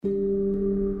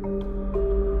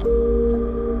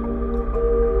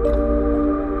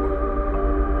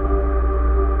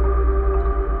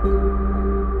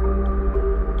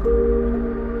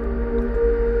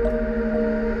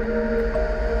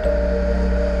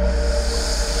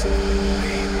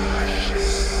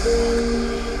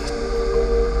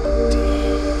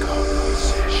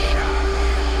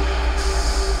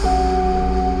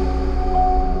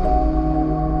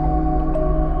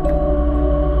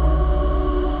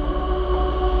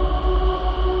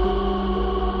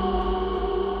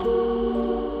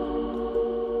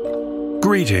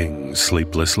Greetings,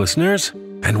 Sleepless listeners,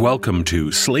 and welcome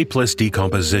to Sleepless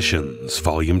Decompositions,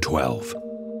 Volume 12.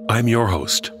 I'm your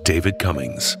host, David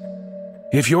Cummings.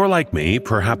 If you're like me,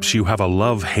 perhaps you have a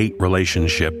love-hate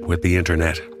relationship with the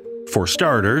internet. For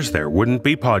starters, there wouldn't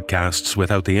be podcasts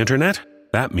without the internet.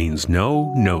 That means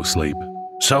no sleep.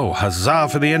 So, huzzah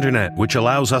for the internet, which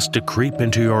allows us to creep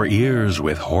into your ears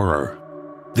with horror.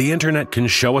 The internet can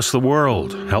show us the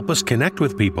world, help us connect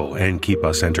with people, and keep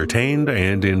us entertained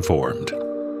and informed.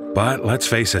 But let's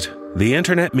face it, the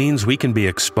internet means we can be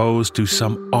exposed to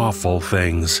some awful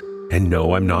things. And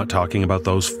no, I'm not talking about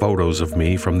those photos of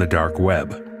me from the dark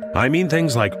web. I mean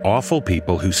things like awful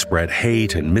people who spread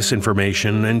hate and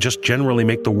misinformation and just generally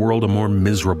make the world a more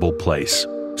miserable place.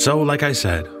 So, like I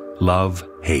said, love,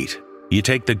 hate. You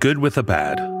take the good with the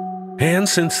bad. And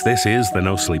since this is the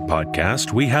NoSleep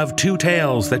podcast, we have two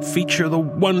tales that feature the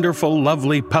wonderful,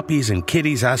 lovely puppies and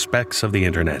kitties aspects of the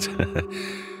internet.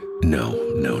 No,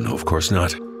 of course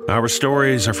not. Our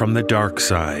stories are from the dark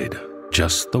side,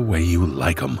 just the way you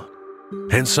like them.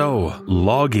 And so,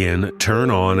 log in, turn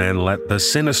on, and let the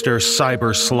sinister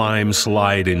cyber slime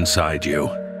slide inside you.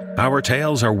 Our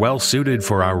tales are well suited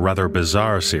for our rather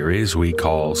bizarre series we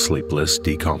call Sleepless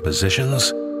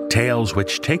Decompositions. Tales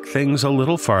which take things a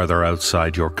little farther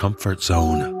outside your comfort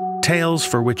zone. Tales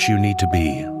for which you need to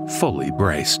be fully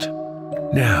braced.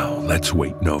 Now, let's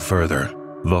wait no further.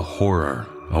 The horror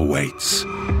awaits.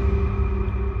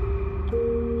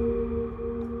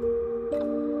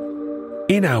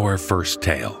 In our first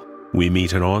tale, we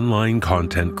meet an online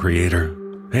content creator.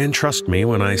 And trust me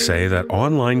when I say that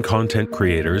online content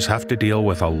creators have to deal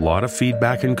with a lot of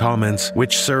feedback and comments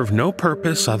which serve no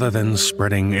purpose other than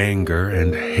spreading anger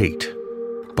and hate.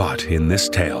 But in this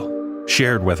tale,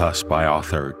 shared with us by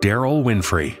author Daryl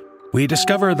Winfrey, we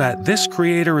discover that this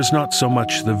creator is not so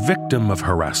much the victim of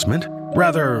harassment,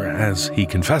 rather, as he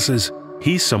confesses,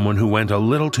 he's someone who went a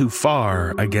little too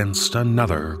far against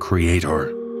another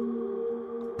creator.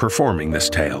 Performing this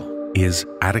tale is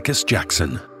Atticus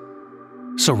Jackson.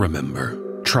 So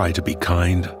remember, try to be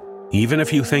kind. Even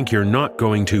if you think you're not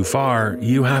going too far,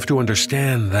 you have to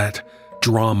understand that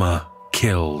drama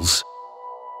kills.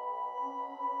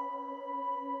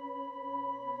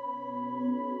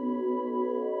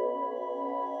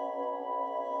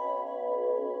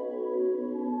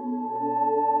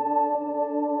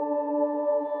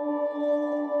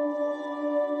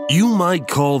 You might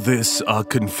call this a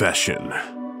confession,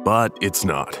 but it's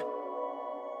not.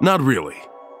 Not really.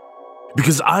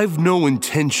 Because I've no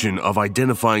intention of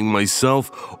identifying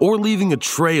myself or leaving a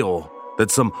trail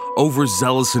that some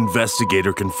overzealous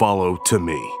investigator can follow to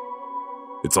me.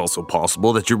 It's also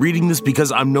possible that you're reading this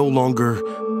because I'm no longer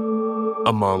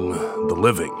among the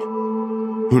living.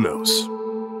 Who knows?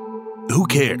 Who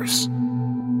cares?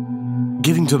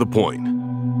 Getting to the point.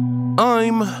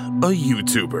 I'm a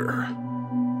YouTuber.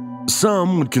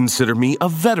 Some would consider me a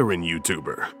veteran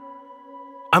YouTuber.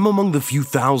 I'm among the few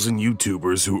thousand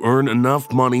YouTubers who earn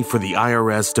enough money for the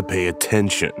IRS to pay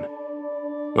attention.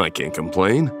 I can't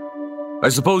complain. I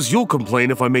suppose you'll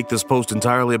complain if I make this post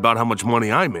entirely about how much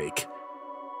money I make.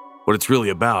 What it's really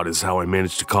about is how I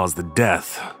managed to cause the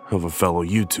death of a fellow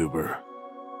YouTuber.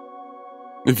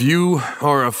 If you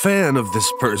are a fan of this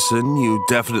person, you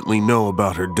definitely know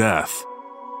about her death.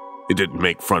 It didn't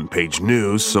make front page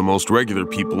news, so most regular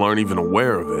people aren't even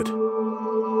aware of it.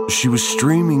 She was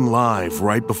streaming live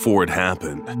right before it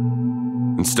happened.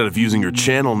 Instead of using her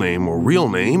channel name or real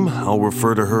name, I'll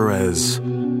refer to her as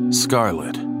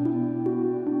Scarlett.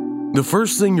 The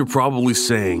first thing you're probably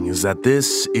saying is that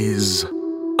this is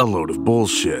a load of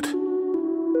bullshit.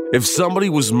 If somebody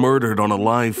was murdered on a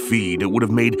live feed, it would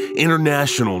have made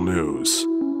international news.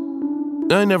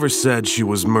 I never said she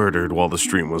was murdered while the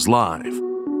stream was live.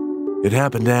 It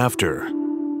happened after,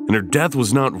 and her death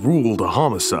was not ruled a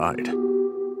homicide.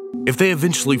 If they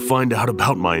eventually find out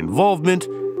about my involvement,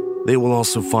 they will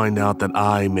also find out that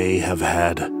I may have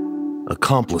had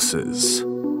accomplices.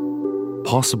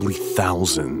 Possibly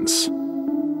thousands.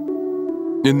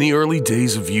 In the early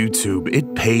days of YouTube,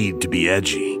 it paid to be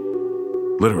edgy.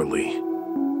 Literally.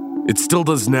 It still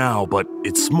does now, but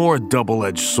it's more a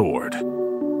double-edged sword.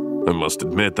 I must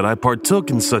admit that I partook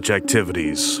in such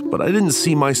activities, but I didn't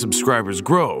see my subscribers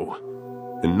grow.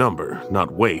 In number,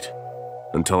 not weight.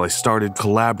 Until I started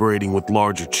collaborating with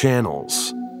larger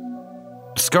channels.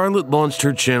 Scarlett launched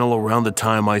her channel around the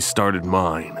time I started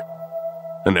mine.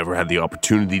 I never had the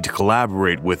opportunity to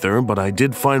collaborate with her, but I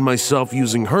did find myself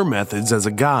using her methods as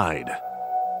a guide.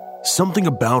 Something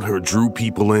about her drew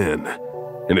people in,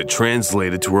 and it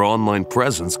translated to her online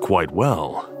presence quite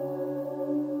well.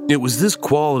 It was this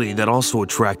quality that also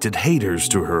attracted haters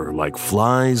to her like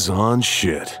flies on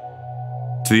shit.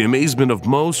 To the amazement of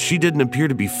most, she didn't appear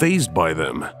to be fazed by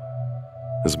them.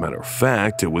 As a matter of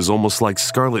fact, it was almost like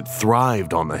Scarlett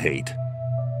thrived on the hate.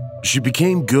 She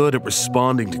became good at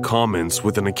responding to comments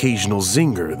with an occasional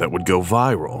zinger that would go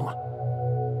viral.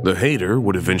 The hater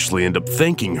would eventually end up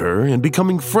thanking her and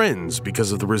becoming friends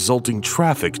because of the resulting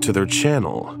traffic to their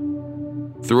channel.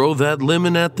 Throw that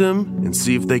lemon at them and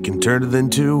see if they can turn it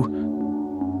into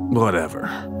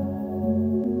whatever.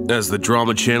 As the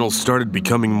drama channel started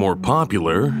becoming more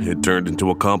popular, it turned into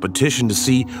a competition to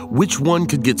see which one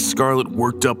could get Scarlett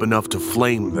worked up enough to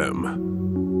flame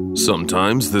them.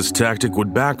 Sometimes this tactic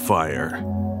would backfire.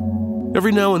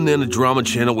 Every now and then a drama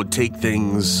channel would take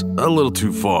things a little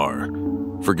too far,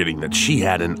 forgetting that she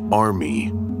had an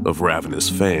army of ravenous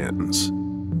fans.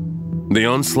 The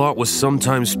onslaught was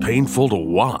sometimes painful to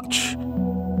watch.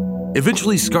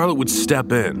 Eventually, Scarlett would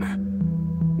step in.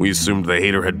 We assumed the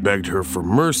hater had begged her for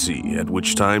mercy, at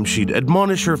which time she'd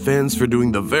admonish her fans for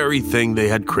doing the very thing they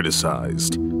had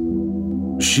criticized.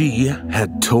 She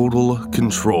had total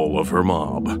control of her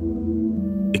mob.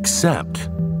 Except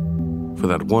for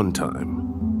that one time.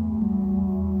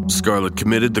 Scarlett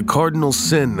committed the cardinal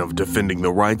sin of defending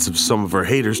the rights of some of her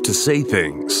haters to say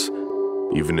things,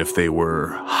 even if they were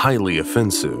highly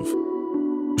offensive.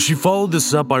 She followed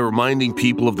this up by reminding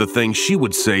people of the things she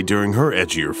would say during her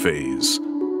edgier phase.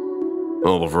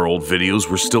 All of her old videos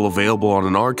were still available on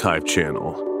an archive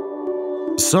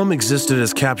channel. Some existed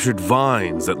as captured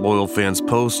vines that loyal fans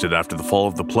posted after the fall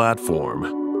of the platform.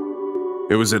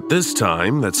 It was at this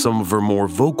time that some of her more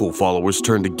vocal followers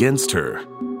turned against her.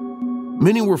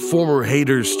 Many were former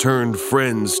haters turned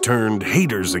friends turned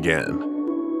haters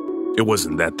again. It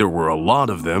wasn't that there were a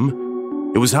lot of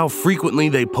them, it was how frequently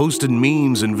they posted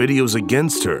memes and videos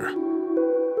against her.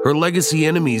 Her legacy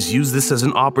enemies used this as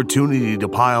an opportunity to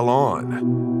pile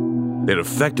on. They'd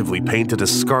effectively painted a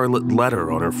scarlet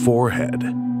letter on her forehead.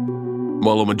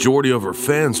 While a majority of her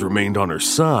fans remained on her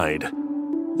side,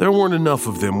 there weren't enough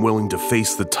of them willing to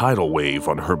face the tidal wave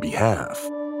on her behalf.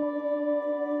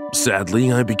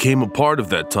 Sadly, I became a part of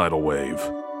that tidal wave.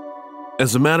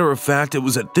 As a matter of fact, it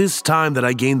was at this time that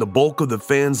I gained the bulk of the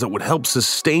fans that would help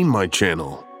sustain my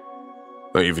channel.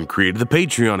 I even created the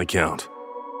Patreon account.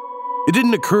 It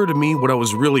didn't occur to me what I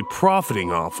was really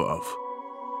profiting off of.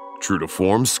 True to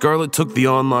form, Scarlett took the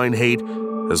online hate,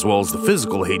 as well as the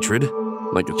physical hatred,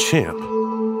 like a champ.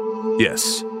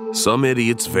 Yes, some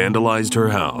idiots vandalized her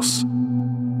house.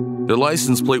 Their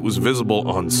license plate was visible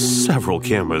on several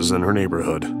cameras in her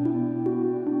neighborhood.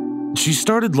 She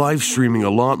started live streaming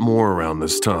a lot more around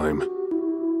this time.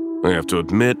 I have to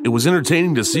admit, it was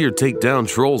entertaining to see her take down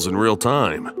trolls in real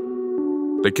time.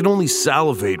 They could only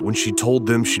salivate when she told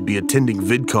them she'd be attending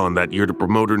VidCon that year to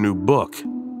promote her new book.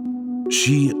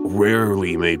 She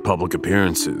rarely made public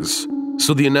appearances,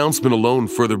 so the announcement alone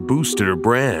further boosted her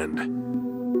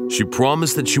brand. She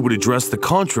promised that she would address the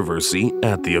controversy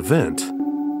at the event.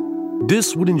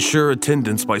 This would ensure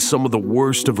attendance by some of the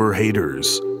worst of her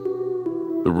haters.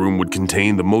 The room would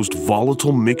contain the most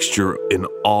volatile mixture in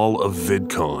all of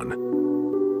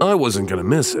VidCon. I wasn't going to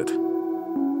miss it.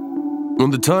 When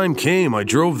the time came, I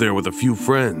drove there with a few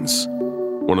friends.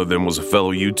 One of them was a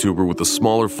fellow YouTuber with a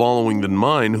smaller following than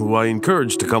mine who I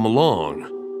encouraged to come along.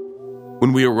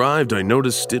 When we arrived, I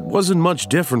noticed it wasn't much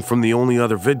different from the only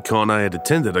other VidCon I had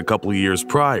attended a couple of years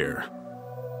prior.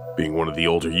 Being one of the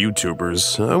older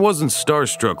YouTubers, I wasn't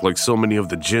starstruck like so many of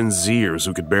the Gen Zers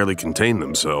who could barely contain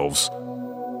themselves.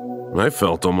 I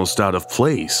felt almost out of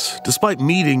place, despite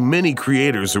meeting many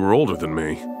creators who were older than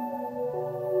me.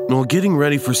 While getting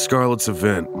ready for Scarlett's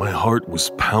event, my heart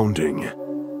was pounding.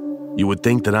 You would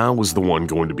think that I was the one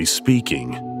going to be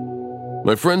speaking.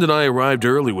 My friend and I arrived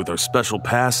early with our special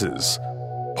passes.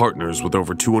 Partners with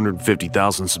over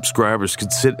 250,000 subscribers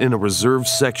could sit in a reserved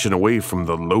section away from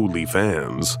the lowly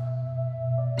fans.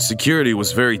 Security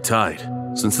was very tight,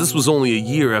 since this was only a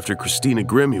year after Christina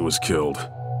Grimmie was killed.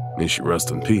 May she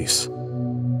rest in peace.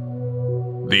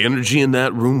 The energy in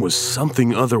that room was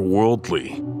something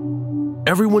otherworldly.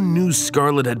 Everyone knew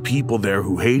Scarlett had people there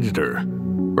who hated her,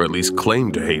 or at least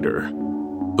claimed to hate her,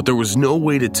 but there was no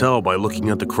way to tell by looking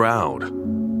at the crowd.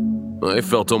 I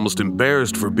felt almost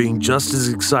embarrassed for being just as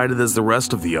excited as the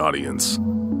rest of the audience.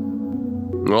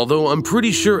 Although I'm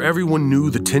pretty sure everyone knew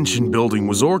the tension building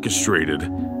was orchestrated,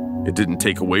 it didn't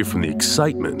take away from the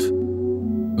excitement.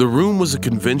 The room was a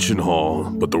convention hall,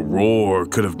 but the roar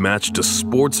could have matched a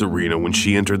sports arena when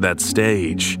she entered that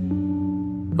stage.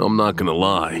 I'm not gonna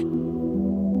lie.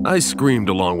 I screamed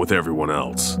along with everyone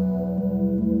else.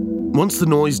 Once the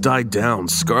noise died down,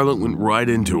 Scarlett went right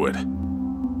into it.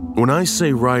 When I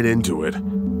say right into it,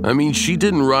 I mean she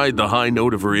didn't ride the high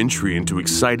note of her entry into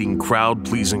exciting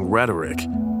crowd-pleasing rhetoric.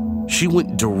 she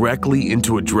went directly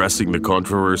into addressing the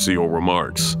controversial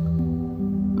remarks.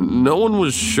 No one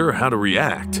was sure how to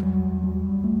react.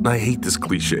 I hate this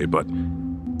cliche, but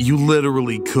you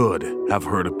literally could have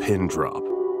heard a pin drop.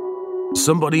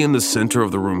 Somebody in the center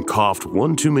of the room coughed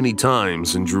one too many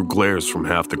times and drew glares from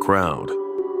half the crowd.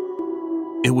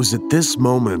 It was at this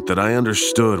moment that I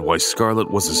understood why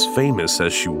Scarlett was as famous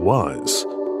as she was.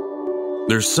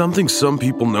 There's something some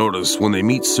people notice when they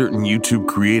meet certain YouTube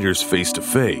creators face to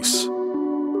face.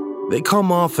 They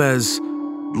come off as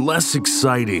less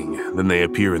exciting than they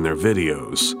appear in their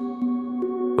videos.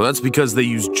 Well, that's because they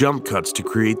use jump cuts to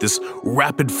create this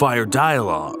rapid-fire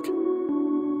dialogue.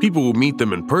 People who meet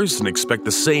them in person expect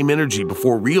the same energy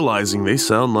before realizing they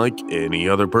sound like any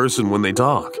other person when they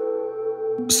talk.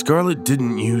 Scarlett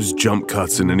didn't use jump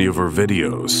cuts in any of her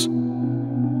videos.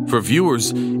 For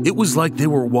viewers, it was like they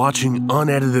were watching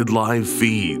unedited live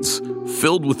feeds,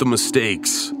 filled with the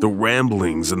mistakes, the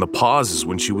ramblings, and the pauses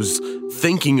when she was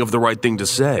thinking of the right thing to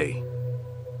say.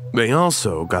 They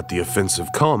also got the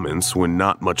offensive comments when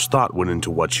not much thought went into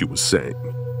what she was saying.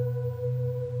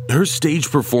 Her stage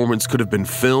performance could have been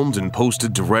filmed and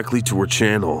posted directly to her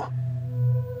channel.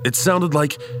 It sounded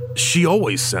like she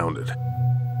always sounded.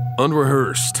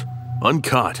 Unrehearsed,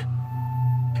 uncut.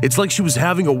 It's like she was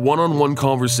having a one-on-one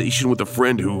conversation with a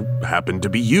friend who happened to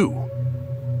be you.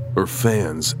 Her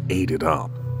fans ate it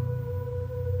up.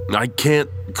 I can't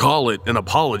call it an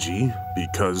apology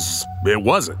because it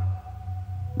wasn't.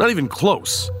 Not even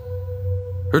close.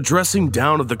 Her dressing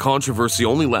down of the controversy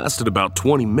only lasted about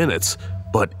 20 minutes,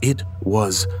 but it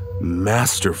was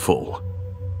masterful.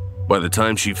 By the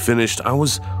time she finished, I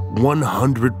was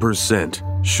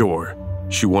 100% sure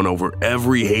she won over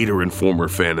every hater and former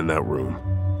fan in that room.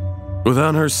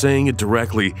 Without her saying it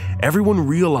directly, everyone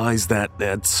realized that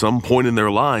at some point in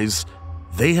their lives,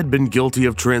 they had been guilty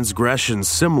of transgressions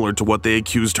similar to what they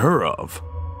accused her of.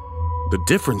 The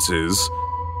difference is,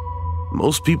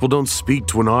 most people don't speak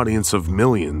to an audience of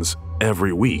millions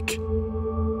every week.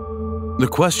 The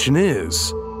question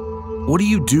is, what do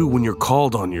you do when you're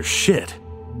called on your shit?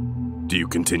 Do you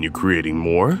continue creating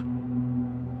more?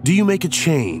 Do you make a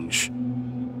change?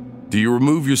 Do you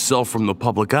remove yourself from the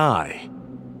public eye?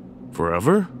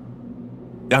 Forever?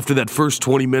 After that first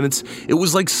 20 minutes, it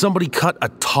was like somebody cut a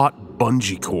taut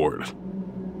bungee cord.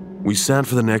 We sat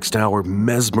for the next hour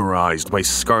mesmerized by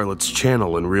Scarlett's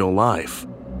channel in real life.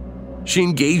 She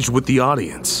engaged with the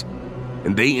audience,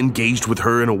 and they engaged with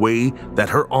her in a way that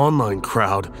her online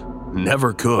crowd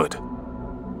never could.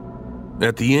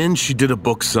 At the end, she did a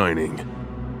book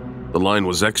signing. The line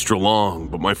was extra long,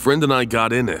 but my friend and I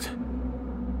got in it.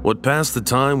 What passed the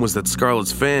time was that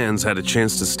Scarlett's fans had a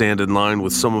chance to stand in line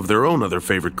with some of their own other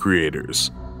favorite creators.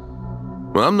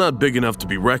 Well, I'm not big enough to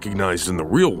be recognized in the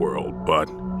real world, but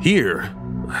here,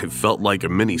 I felt like a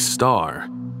mini star.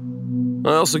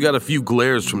 I also got a few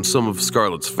glares from some of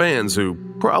Scarlett's fans who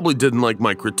probably didn't like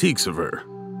my critiques of her.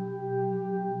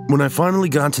 When I finally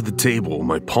got to the table,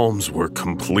 my palms were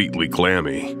completely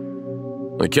clammy.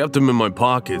 I kept them in my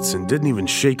pockets and didn't even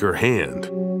shake her hand.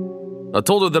 I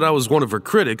told her that I was one of her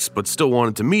critics, but still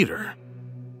wanted to meet her.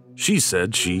 She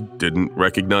said she didn't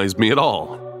recognize me at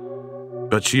all.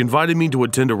 But she invited me to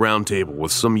attend a roundtable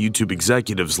with some YouTube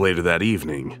executives later that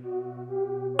evening.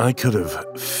 I could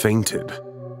have fainted.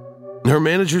 Her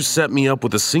manager set me up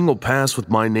with a single pass with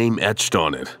my name etched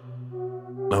on it.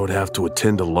 I would have to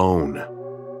attend alone.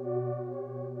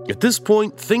 At this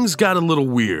point, things got a little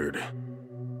weird.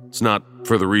 It's not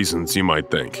for the reasons you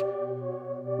might think.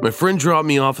 My friend dropped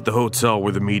me off at the hotel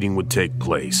where the meeting would take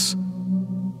place.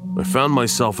 I found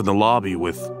myself in the lobby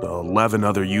with 11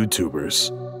 other YouTubers.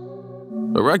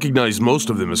 I recognized most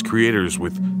of them as creators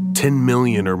with 10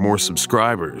 million or more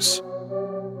subscribers.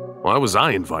 Why was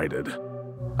I invited?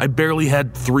 I barely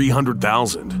had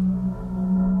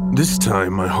 300,000. This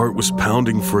time, my heart was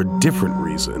pounding for a different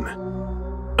reason.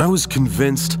 I was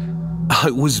convinced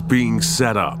I was being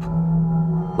set up.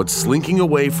 But slinking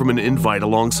away from an invite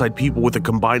alongside people with a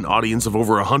combined audience of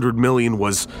over 100 million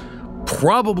was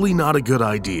probably not a good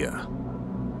idea.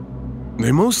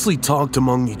 They mostly talked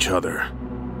among each other.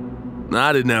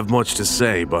 I didn't have much to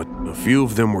say, but a few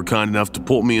of them were kind enough to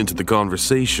pull me into the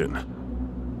conversation.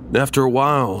 After a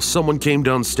while, someone came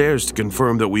downstairs to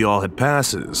confirm that we all had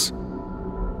passes.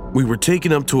 We were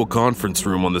taken up to a conference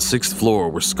room on the 6th floor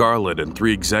where Scarlett and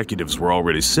 3 executives were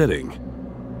already sitting.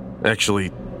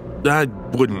 Actually, I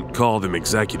wouldn't call them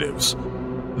executives.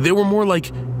 They were more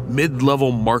like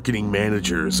mid-level marketing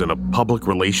managers and a public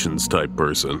relations type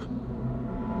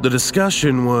person. The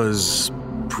discussion was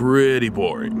pretty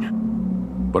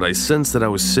boring, but I sensed that I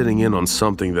was sitting in on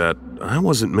something that I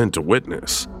wasn't meant to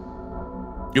witness.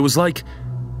 It was like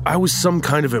I was some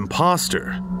kind of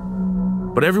imposter.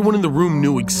 But everyone in the room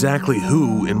knew exactly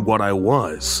who and what I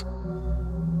was.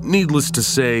 Needless to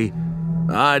say,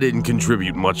 I didn't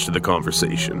contribute much to the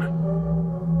conversation.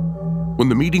 When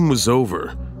the meeting was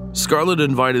over, Scarlett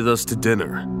invited us to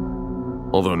dinner.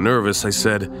 Although nervous, I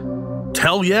said,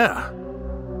 "Hell yeah!"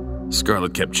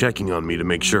 Scarlett kept checking on me to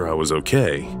make sure I was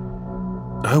okay.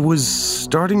 I was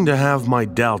starting to have my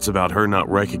doubts about her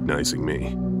not recognizing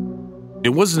me. It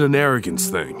wasn't an arrogance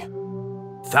thing.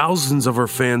 Thousands of her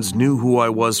fans knew who I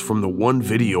was from the one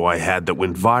video I had that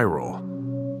went viral.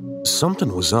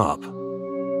 Something was up.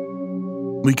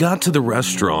 We got to the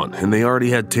restaurant, and they already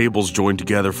had tables joined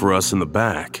together for us in the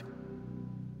back.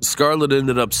 Scarlett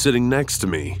ended up sitting next to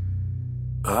me.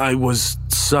 I was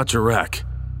such a wreck.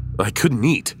 I couldn't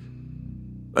eat.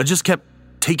 I just kept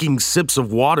taking sips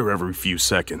of water every few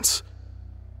seconds.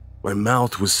 My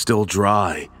mouth was still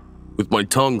dry, with my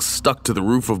tongue stuck to the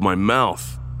roof of my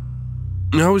mouth.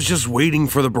 I was just waiting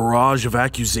for the barrage of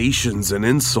accusations and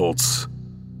insults.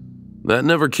 That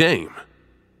never came.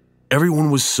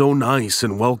 Everyone was so nice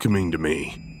and welcoming to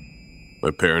me.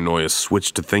 My paranoia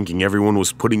switched to thinking everyone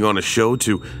was putting on a show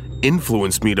to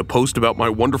influence me to post about my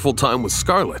wonderful time with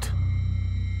Scarlett.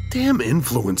 Damn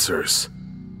influencers.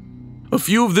 A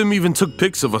few of them even took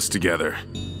pics of us together.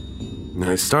 And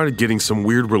I started getting some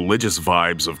weird religious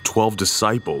vibes of 12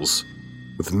 disciples,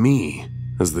 with me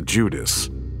as the Judas.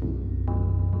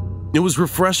 It was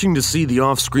refreshing to see the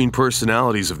off-screen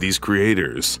personalities of these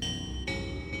creators.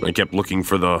 I kept looking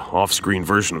for the off-screen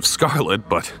version of Scarlett,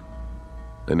 but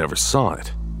I never saw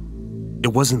it.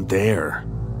 It wasn't there.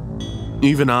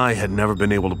 Even I had never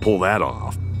been able to pull that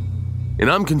off. And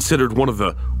I'm considered one of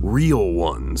the real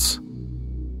ones.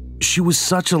 She was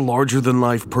such a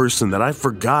larger-than-life person that I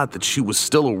forgot that she was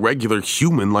still a regular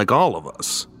human like all of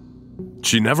us.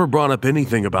 She never brought up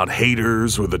anything about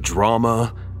haters or the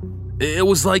drama. It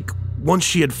was like once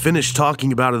she had finished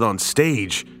talking about it on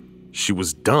stage, she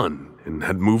was done and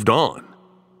had moved on.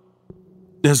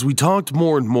 As we talked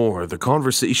more and more, the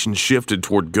conversation shifted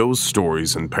toward ghost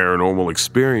stories and paranormal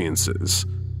experiences.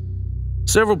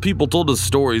 Several people told us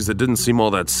stories that didn't seem all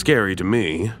that scary to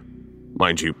me.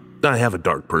 Mind you, I have a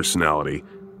dark personality,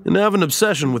 and I have an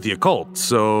obsession with the occult,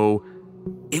 so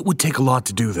it would take a lot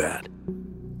to do that.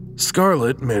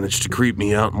 Scarlett managed to creep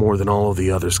me out more than all of the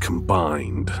others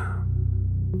combined.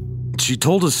 She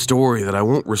told a story that I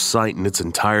won't recite in its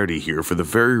entirety here for the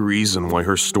very reason why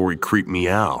her story creeped me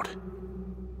out.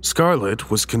 Scarlett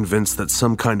was convinced that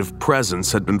some kind of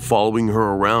presence had been following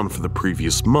her around for the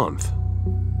previous month.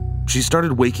 She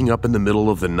started waking up in the middle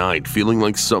of the night feeling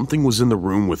like something was in the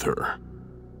room with her.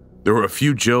 There were a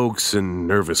few jokes and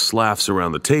nervous laughs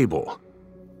around the table.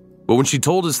 But when she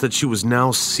told us that she was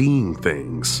now seeing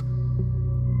things,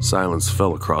 silence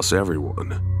fell across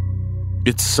everyone.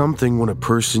 It's something when a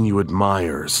person you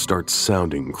admire starts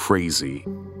sounding crazy.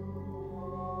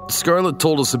 Scarlett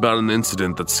told us about an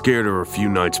incident that scared her a few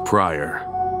nights prior.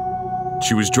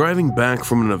 She was driving back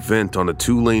from an event on a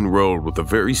 2-lane road with a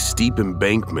very steep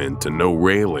embankment and no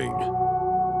railing.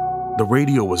 The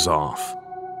radio was off,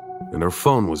 and her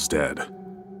phone was dead.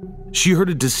 She heard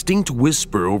a distinct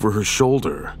whisper over her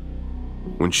shoulder.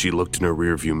 When she looked in her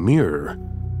rearview mirror,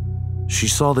 she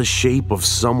saw the shape of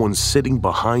someone sitting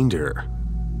behind her.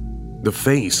 The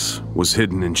face was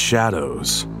hidden in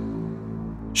shadows.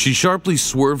 She sharply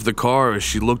swerved the car as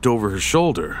she looked over her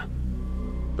shoulder.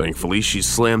 Thankfully, she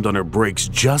slammed on her brakes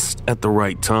just at the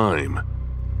right time.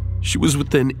 She was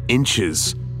within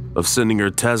inches of sending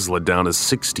her Tesla down a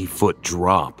 60-foot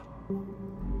drop.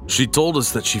 She told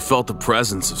us that she felt the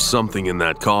presence of something in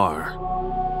that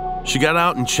car. She got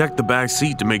out and checked the back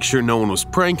seat to make sure no one was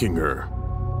pranking her.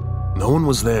 No one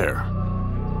was there.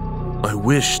 I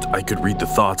wished I could read the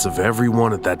thoughts of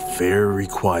everyone at that very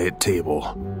quiet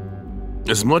table.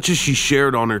 As much as she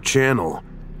shared on her channel,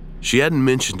 she hadn't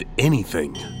mentioned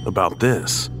anything about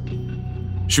this.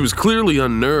 She was clearly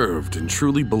unnerved and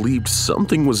truly believed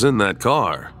something was in that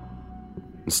car.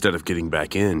 Instead of getting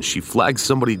back in, she flagged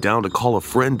somebody down to call a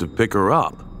friend to pick her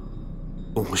up.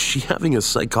 Was she having a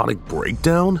psychotic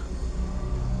breakdown?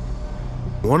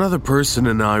 One other person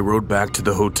and I rode back to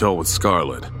the hotel with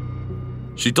Scarlett.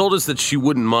 She told us that she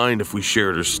wouldn't mind if we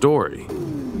shared her story.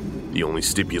 The only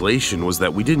stipulation was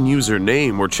that we didn't use her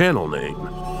name or channel name.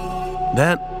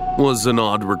 That was an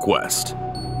odd request,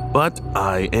 but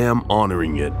I am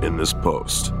honoring it in this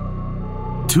post.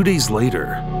 2 days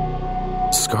later,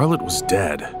 Scarlett was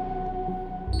dead.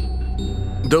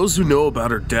 Those who know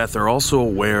about her death are also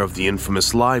aware of the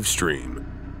infamous live stream.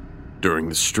 During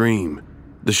the stream,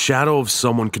 the shadow of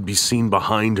someone could be seen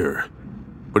behind her,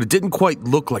 but it didn't quite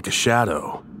look like a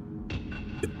shadow.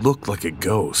 it looked like a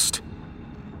ghost.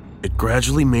 It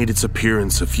gradually made its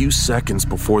appearance a few seconds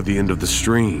before the end of the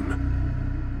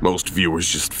stream. Most viewers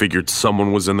just figured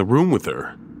someone was in the room with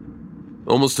her.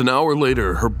 Almost an hour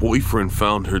later, her boyfriend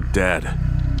found her dead,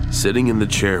 sitting in the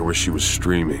chair where she was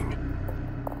streaming.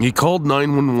 He called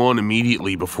 911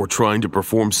 immediately before trying to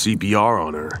perform CPR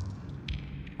on her.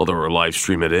 Although her live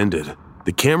stream had ended,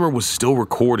 the camera was still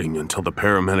recording until the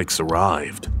paramedics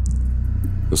arrived.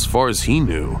 As far as he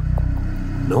knew,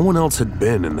 no one else had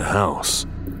been in the house.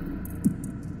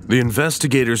 The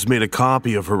investigators made a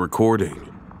copy of her recording.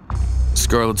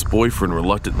 Scarlett's boyfriend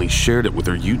reluctantly shared it with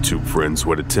her YouTube friends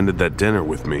who had attended that dinner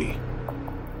with me.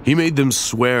 He made them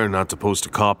swear not to post a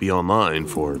copy online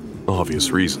for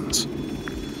obvious reasons.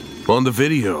 On the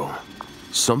video,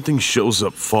 something shows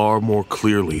up far more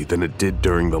clearly than it did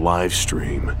during the live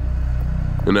stream.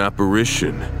 An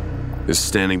apparition is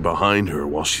standing behind her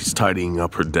while she's tidying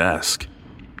up her desk.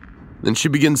 Then she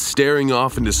begins staring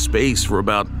off into space for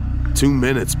about 2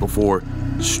 minutes before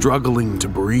struggling to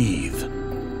breathe.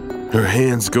 Her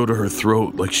hands go to her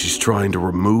throat like she's trying to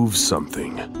remove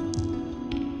something.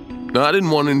 Now, I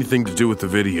didn't want anything to do with the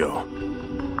video,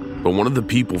 but one of the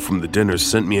people from the dinner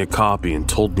sent me a copy and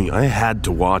told me I had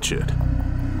to watch it.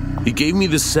 He gave me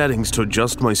the settings to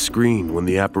adjust my screen when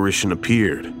the apparition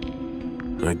appeared.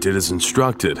 I did as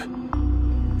instructed.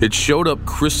 It showed up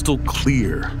crystal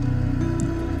clear.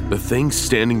 The thing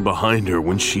standing behind her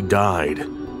when she died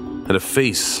had a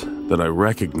face that I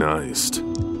recognized.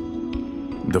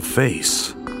 The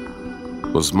face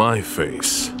was my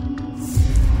face.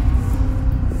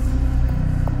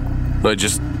 I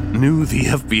just knew the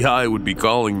FBI would be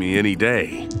calling me any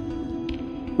day.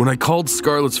 When I called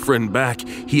Scarlett's friend back,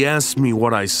 he asked me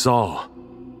what I saw.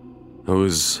 I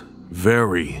was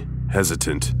very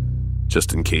hesitant,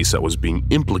 just in case I was being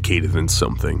implicated in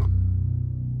something.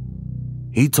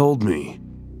 He told me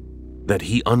that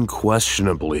he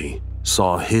unquestionably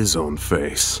saw his own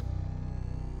face.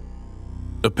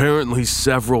 Apparently,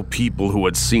 several people who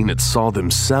had seen it saw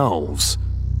themselves,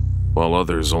 while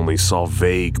others only saw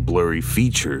vague, blurry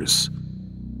features.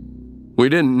 We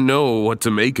didn't know what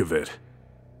to make of it.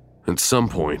 At some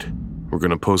point, we're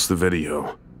going to post the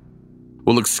video.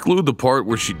 We'll exclude the part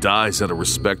where she dies out of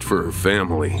respect for her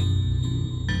family.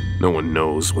 No one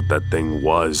knows what that thing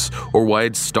was or why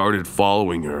it started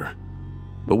following her,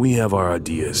 but we have our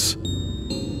ideas.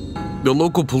 The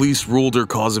local police ruled her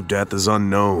cause of death as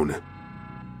unknown,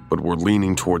 but we're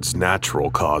leaning towards natural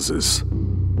causes.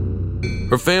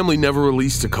 Her family never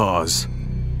released a cause,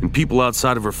 and people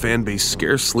outside of her fan base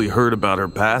scarcely heard about her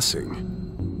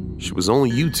passing. She was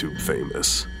only YouTube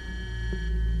famous.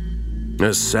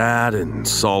 As sad and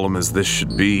solemn as this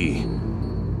should be,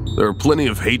 there are plenty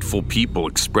of hateful people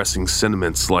expressing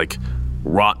sentiments like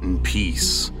rotten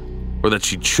peace, or that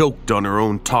she choked on her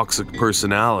own toxic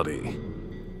personality.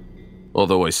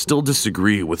 Although I still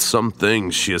disagree with some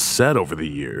things she has said over the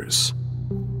years.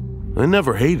 I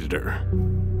never hated her.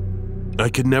 I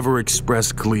could never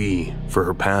express glee for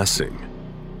her passing.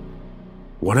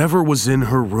 Whatever was in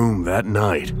her room that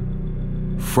night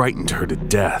frightened her to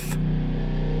death.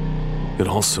 It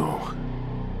also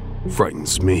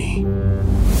frightens me.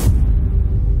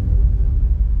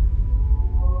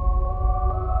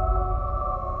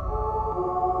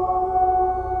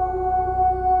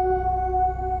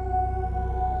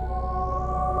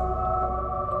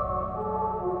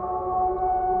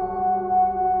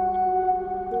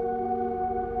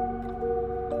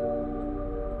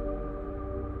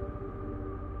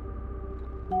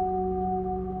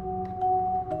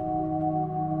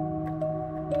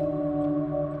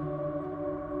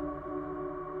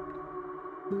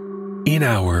 In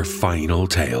our final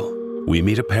tale, we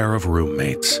meet a pair of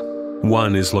roommates.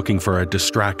 One is looking for a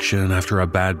distraction after a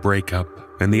bad breakup,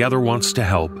 and the other wants to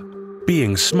help.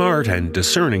 Being smart and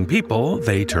discerning people,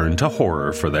 they turn to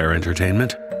horror for their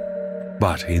entertainment.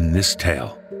 But in this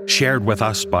tale, shared with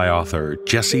us by author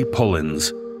Jesse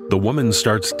Pullins, the woman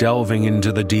starts delving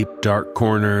into the deep, dark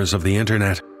corners of the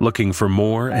internet, looking for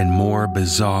more and more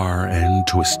bizarre and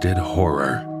twisted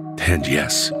horror. And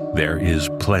yes, there is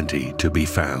plenty to be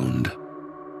found.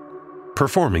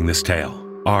 Performing this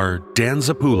tale are Dan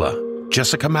Zapula,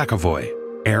 Jessica McAvoy,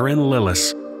 Aaron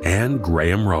Lillis, and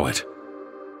Graham Rowett.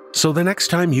 So the next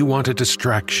time you want a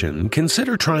distraction,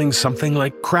 consider trying something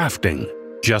like crafting.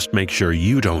 Just make sure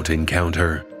you don't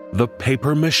encounter the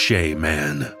papier-mâché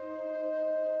man.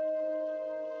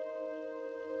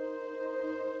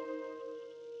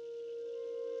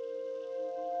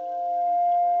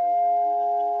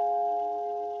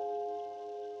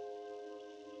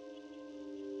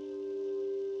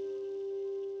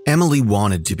 Emily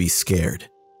wanted to be scared.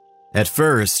 At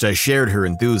first, I shared her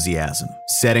enthusiasm,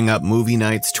 setting up movie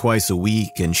nights twice a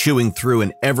week and chewing through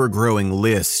an ever-growing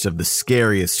list of the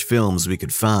scariest films we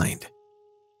could find.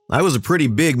 I was a pretty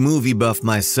big movie buff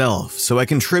myself, so I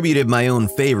contributed my own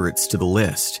favorites to the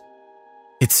list.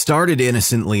 It started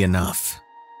innocently enough.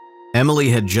 Emily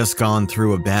had just gone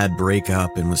through a bad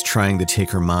breakup and was trying to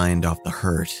take her mind off the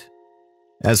hurt.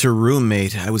 As her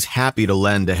roommate, I was happy to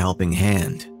lend a helping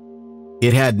hand.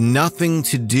 It had nothing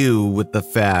to do with the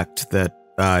fact that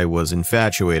I was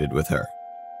infatuated with her.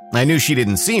 I knew she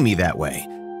didn't see me that way.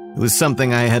 It was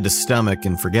something I had to stomach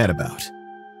and forget about.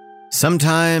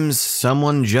 Sometimes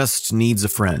someone just needs a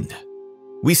friend.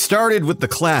 We started with the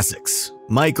classics: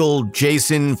 Michael,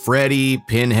 Jason, Freddy,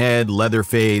 Pinhead,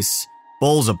 Leatherface,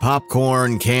 bowls of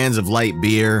popcorn, cans of light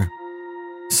beer.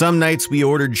 Some nights we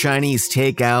ordered Chinese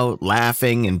takeout,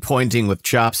 laughing and pointing with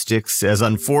chopsticks as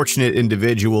unfortunate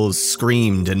individuals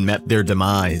screamed and met their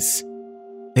demise.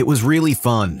 It was really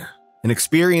fun, and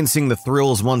experiencing the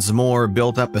thrills once more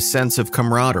built up a sense of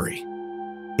camaraderie.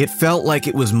 It felt like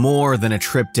it was more than a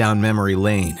trip down memory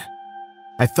lane.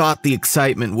 I thought the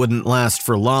excitement wouldn't last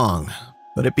for long,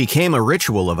 but it became a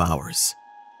ritual of ours.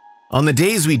 On the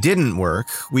days we didn't work,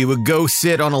 we would go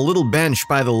sit on a little bench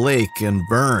by the lake and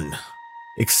burn,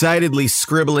 excitedly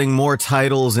scribbling more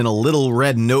titles in a little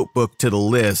red notebook to the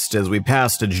list as we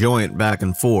passed a joint back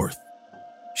and forth.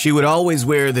 She would always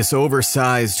wear this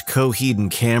oversized Coheed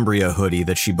and Cambria hoodie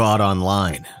that she bought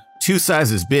online, 2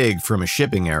 sizes big from a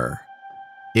shipping error.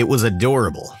 It was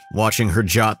adorable, watching her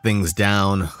jot things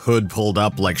down, hood pulled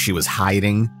up like she was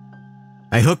hiding.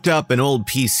 I hooked up an old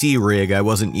PC rig I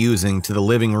wasn't using to the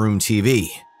living room TV,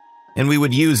 and we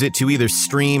would use it to either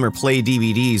stream or play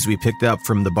DVDs we picked up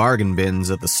from the bargain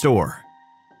bins at the store.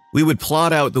 We would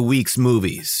plot out the week's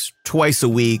movies, twice a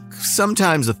week,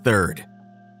 sometimes a third.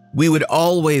 We would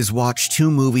always watch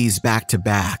 2 movies back to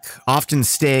back, often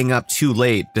staying up too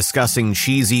late discussing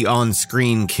cheesy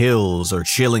on-screen kills or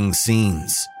chilling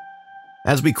scenes.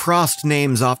 As we crossed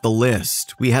names off the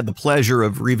list, we had the pleasure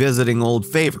of revisiting old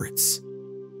favorites.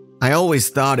 I always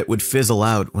thought it would fizzle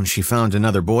out when she found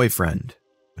another boyfriend,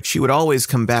 but she would always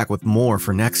come back with more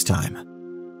for next time.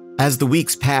 As the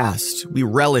weeks passed, we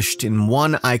relished in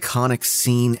one iconic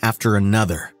scene after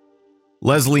another.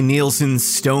 Leslie Nielsen's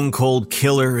Stone Cold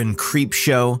Killer in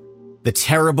Creepshow, the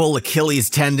terrible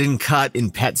Achilles tendon cut in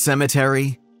Pet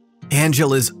Sematary,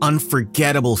 Angela's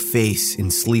unforgettable face in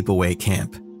Sleepaway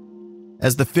Camp.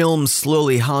 As the film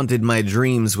slowly haunted my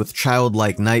dreams with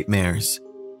childlike nightmares,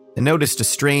 I noticed a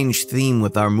strange theme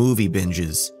with our movie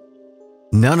binges.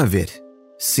 None of it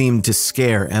seemed to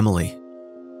scare Emily.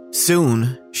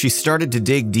 Soon, she started to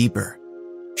dig deeper.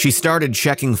 She started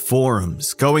checking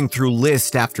forums, going through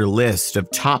list after list of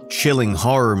top chilling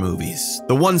horror movies,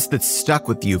 the ones that stuck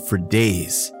with you for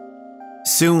days.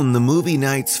 Soon, the movie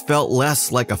nights felt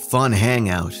less like a fun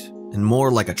hangout and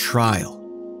more like a trial.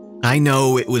 I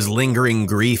know it was lingering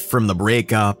grief from the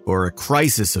breakup or a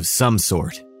crisis of some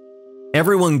sort.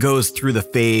 Everyone goes through the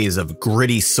phase of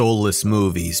gritty, soulless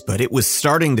movies, but it was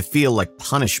starting to feel like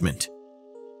punishment.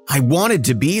 I wanted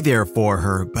to be there for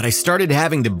her, but I started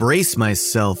having to brace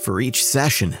myself for each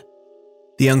session.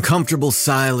 The uncomfortable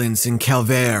silence in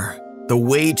Calvaire, the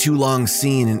way too long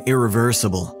scene in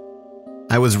Irreversible.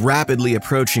 I was rapidly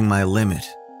approaching my limit,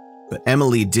 but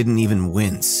Emily didn't even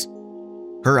wince.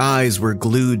 Her eyes were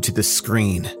glued to the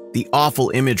screen, the awful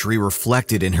imagery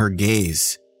reflected in her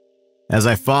gaze. As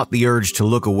I fought the urge to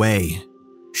look away,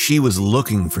 she was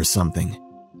looking for something.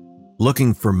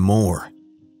 Looking for more.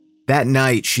 That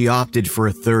night, she opted for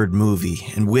a third movie,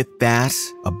 and with that,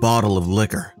 a bottle of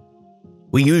liquor.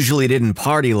 We usually didn't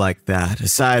party like that,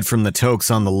 aside from the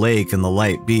tokes on the lake and the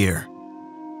light beer.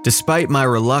 Despite my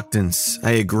reluctance,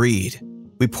 I agreed.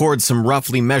 We poured some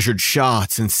roughly measured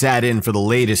shots and sat in for the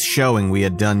latest showing we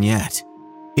had done yet.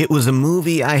 It was a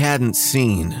movie I hadn't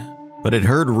seen, but had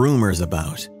heard rumors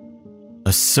about.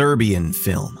 A Serbian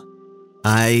film.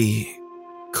 I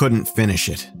couldn't finish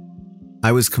it.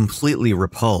 I was completely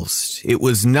repulsed. It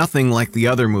was nothing like the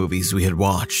other movies we had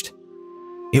watched.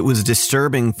 It was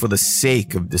disturbing for the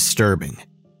sake of disturbing.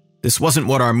 This wasn't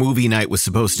what our movie night was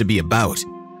supposed to be about.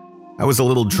 I was a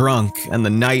little drunk, and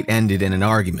the night ended in an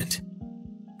argument.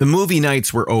 The movie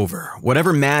nights were over.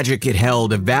 Whatever magic it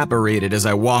held evaporated as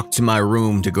I walked to my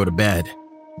room to go to bed.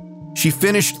 She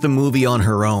finished the movie on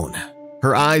her own,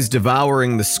 her eyes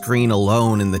devouring the screen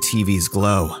alone in the TV's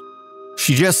glow.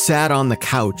 She just sat on the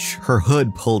couch, her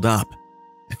hood pulled up.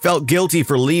 I felt guilty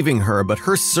for leaving her, but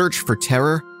her search for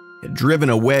terror had driven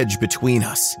a wedge between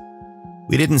us.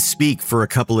 We didn't speak for a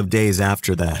couple of days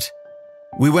after that.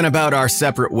 We went about our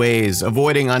separate ways,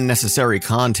 avoiding unnecessary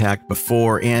contact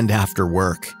before and after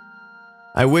work.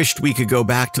 I wished we could go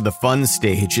back to the fun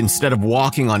stage instead of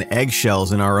walking on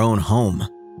eggshells in our own home.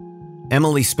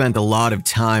 Emily spent a lot of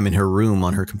time in her room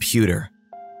on her computer.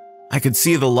 I could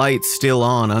see the light still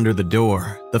on under the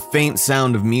door, the faint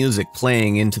sound of music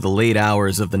playing into the late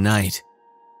hours of the night.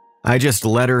 I just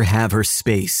let her have her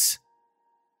space.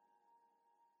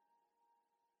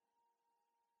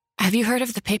 Have you heard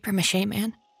of the papier-mâché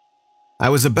man? I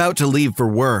was about to leave for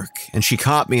work, and she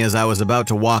caught me as I was about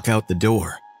to walk out the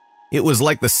door. It was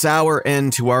like the sour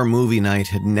end to our movie night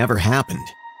had never happened.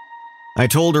 I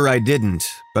told her I didn't,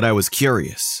 but I was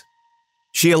curious.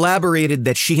 She elaborated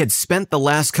that she had spent the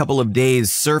last couple of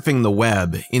days surfing the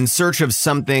web in search of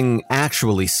something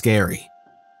actually scary.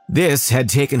 This had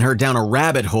taken her down a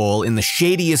rabbit hole in the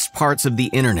shadiest parts of the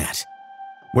internet,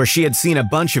 where she had seen a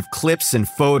bunch of clips and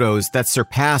photos that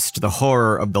surpassed the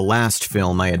horror of the last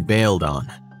film I had bailed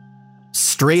on.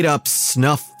 Straight up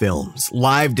snuff films,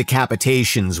 live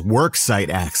decapitations, worksite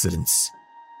accidents.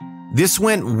 This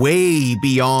went way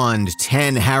beyond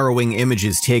 10 harrowing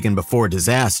images taken before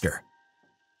disaster.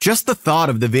 Just the thought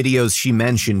of the videos she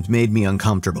mentioned made me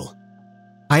uncomfortable.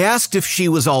 I asked if she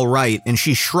was all right, and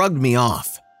she shrugged me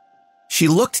off. She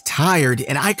looked tired,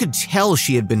 and I could tell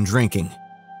she had been drinking.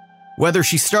 Whether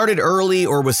she started early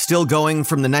or was still going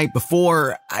from the night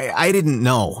before, I didn't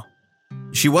know.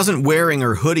 She wasn't wearing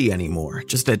her hoodie anymore,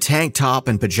 just a tank top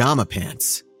and pajama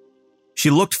pants. She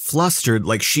looked flustered,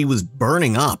 like she was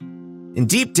burning up. And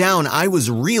deep down, I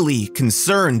was really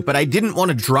concerned, but I didn't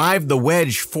want to drive the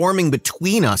wedge forming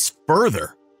between us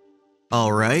further.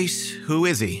 All right, who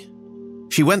is he?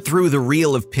 She went through the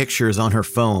reel of pictures on her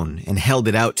phone and held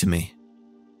it out to me.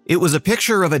 It was a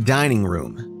picture of a dining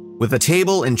room, with a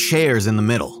table and chairs in the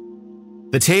middle.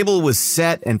 The table was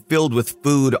set and filled with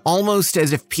food, almost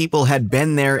as if people had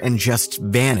been there and just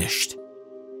vanished.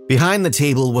 Behind the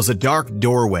table was a dark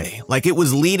doorway, like it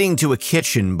was leading to a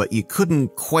kitchen, but you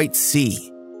couldn't quite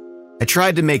see. I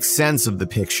tried to make sense of the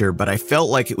picture, but I felt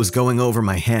like it was going over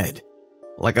my head,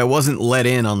 like I wasn't let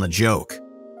in on the joke.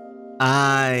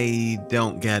 I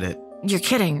don't get it. You're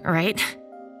kidding, right?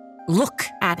 Look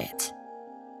at it.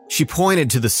 She pointed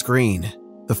to the screen.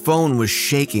 The phone was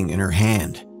shaking in her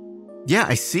hand. Yeah,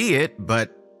 I see it,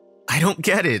 but I don't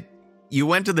get it. You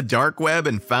went to the dark web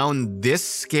and found this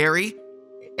scary?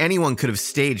 Anyone could have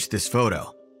staged this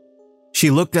photo. She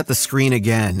looked at the screen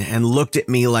again and looked at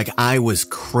me like I was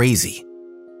crazy.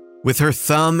 With her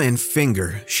thumb and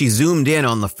finger, she zoomed in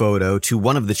on the photo to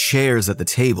one of the chairs at the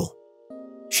table.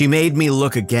 She made me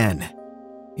look again.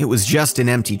 It was just an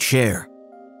empty chair.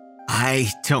 I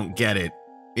don't get it.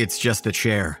 It's just a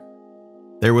chair.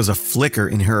 There was a flicker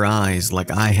in her eyes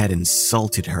like I had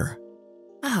insulted her.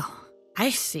 Oh, I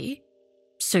see.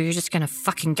 So you're just gonna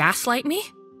fucking gaslight me?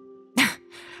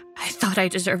 I thought I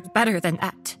deserved better than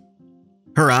that.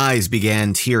 Her eyes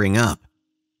began tearing up.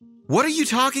 What are you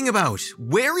talking about?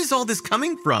 Where is all this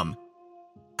coming from?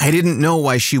 I didn't know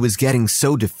why she was getting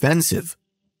so defensive.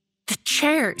 The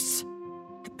chairs.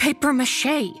 The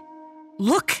papier-mâché.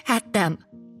 Look at them.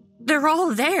 They're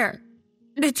all there.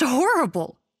 It's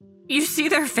horrible. You see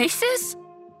their faces?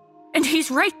 And he's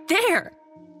right there.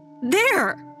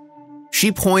 There.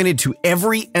 She pointed to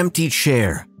every empty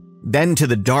chair, then to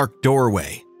the dark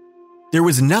doorway. There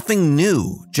was nothing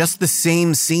new, just the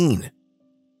same scene.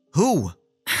 Who?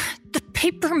 The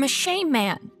papier-mâché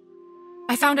man.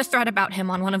 I found a thread about him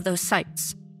on one of those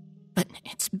sites, but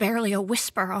it's barely a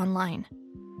whisper online.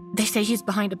 They say he's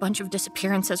behind a bunch of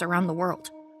disappearances around the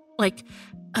world. Like,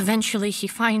 eventually he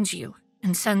finds you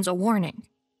and sends a warning.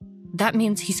 That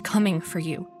means he's coming for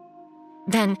you.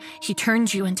 Then he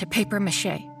turns you into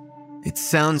papier-mâché. It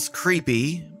sounds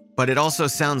creepy, but it also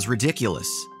sounds ridiculous.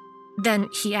 Then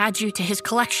he adds you to his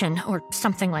collection or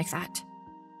something like that.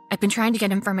 I've been trying to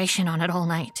get information on it all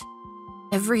night.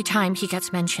 Every time he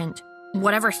gets mentioned,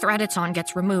 whatever thread it's on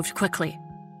gets removed quickly.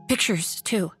 Pictures,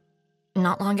 too.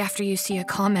 Not long after you see a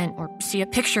comment or see a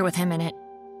picture with him in it,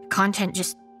 content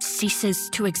just ceases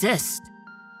to exist.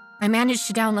 I managed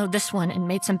to download this one and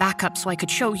made some backups so I could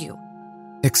show you.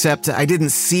 Except I didn't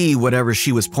see whatever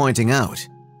she was pointing out.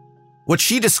 What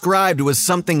she described was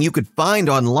something you could find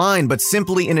online, but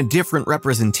simply in a different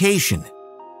representation.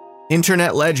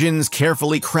 Internet legends,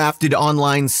 carefully crafted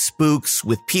online spooks,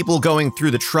 with people going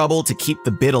through the trouble to keep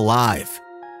the bit alive.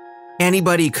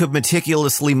 Anybody could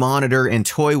meticulously monitor and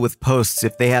toy with posts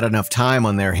if they had enough time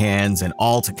on their hands and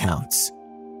alt accounts.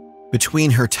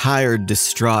 Between her tired,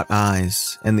 distraught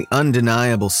eyes and the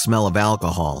undeniable smell of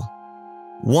alcohol,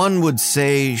 one would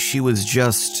say she was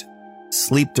just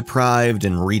sleep-deprived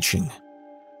and reaching.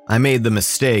 I made the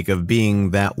mistake of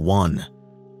being that one.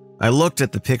 I looked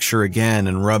at the picture again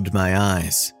and rubbed my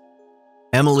eyes.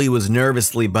 Emily was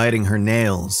nervously biting her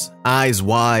nails, eyes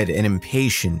wide and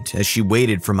impatient as she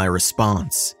waited for my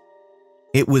response.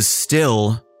 It was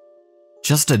still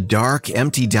just a dark,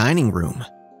 empty dining room.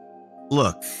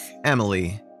 Look,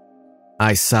 Emily,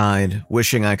 I sighed,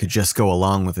 wishing I could just go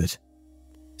along with it.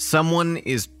 Someone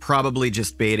is probably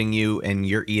just baiting you and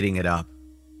you're eating it up.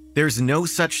 There's no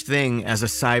such thing as a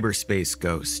cyberspace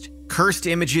ghost. Cursed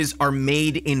images are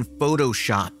made in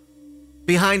Photoshop.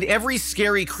 Behind every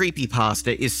scary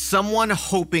creepypasta is someone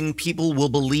hoping people will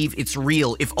believe it's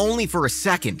real, if only for a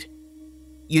second.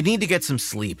 You need to get some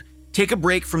sleep, take a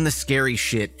break from the scary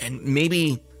shit, and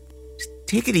maybe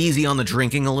take it easy on the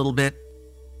drinking a little bit.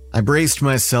 I braced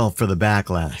myself for the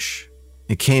backlash.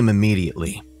 It came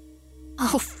immediately.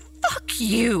 Oh, fuck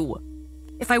you.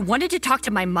 If I wanted to talk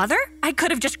to my mother, I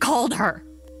could have just called her.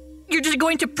 You're just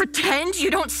going to pretend you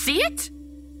don't see it?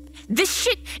 This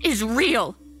shit is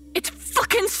real. It's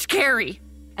fucking scary.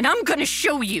 And I'm gonna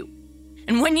show you.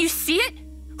 And when you see it,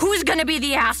 who's gonna be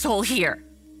the asshole here?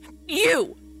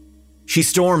 You! She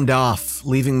stormed off,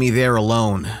 leaving me there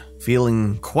alone,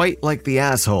 feeling quite like the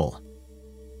asshole.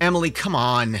 Emily, come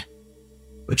on.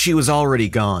 But she was already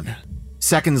gone.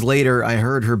 Seconds later, I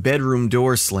heard her bedroom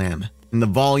door slam and the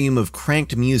volume of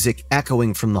cranked music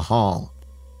echoing from the hall,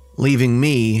 leaving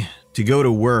me to go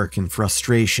to work in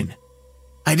frustration.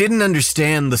 I didn't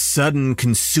understand the sudden,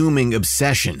 consuming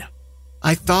obsession.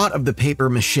 I thought of the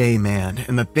papier-mâché man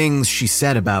and the things she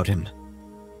said about him.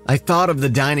 I thought of the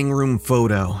dining room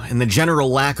photo and the general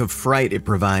lack of fright it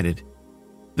provided.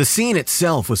 The scene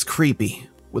itself was creepy,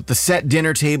 with the set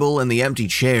dinner table and the empty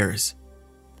chairs.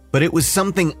 But it was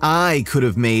something I could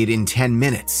have made in 10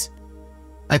 minutes.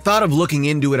 I thought of looking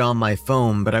into it on my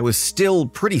phone, but I was still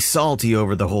pretty salty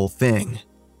over the whole thing.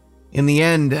 In the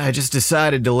end, I just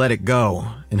decided to let it go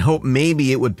and hope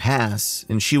maybe it would pass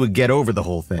and she would get over the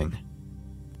whole thing.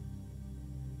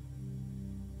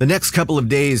 The next couple of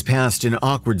days passed in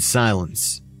awkward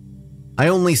silence. I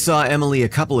only saw Emily a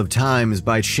couple of times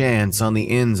by chance on the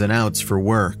ins and outs for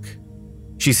work.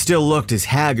 She still looked as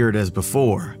haggard as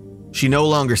before. She no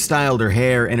longer styled her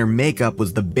hair and her makeup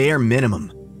was the bare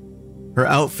minimum. Her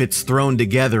outfits thrown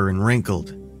together and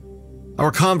wrinkled.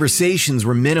 Our conversations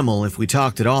were minimal if we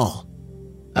talked at all.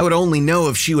 I would only know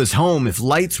if she was home if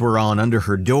lights were on under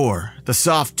her door, the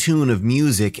soft tune of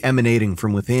music emanating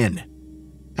from within.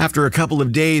 After a couple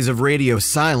of days of radio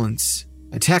silence,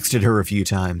 I texted her a few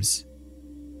times,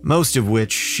 most of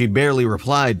which she barely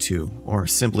replied to or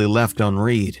simply left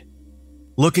unread.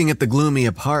 Looking at the gloomy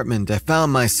apartment, I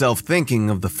found myself thinking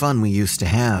of the fun we used to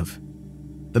have.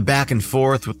 The back and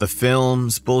forth with the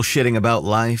films, bullshitting about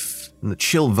life, and the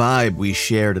chill vibe we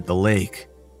shared at the lake.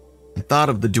 I thought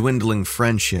of the dwindling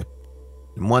friendship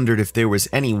and wondered if there was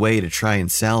any way to try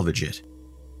and salvage it.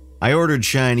 I ordered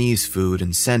Chinese food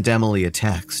and sent Emily a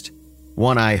text,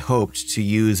 one I hoped to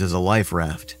use as a life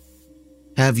raft.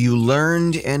 Have you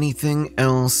learned anything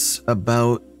else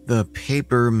about the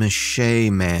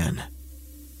papier-mâché man?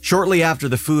 Shortly after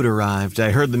the food arrived,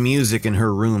 I heard the music in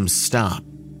her room stop,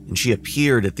 and she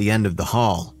appeared at the end of the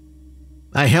hall.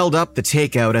 I held up the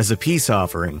takeout as a peace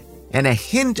offering, and a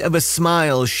hint of a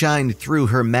smile shined through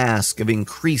her mask of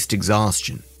increased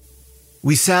exhaustion.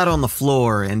 We sat on the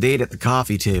floor and ate at the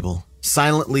coffee table,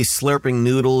 silently slurping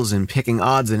noodles and picking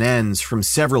odds and ends from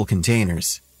several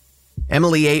containers.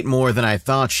 Emily ate more than I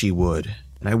thought she would,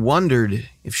 and I wondered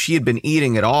if she had been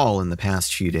eating at all in the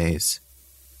past few days.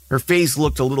 Her face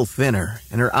looked a little thinner,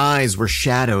 and her eyes were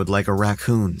shadowed like a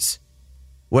raccoon's.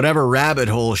 Whatever rabbit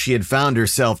hole she had found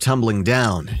herself tumbling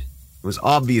down, was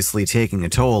obviously taking a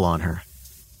toll on her.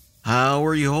 How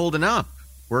are you holding up?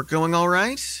 Work going all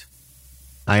right?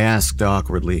 I asked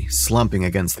awkwardly, slumping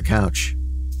against the couch.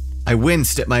 I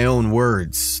winced at my own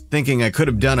words, thinking I could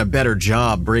have done a better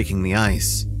job breaking the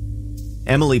ice.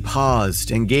 Emily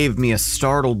paused and gave me a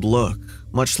startled look,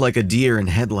 much like a deer in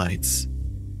headlights.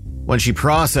 When she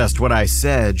processed what I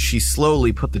said, she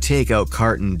slowly put the takeout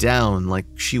carton down like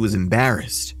she was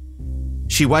embarrassed.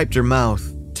 She wiped her mouth,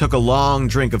 took a long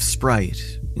drink of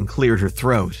Sprite, and cleared her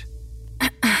throat.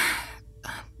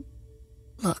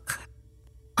 Look,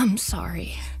 I'm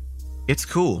sorry. It's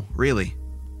cool, really.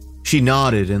 She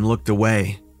nodded and looked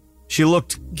away. She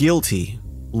looked guilty,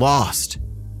 lost,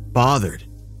 bothered.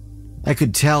 I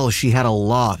could tell she had a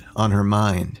lot on her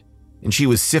mind, and she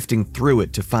was sifting through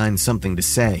it to find something to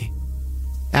say.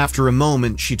 After a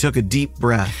moment, she took a deep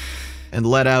breath and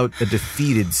let out a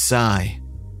defeated sigh.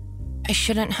 I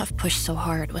shouldn't have pushed so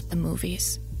hard with the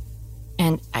movies,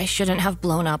 and I shouldn't have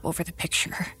blown up over the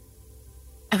picture.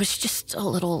 I was just a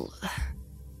little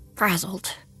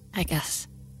frazzled, I guess,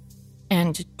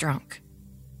 and drunk.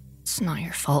 It's not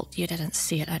your fault you didn't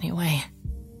see it anyway.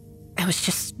 I was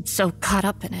just so caught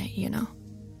up in it, you know.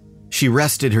 She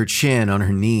rested her chin on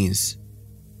her knees.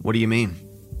 What do you mean?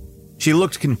 She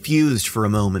looked confused for a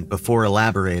moment before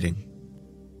elaborating.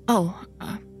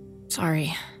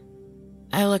 Sorry.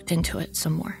 I looked into it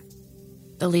some more.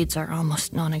 The leads are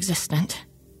almost non-existent.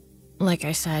 Like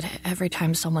I said, every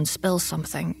time someone spills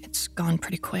something, it's gone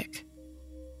pretty quick.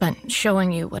 But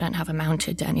showing you wouldn't have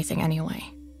amounted to anything anyway.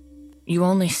 You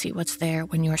only see what's there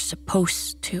when you're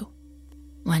supposed to.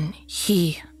 When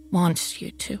he wants you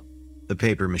to. The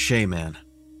papier-mâché man.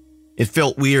 It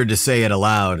felt weird to say it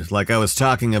aloud, like I was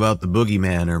talking about the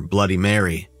boogeyman or Bloody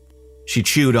Mary. She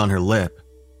chewed on her lip.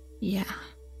 Yeah.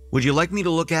 Would you like me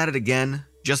to look at it again,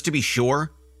 just to be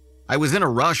sure? I was in a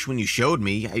rush when you showed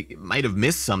me. I might have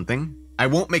missed something. I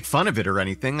won't make fun of it or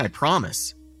anything, I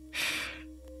promise.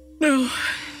 No,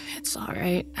 it's all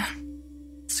right.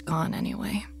 It's gone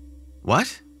anyway.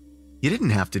 What? You didn't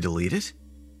have to delete it.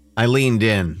 I leaned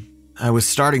in. I was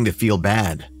starting to feel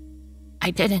bad.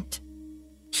 I didn't.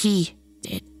 He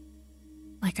did.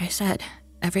 Like I said,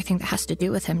 everything that has to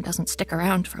do with him doesn't stick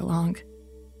around for long.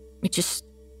 It just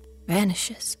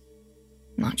vanishes.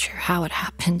 Not sure how it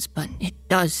happens, but it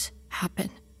does happen.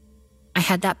 I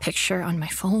had that picture on my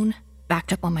phone,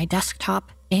 backed up on my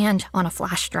desktop, and on a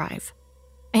flash drive.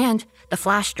 And the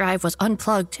flash drive was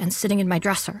unplugged and sitting in my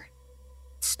dresser.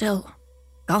 Still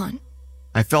gone.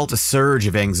 I felt a surge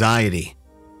of anxiety.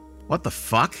 What the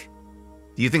fuck?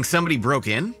 Do you think somebody broke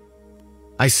in?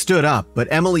 I stood up, but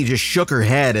Emily just shook her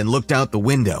head and looked out the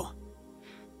window.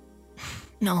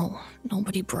 No,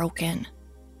 nobody broke in.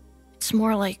 It's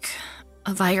more like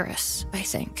a virus, I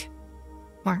think.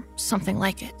 Or something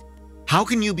like it. How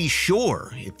can you be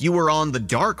sure if you were on the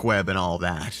dark web and all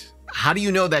that? How do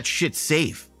you know that shit's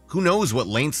safe? Who knows what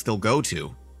lengths they'll go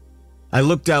to? I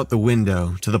looked out the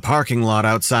window to the parking lot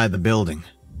outside the building.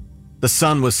 The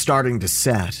sun was starting to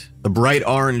set, the bright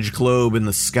orange globe in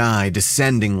the sky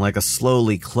descending like a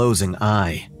slowly closing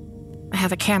eye. I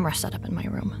have a camera set up in my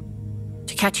room.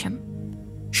 To catch him.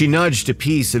 She nudged a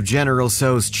piece of General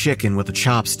Tso's chicken with a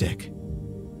chopstick.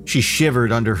 She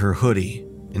shivered under her hoodie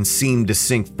and seemed to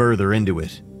sink further into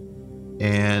it.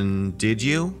 And did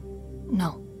you?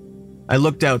 No. I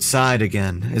looked outside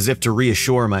again, as if to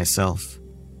reassure myself.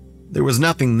 There was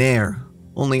nothing there,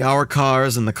 only our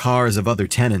cars and the cars of other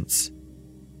tenants.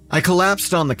 I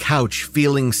collapsed on the couch,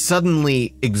 feeling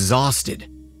suddenly exhausted.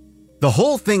 The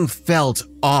whole thing felt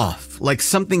off, like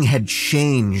something had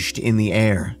changed in the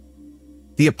air.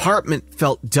 The apartment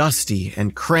felt dusty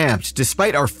and cramped,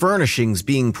 despite our furnishings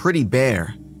being pretty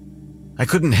bare. I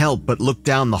couldn't help but look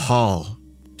down the hall,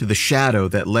 to the shadow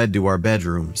that led to our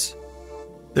bedrooms.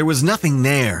 There was nothing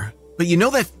there, but you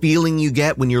know that feeling you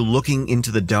get when you're looking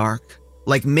into the dark?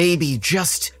 Like maybe,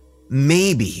 just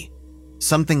maybe,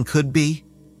 something could be?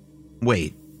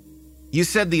 Wait, you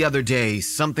said the other day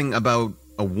something about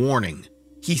a warning.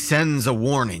 He sends a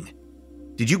warning.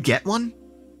 Did you get one?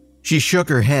 She shook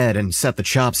her head and set the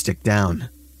chopstick down.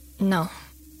 No.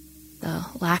 The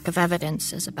lack of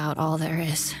evidence is about all there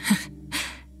is.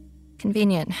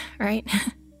 Convenient, right?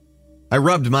 I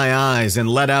rubbed my eyes and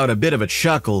let out a bit of a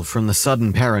chuckle from the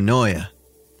sudden paranoia.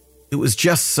 It was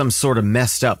just some sort of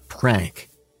messed up prank.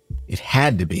 It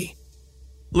had to be.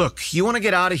 Look, you want to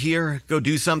get out of here? Go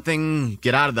do something?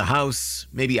 Get out of the house?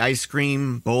 Maybe ice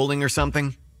cream, bowling or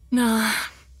something? Nah.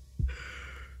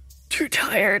 Too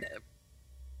tired.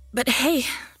 But hey,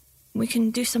 we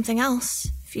can do something else,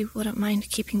 if you wouldn't mind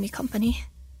keeping me company.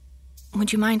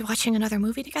 Would you mind watching another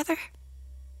movie together?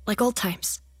 Like old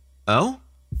times. Oh?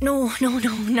 No,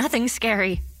 nothing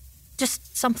scary.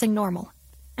 Just something normal.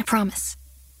 I promise.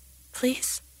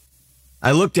 Please?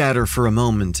 I looked at her for a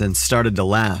moment and started to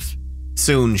laugh.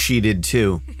 Soon she did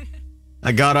too.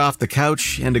 I got off the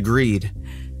couch and agreed.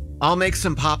 I'll make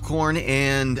some popcorn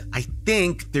and I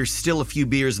think there's still a few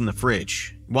beers in the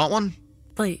fridge. Want one?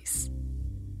 Please.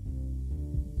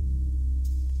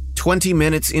 20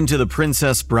 minutes into The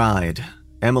Princess Bride,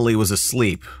 Emily was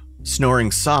asleep,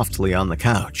 snoring softly on the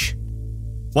couch.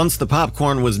 Once the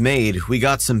popcorn was made, we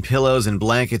got some pillows and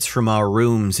blankets from our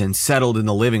rooms and settled in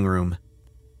the living room.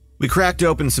 We cracked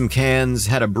open some cans,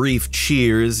 had a brief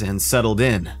cheers, and settled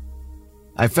in.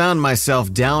 I found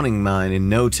myself downing mine in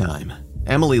no time.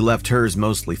 Emily left hers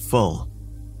mostly full.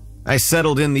 I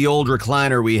settled in the old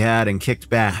recliner we had and kicked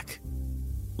back,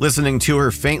 listening to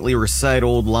her faintly recite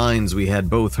old lines we had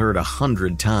both heard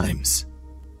 100 times.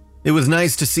 It was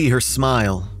nice to see her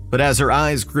smile, but as her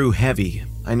eyes grew heavy,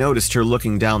 I noticed her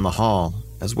looking down the hall,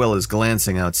 as well as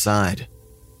glancing outside.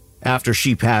 After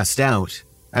she passed out,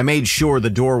 I made sure the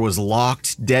door was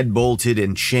locked, deadbolted,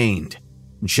 and chained.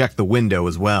 and checked the window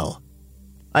as well.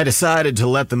 I decided to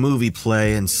let the movie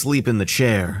play and sleep in the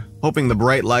chair, hoping the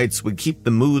bright lights would keep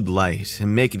the mood light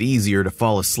and make it easier to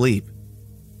fall asleep.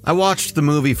 I watched the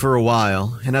movie for a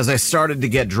while, and as I started to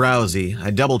get drowsy, I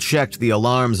double-checked the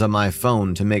alarms on my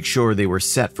phone to make sure they were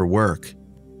set for work.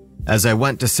 As I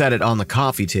went to set it on the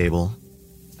coffee table,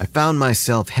 I found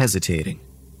myself hesitating.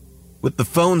 With the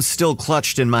phone still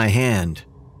clutched in my hand,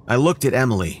 I looked at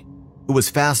Emily, who was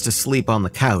fast asleep on the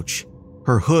couch,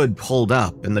 her hood pulled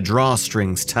up and the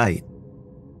drawstrings tight.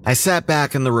 I sat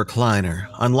back in the recliner,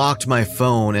 unlocked my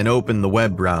phone, and opened the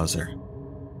web browser.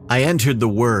 I entered the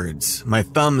words, my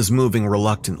thumbs moving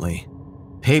reluctantly.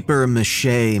 Paper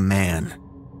mache man.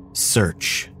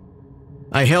 Search.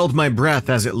 I held my breath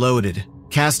as it loaded,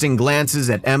 casting glances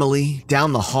at Emily,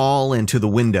 down the hall, and to the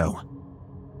window.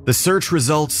 The search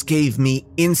results gave me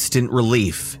instant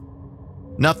relief.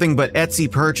 Nothing but Etsy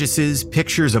purchases,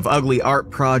 pictures of ugly art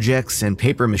projects, and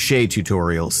papier-mâché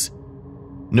tutorials.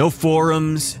 No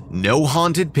forums, no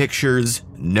haunted pictures,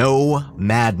 no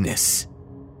madness.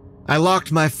 I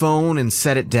locked my phone and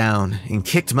set it down and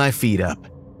kicked my feet up.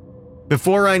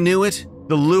 Before I knew it,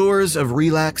 the lures of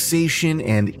relaxation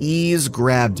and ease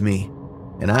grabbed me,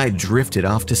 and I drifted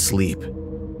off to sleep.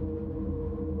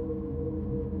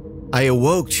 I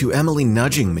awoke to Emily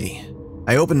nudging me.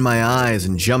 I opened my eyes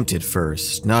and jumped at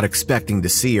first, not expecting to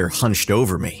see her hunched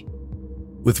over me.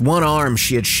 With one arm,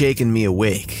 she had shaken me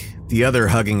awake, the other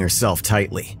hugging herself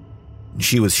tightly.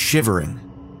 She was shivering.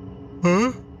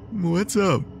 Huh? What's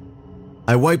up?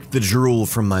 I wiped the drool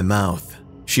from my mouth.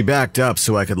 She backed up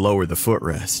so I could lower the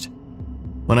footrest.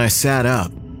 When I sat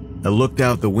up, I looked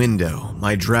out the window,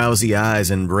 my drowsy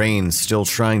eyes and brain still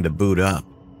trying to boot up.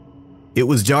 It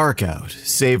was dark out,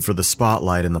 save for the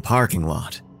spotlight in the parking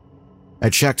lot. I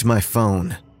checked my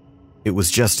phone. It was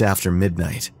just after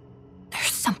midnight.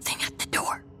 There's something at the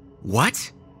door.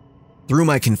 What? Through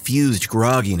my confused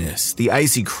grogginess, the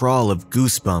icy crawl of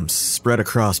goosebumps spread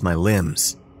across my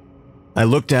limbs. I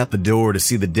looked at the door to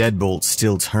see the deadbolt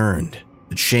still turned,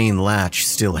 the chain latch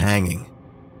still hanging.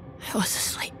 I was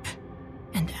asleep,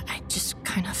 and I just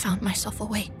kind of found myself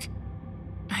awake.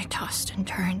 I tossed and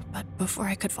turned, but before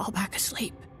I could fall back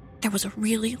asleep, there was a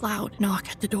really loud knock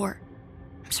at the door.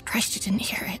 I'm surprised you didn't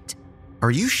hear it.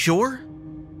 Are you sure?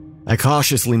 I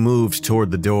cautiously moved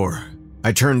toward the door.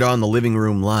 I turned on the living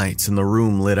room lights and the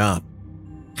room lit up.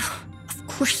 Of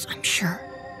course I'm sure.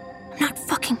 I'm not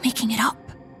fucking making it up.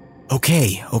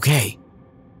 Okay.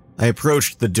 I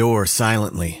approached the door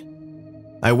silently.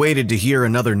 I waited to hear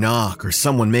another knock or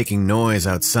someone making noise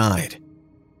outside.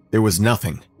 There was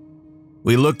nothing.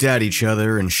 We looked at each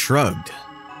other and shrugged.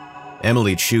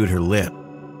 Emily chewed her lip.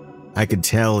 I could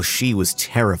tell she was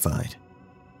terrified.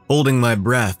 Holding my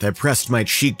breath, I pressed my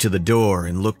cheek to the door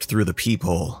and looked through the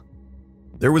peephole.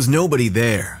 There was nobody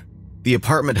there. The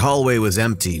apartment hallway was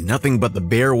empty, nothing but the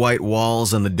bare white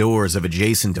walls and the doors of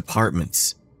adjacent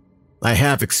apartments. I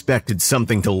half expected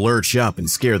something to lurch up and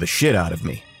scare the shit out of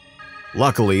me.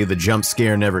 Luckily, the jump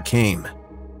scare never came.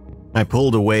 I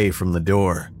pulled away from the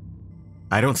door.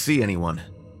 I don't see anyone.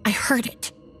 I heard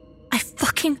it. I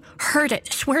fucking heard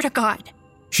it, swear to God.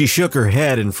 She shook her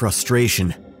head in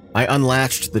frustration. I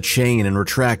unlatched the chain and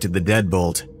retracted the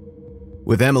deadbolt.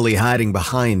 With Emily hiding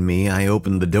behind me, I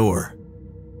opened the door.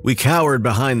 We cowered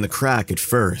behind the crack at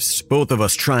first, both of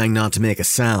us trying not to make a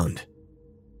sound.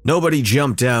 Nobody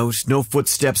jumped out, no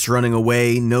footsteps running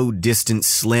away, no distant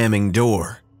slamming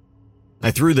door. I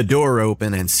threw the door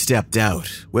open and stepped out,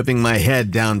 whipping my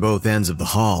head down both ends of the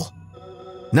hall.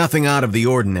 Nothing out of the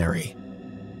ordinary,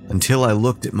 until I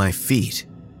looked at my feet.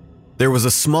 There was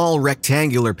a small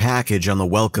rectangular package on the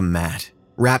welcome mat,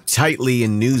 wrapped tightly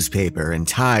in newspaper and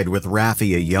tied with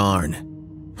raffia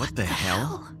yarn. What the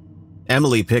hell?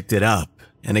 Emily picked it up,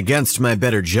 and against my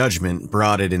better judgment,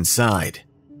 brought it inside.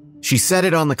 She set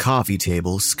it on the coffee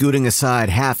table, scooting aside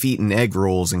half-eaten egg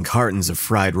rolls and cartons of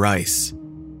fried rice.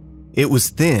 It was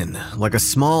thin, like a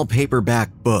small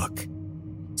paperback book.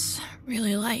 It's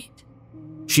really light.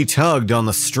 She tugged on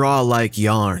the straw-like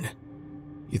yarn.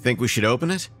 You think we should open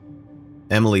it?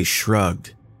 Emily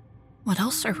shrugged. What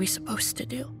else are we supposed to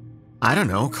do? I don't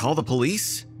know, call the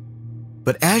police?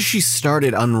 But as she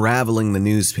started unraveling the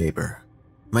newspaper,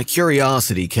 my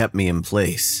curiosity kept me in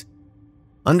place.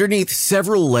 Underneath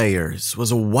several layers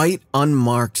was a white,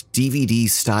 unmarked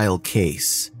DVD-style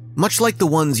case, much like the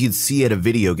ones you'd see at a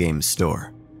video game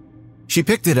store. She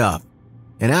picked it up,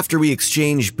 and after we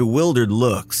exchanged bewildered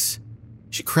looks,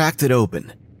 she cracked it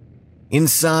open.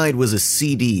 Inside was a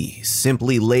CD,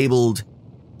 simply labeled,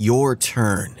 "Your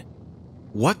Turn."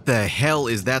 What the hell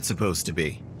is that supposed to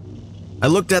be? I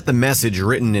looked at the message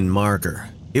written in marker.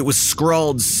 It was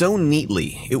scrawled so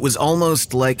neatly, it was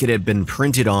almost like it had been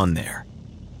printed on there.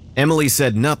 Emily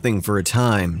said nothing for a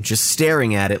time, just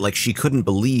staring at it like she couldn't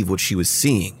believe what she was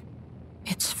seeing.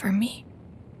 It's for me.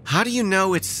 How do you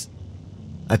know it's...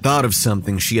 I thought of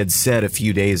something she had said a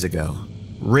few days ago,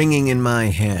 ringing in my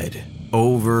head,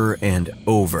 over and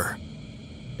over.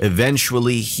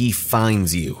 Eventually, he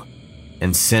finds you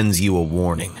and sends you a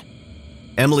warning.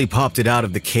 Emily popped it out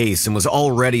of the case and was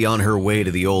already on her way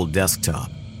to the old desktop.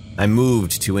 I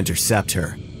moved to intercept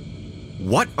her.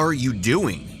 What are you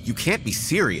doing? You can't be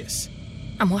serious.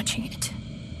 I'm watching it.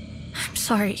 I'm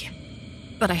sorry,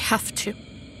 but I have to.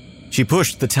 She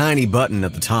pushed the tiny button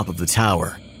at the top of the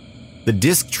tower. The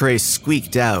disc tray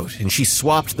squeaked out, and she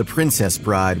swapped the Princess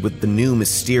Bride with the new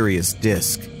mysterious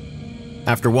disc.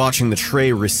 After watching the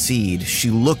tray recede, she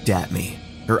looked at me,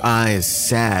 her eyes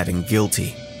sad and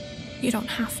guilty. You don't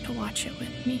have to watch it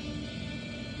with me.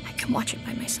 I can watch it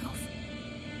by myself.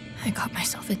 I got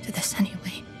myself into this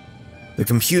anyway. The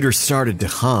computer started to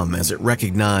hum as it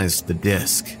recognized the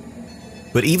disc.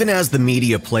 But even as the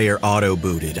media player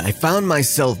auto-booted, I found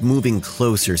myself moving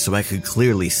closer so I could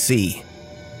clearly see.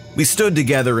 We stood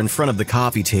together in front of the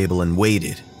coffee table and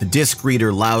waited, the disc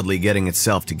reader loudly getting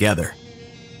itself together.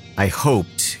 I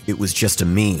hoped it was just a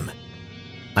meme.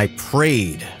 I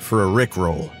prayed for a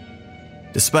rickroll.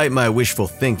 Despite my wishful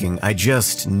thinking, I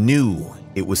just knew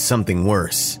it was something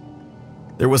worse.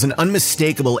 There was an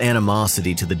unmistakable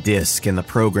animosity to the disc and the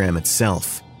program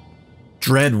itself.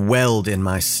 Dread welled in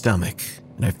my stomach,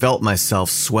 and I felt myself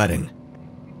sweating.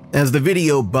 As the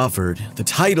video buffered, the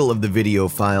title of the video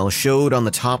file showed on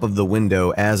the top of the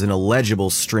window as an illegible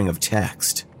string of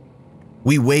text.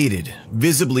 We waited,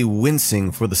 visibly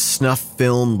wincing for the snuff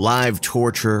film, live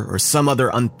torture, or some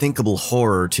other unthinkable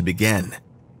horror to begin.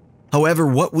 However,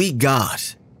 what we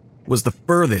got was the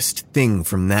furthest thing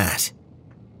from that.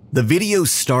 The video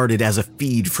started as a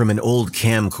feed from an old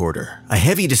camcorder, a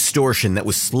heavy distortion that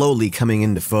was slowly coming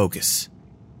into focus.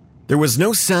 There was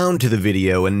no sound to the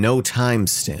video and no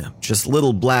timestamp, just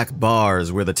little black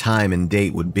bars where the time and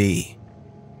date would be.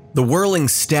 The whirling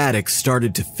static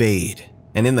started to fade,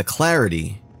 and in the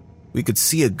clarity, we could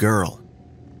see a girl.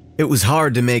 It was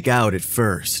hard to make out at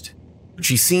first, but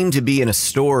she seemed to be in a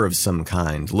store of some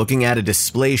kind, looking at a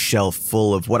display shelf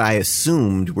full of what I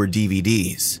assumed were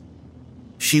DVDs.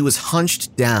 She was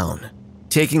hunched down,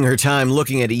 taking her time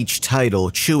looking at each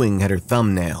title, chewing at her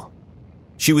thumbnail.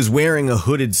 She was wearing a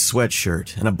hooded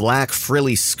sweatshirt and a black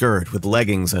frilly skirt with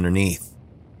leggings underneath.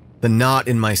 The knot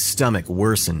in my stomach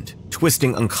worsened,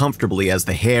 twisting uncomfortably as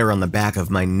the hair on the back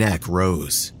of my neck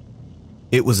rose.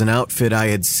 It was an outfit I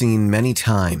had seen many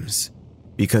times,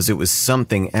 because it was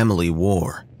something Emily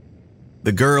wore.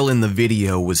 The girl in the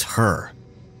video was her.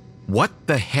 What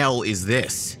the hell is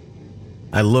this?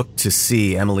 I looked to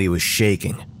see Emily was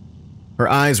shaking. Her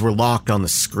eyes were locked on the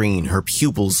screen, her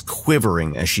pupils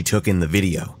quivering as she took in the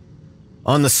video.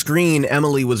 On the screen,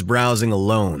 Emily was browsing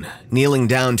alone, kneeling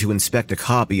down to inspect a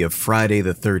copy of Friday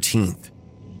the 13th.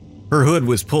 Her hood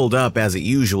was pulled up as it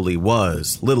usually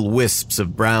was, little wisps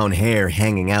of brown hair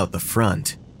hanging out the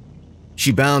front.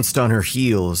 She bounced on her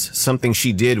heels, something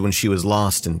she did when she was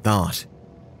lost in thought.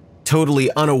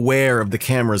 Totally unaware of the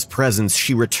camera's presence,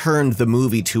 she returned the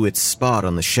movie to its spot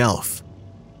on the shelf.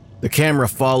 The camera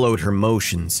followed her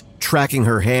motions, tracking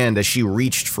her hand as she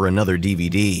reached for another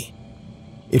DVD.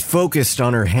 It focused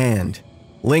on her hand,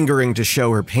 lingering to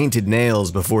show her painted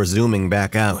nails before zooming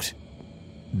back out.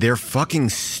 They're fucking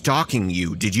stalking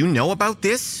you. Did you know about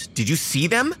this? Did you see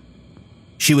them?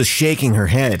 She was shaking her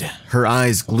head, her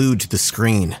eyes glued to the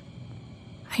screen.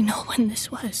 I know when this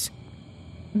was.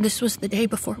 This was the day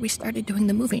before we started doing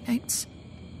the movie nights.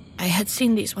 I had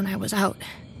seen these when I was out.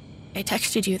 I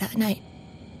texted you that night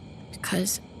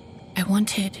because I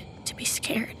wanted to be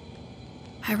scared.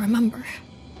 I remember.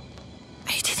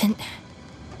 I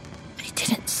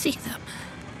didn't see them.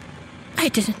 I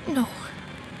didn't know.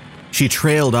 She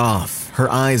trailed off, her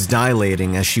eyes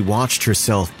dilating as she watched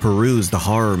herself peruse the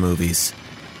horror movies.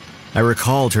 I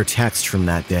recalled her text from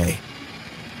that day.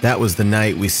 That was the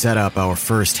night we set up our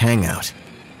first hangout.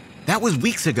 That was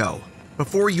weeks ago,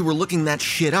 before you were looking that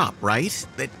shit up, right?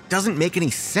 That doesn't make any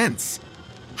sense.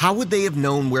 How would they have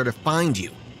known where to find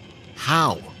you?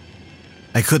 How?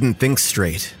 I couldn't think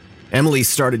straight. Emily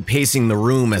started pacing the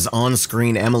room as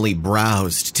on-screen Emily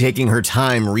browsed, taking her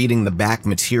time reading the back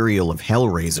material of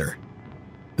Hellraiser.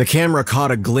 The camera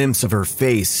caught a glimpse of her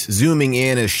face, zooming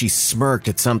in as she smirked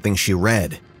at something she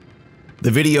read.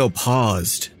 The video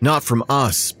paused, not from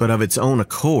us, but of its own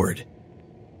accord.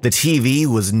 The TV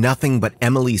was nothing but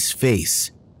Emily's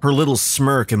face, her little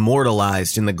smirk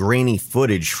immortalized in the grainy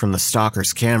footage from the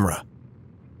stalker's camera.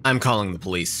 I'm calling the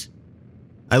police.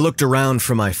 I looked around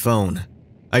for my phone.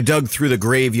 I dug through the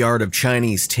graveyard of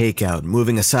Chinese takeout,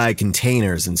 moving aside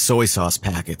containers and soy sauce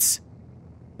packets.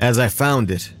 As I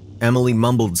found it, Emily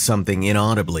mumbled something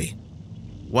inaudibly.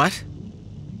 What?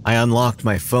 I unlocked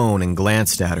my phone and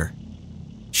glanced at her.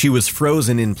 She was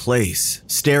frozen in place,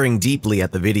 staring deeply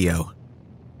at the video.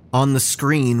 On the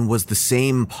screen was the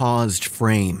same paused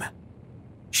frame.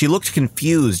 She looked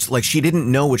confused, like she didn't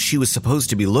know what she was supposed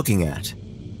to be looking at.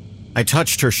 I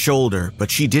touched her shoulder, but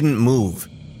she didn't move,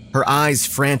 her eyes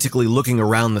frantically looking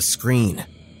around the screen,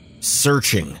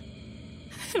 searching.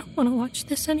 I don't want to watch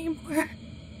this anymore.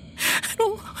 I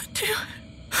don't want to.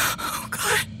 Oh,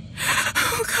 God.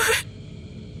 Oh, God.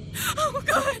 Oh,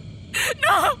 God.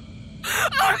 No!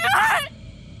 Oh, God!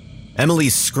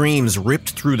 Emily's screams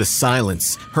ripped through the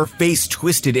silence, her face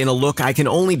twisted in a look I can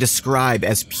only describe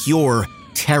as pure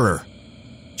terror.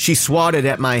 She swatted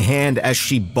at my hand as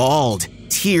she bawled,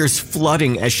 tears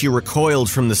flooding as she recoiled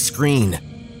from the screen.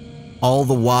 All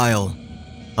the while,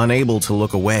 unable to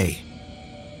look away.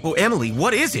 Oh, Emily,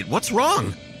 what is it? What's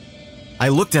wrong? I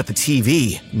looked at the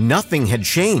TV. Nothing had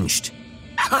changed.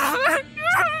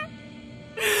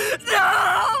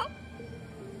 No!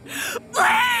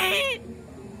 Please!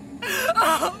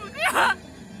 Oh, God!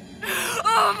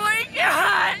 Oh, my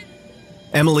God!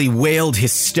 Emily wailed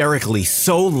hysterically,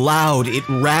 so loud it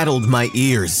rattled my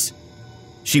ears.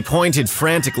 She pointed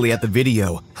frantically at the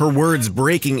video, her words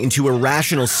breaking into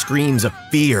irrational screams of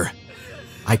fear.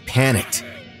 I panicked.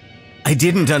 I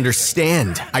didn't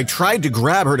understand. I tried to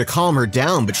grab her to calm her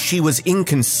down, but she was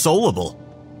inconsolable.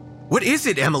 What is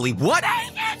it, Emily? What?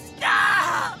 Make it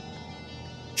stop!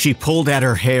 She pulled at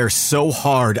her hair so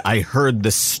hard I heard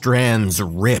the strands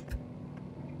rip.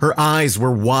 Her eyes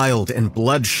were wild and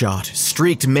bloodshot,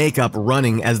 streaked makeup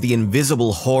running as the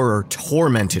invisible horror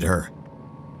tormented her.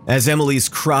 As Emily's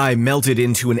cry melted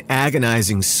into an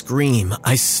agonizing scream,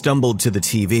 I stumbled to the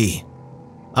TV.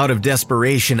 Out of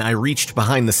desperation, I reached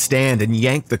behind the stand and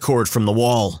yanked the cord from the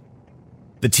wall.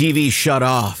 The TV shut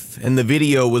off, and the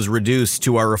video was reduced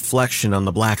to our reflection on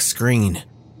the black screen.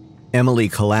 Emily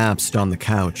collapsed on the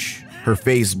couch, her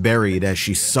face buried as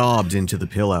she sobbed into the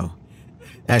pillow.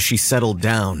 As she settled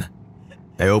down,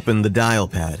 I opened the dial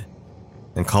pad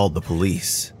and called the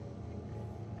police.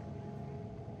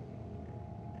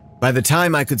 By the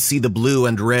time I could see the blue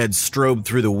and red strobe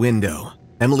through the window,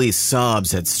 Emily's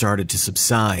sobs had started to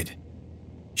subside.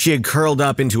 She had curled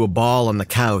up into a ball on the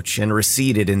couch and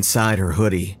receded inside her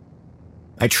hoodie.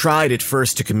 I tried at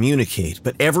first to communicate,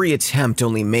 but every attempt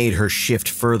only made her shift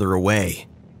further away.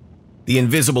 The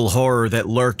invisible horror that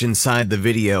lurked inside the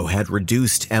video had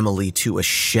reduced Emily to a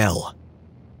shell.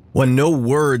 When no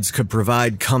words could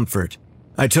provide comfort,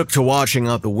 I took to watching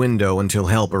out the window until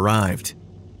help arrived.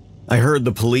 I heard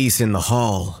the police in the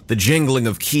hall, the jingling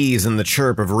of keys and the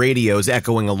chirp of radios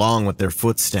echoing along with their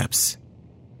footsteps.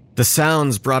 The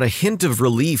sounds brought a hint of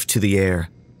relief to the air,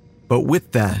 but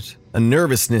with that, a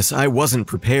nervousness I wasn't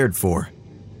prepared for.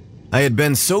 I had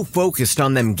been so focused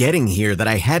on them getting here that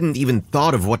I hadn't even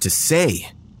thought of what to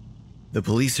say. The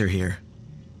police are here.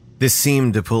 This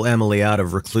seemed to pull Emily out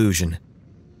of reclusion.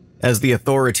 As the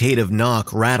authoritative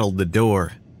knock rattled the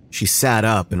door, she sat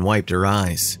up and wiped her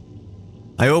eyes.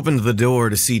 I opened the door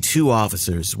to see two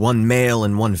officers, one male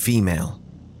and one female.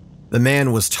 The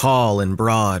man was tall and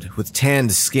broad, with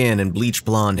tanned skin and bleach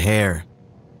blonde hair.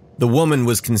 The woman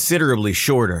was considerably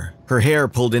shorter, her hair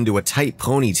pulled into a tight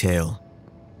ponytail,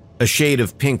 a shade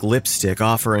of pink lipstick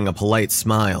offering a polite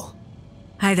smile.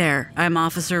 Hi there, I'm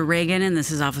Officer Reagan and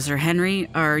this is Officer Henry.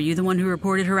 Are you the one who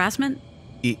reported harassment?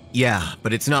 Yeah,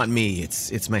 but it's not me,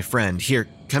 it's my friend. Here,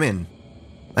 come in.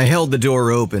 I held the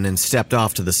door open and stepped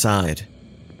off to the side.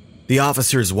 The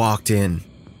officers walked in.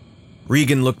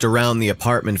 Regan looked around the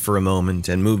apartment for a moment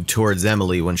and moved towards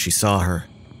Emily when she saw her.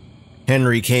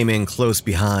 Henry came in close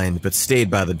behind, but stayed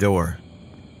by the door.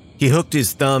 He hooked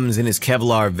his thumbs in his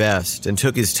Kevlar vest and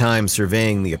took his time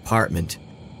surveying the apartment,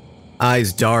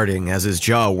 eyes darting as his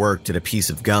jaw worked at a piece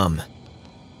of gum.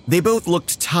 They both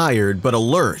looked tired but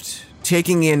alert,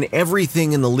 taking in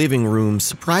everything in the living room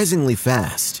surprisingly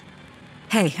fast.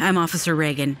 Hey, I'm Officer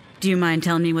Reagan. Do you mind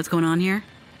telling me what's going on here?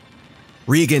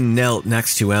 Regan knelt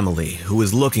next to Emily, who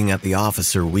was looking at the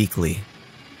officer weakly.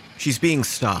 She's being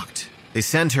stalked. They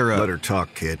sent her a... Let her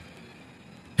talk, kid.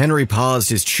 Henry paused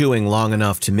his chewing long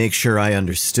enough to make sure I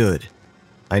understood.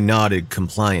 I nodded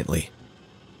compliantly.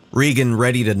 Regan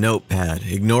readied a notepad,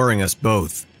 ignoring us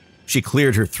both. She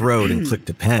cleared her throat and clicked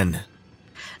a pen.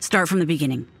 Start from the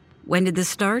beginning. When did this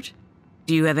start?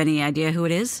 Do you have any idea who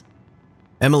it is?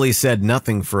 Emily said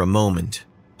nothing for a moment,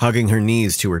 hugging her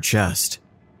knees to her chest.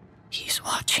 He's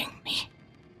watching me.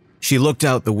 She looked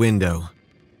out the window.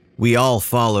 We all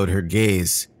followed her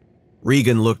gaze.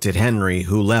 Regan looked at Henry,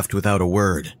 who left without a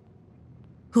word.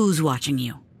 Who's watching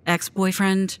you?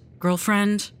 Ex-boyfriend?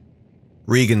 Girlfriend?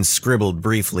 Regan scribbled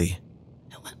briefly.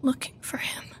 I went looking for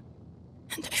him,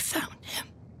 and I found him.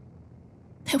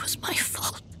 It was my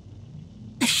fault.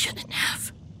 I shouldn't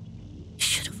have. I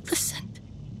should have listened.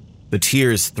 The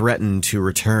tears threatened to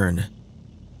return.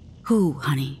 Who,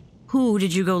 honey? Who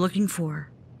did you go looking for?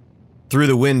 Through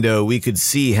the window, we could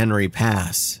see Henry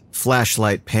pass,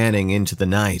 flashlight panning into the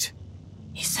night.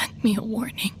 He sent me a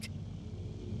warning.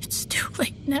 It's too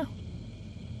late now.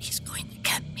 He's going to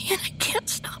get me, and I can't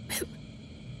stop him.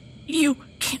 You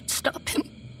can't stop him.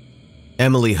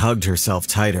 Emily hugged herself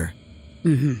tighter.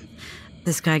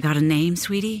 This guy got a name,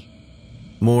 sweetie?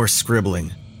 More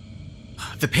scribbling.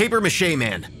 The papier-mâché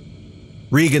man.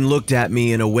 Regan looked at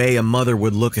me in a way a mother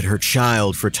would look at her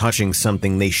child for touching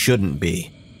something they shouldn't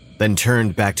be, then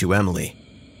turned back to Emily.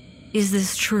 Is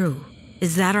this true?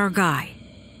 Is that our guy?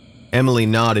 Emily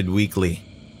nodded weakly.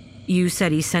 You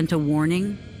said he sent a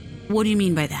warning? What do you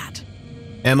mean by that?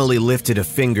 Emily lifted a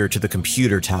finger to the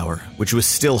computer tower, which was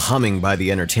still humming by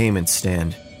the entertainment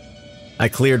stand. I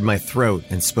cleared my throat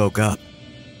and spoke up.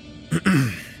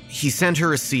 He sent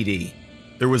her a CD.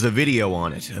 There was a video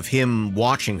on it of him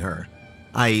watching her.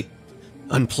 I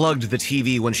unplugged the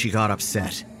TV when she got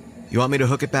upset. You want me to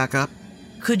hook it back up?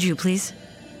 Could you, please?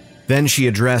 Then she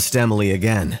addressed Emily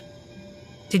again.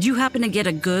 Did you happen to get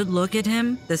a good look at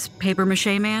him, this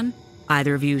papier-mâché man?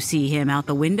 Either of you see him out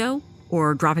the window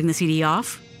or dropping the CD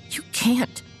off? You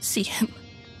can't see him.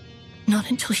 Not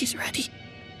until he's ready.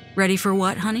 Ready for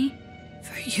what, honey?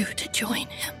 For you to join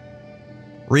him.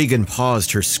 Regan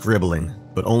paused her scribbling,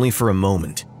 but only for a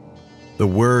moment. The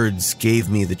words gave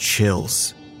me the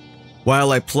chills.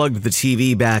 While I plugged the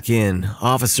TV back in,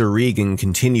 Officer Regan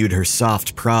continued her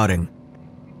soft prodding.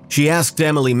 She asked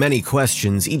Emily many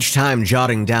questions, each time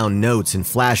jotting down notes and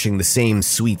flashing the same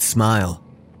sweet smile.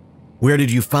 Where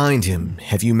did you find him?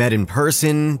 Have you met in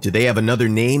person? Do they have another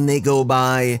name they go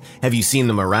by? Have you seen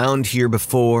them around here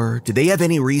before? Do they have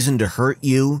any reason to hurt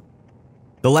you?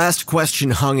 The last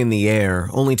question hung in the air,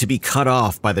 only to be cut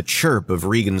off by the chirp of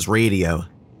Regan's radio.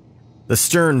 The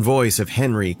stern voice of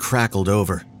Henry crackled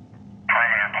over.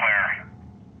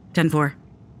 10-4.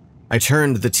 I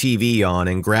turned the TV on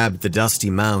and grabbed the dusty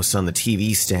mouse on the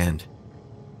TV stand,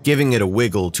 giving it a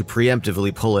wiggle to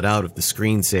preemptively pull it out of the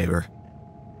screensaver.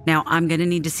 Now, I'm gonna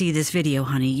need to see this video,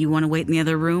 honey. You want to wait in the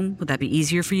other room? Would that be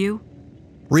easier for you?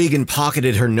 Regan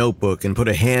pocketed her notebook and put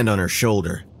a hand on her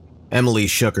shoulder. Emily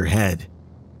shook her head.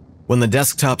 When the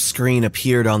desktop screen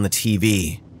appeared on the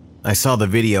TV, I saw the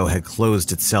video had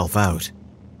closed itself out.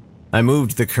 I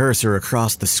moved the cursor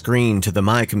across the screen to the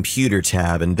My Computer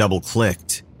tab and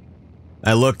double-clicked.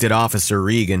 I looked at Officer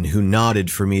Regan, who nodded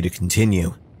for me to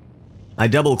continue. I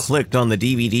double-clicked on the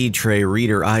DVD tray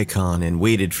reader icon and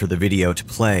waited for the video to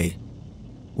play.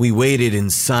 We waited in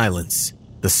silence,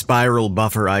 the spiral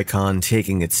buffer icon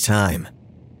taking its time.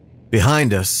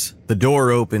 Behind us, the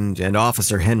door opened and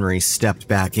Officer Henry stepped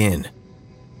back in.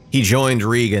 He joined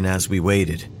Regan as we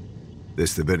waited.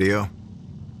 This the video?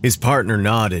 His partner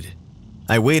nodded.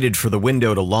 I waited for the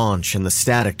window to launch and the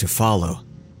static to follow.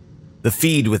 The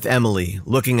feed with Emily,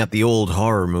 looking at the old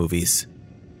horror movies.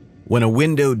 When a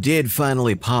window did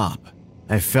finally pop,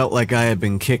 I felt like I had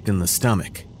been kicked in the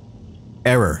stomach.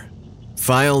 Error.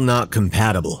 File not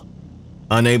compatible.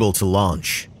 Unable to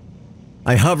launch.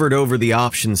 I hovered over the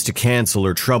options to cancel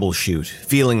or troubleshoot,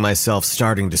 feeling myself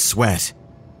starting to sweat.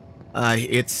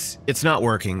 It's not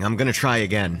working. I'm gonna try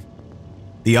again.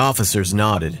 The officers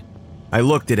nodded. I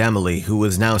looked at Emily, who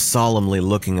was now solemnly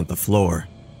looking at the floor.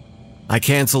 I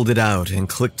canceled it out and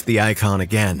clicked the icon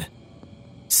again.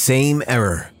 Same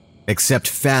error, except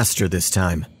faster this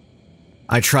time.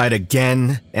 I tried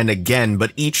again and again,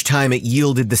 but each time it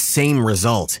yielded the same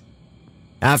result.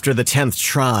 After the 10th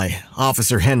try,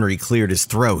 Officer Henry cleared his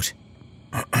throat.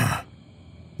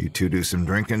 You two do some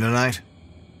drinking tonight?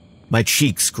 My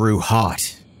cheeks grew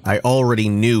hot. I already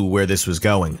knew where this was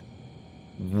going.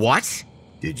 What?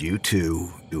 Did you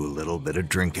two do a little bit of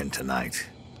drinking tonight?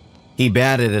 He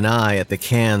batted an eye at the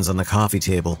cans on the coffee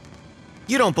table.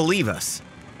 You don't believe us.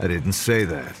 I didn't say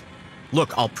that.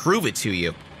 Look, I'll prove it to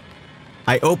you.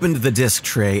 I opened the disc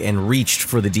tray and reached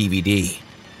for the DVD.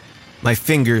 My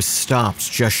fingers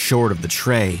stopped just short of the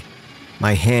tray,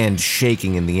 my hand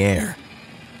shaking in the air.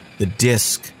 The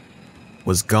disc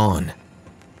was gone.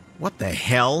 What the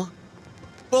hell?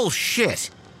 Bullshit!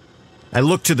 I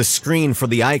looked to the screen for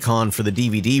the icon for the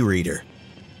DVD reader.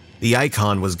 The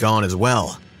icon was gone as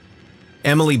well.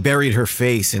 Emily buried her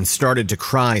face and started to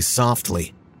cry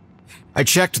softly. I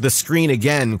checked the screen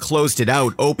again, closed it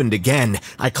out, opened again.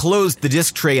 I closed the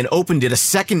disc tray and opened it a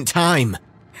second time.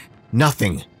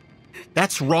 Nothing.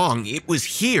 That's wrong. It was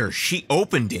here. She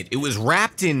opened it. It was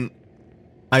wrapped in...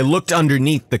 I looked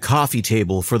underneath the coffee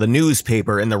table for the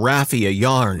newspaper and the raffia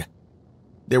yarn.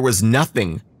 There was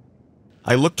nothing.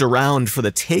 I looked around for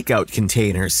the takeout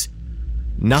containers.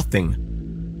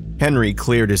 Nothing. Henry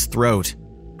cleared his throat.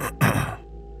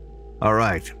 All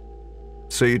right.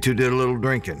 So you two did a little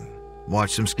drinking.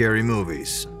 Watched some scary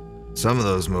movies. Some of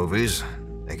those movies,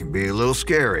 they can be a little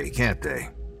scary, can't they?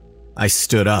 I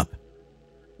stood up.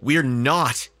 We're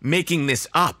not making this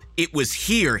up. It was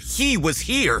here. He was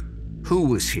here. Who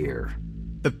was here?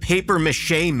 The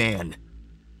papier-mâché man.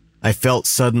 I felt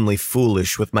suddenly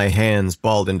foolish with my hands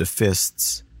balled into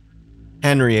fists.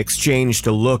 Henry exchanged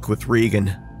a look with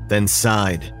Regan, then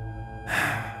sighed.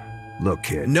 Look,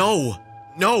 kid. No,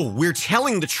 we're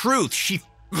telling the truth.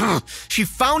 She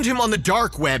found him on the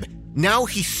dark web. Now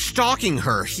he's stalking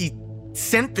her. He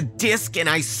sent the disc and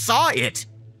I saw it.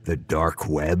 The dark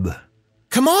web?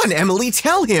 Come on, Emily,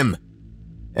 tell him.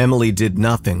 Emily did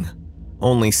nothing,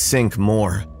 only sink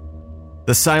more.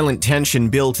 The silent tension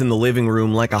built in the living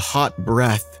room like a hot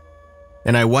breath,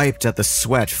 and I wiped at the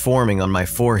sweat forming on my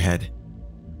forehead.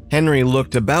 Henry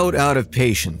looked about out of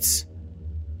patience.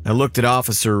 I looked at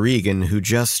Officer Regan, who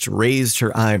just raised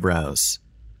her eyebrows.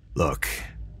 Look,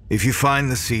 if you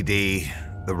find the CD,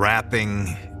 the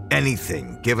wrapping,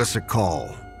 anything, give us a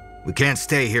call. We can't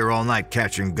stay here all night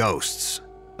catching ghosts.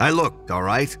 I looked, all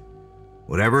right?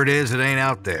 Whatever it is, it ain't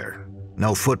out there.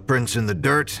 No footprints in the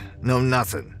dirt, no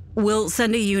nothing. We'll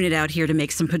send a unit out here to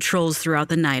make some patrols throughout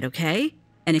the night, okay?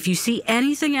 And if you see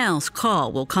anything else,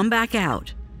 call. We'll come back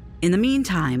out. In the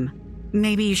meantime,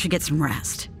 maybe you should get some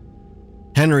rest.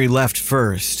 Henry left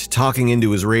first, talking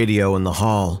into his radio in the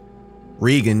hall.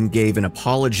 Regan gave an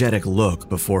apologetic look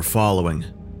before following.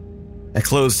 I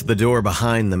closed the door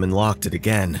behind them and locked it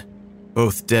again,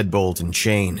 both deadbolt and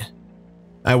chain.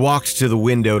 I walked to the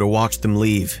window to watch them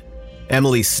leave.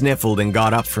 Emily sniffled and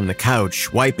got up from the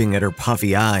couch, wiping at her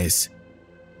puffy eyes.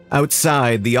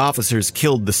 Outside, the officers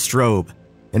killed the strobe,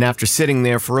 and after sitting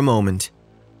there for a moment,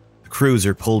 the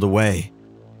cruiser pulled away.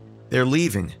 They're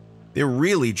leaving. They're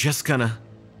really just gonna...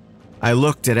 I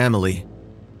looked at Emily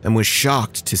and was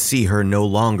shocked to see her no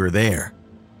longer there.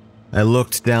 I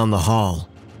looked down the hall,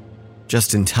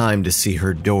 just in time to see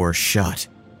her door shut.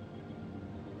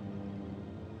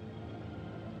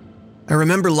 I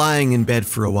remember lying in bed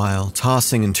for a while,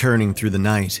 tossing and turning through the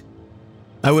night.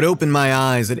 I would open my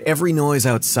eyes at every noise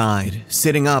outside,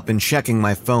 sitting up and checking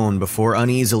my phone before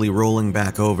uneasily rolling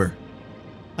back over.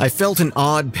 I felt an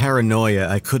odd paranoia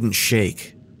I couldn't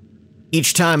shake.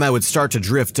 Each time I would start to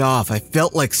drift off, I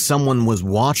felt like someone was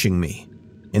watching me,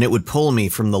 and it would pull me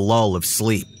from the lull of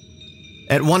sleep.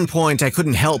 At one point, I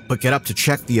couldn't help but get up to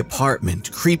check the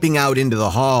apartment, creeping out into the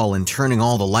hall and turning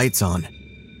all the lights on.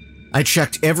 I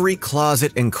checked every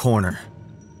closet and corner,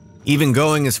 even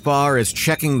going as far as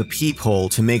checking the peephole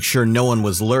to make sure no one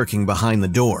was lurking behind the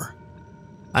door.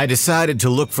 I decided to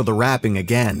look for the wrapping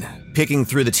again, picking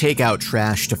through the takeout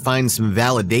trash to find some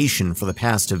validation for the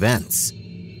past events.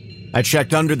 I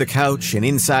checked under the couch and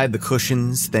inside the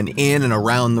cushions, then in and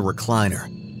around the recliner.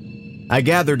 I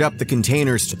gathered up the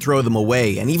containers to throw them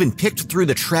away and even picked through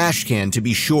the trash can to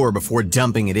be sure before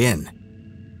dumping it in.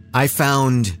 I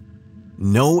found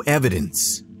no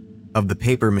evidence of the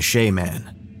papier-mâché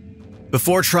man.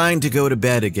 Before trying to go to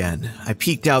bed again, I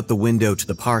peeked out the window to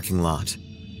the parking lot.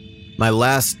 My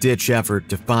last-ditch effort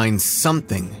to find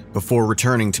something before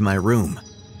returning to my room.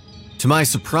 To my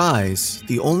surprise,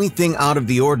 the only thing out of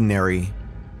the ordinary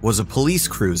was a police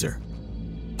cruiser,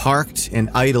 parked and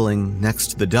idling next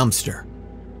to the dumpster.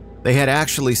 They had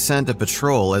actually sent a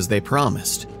patrol as they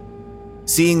promised.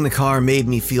 Seeing the car made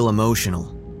me feel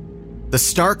emotional. The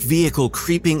stark vehicle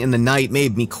creeping in the night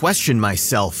made me question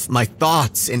myself, my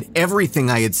thoughts, and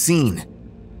everything I had seen.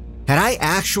 Had I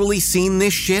actually seen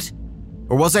this shit?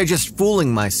 Or was I just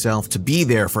fooling myself to be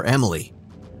there for Emily?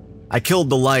 I killed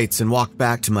the lights and walked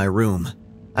back to my room.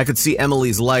 I could see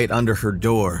Emily's light under her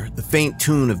door, the faint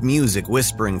tune of music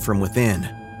whispering from within.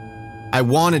 I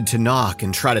wanted to knock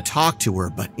and try to talk to her,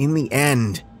 but in the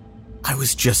end, I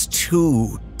was just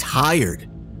too tired.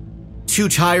 Too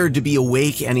tired to be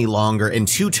awake any longer and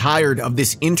too tired of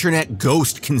this internet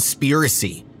ghost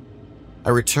conspiracy.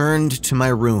 I returned to my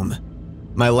room,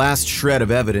 my last shred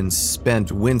of evidence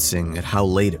spent wincing at how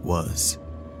late it was.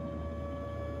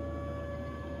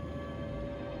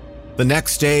 The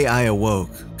next day I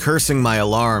awoke, cursing my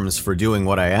alarms for doing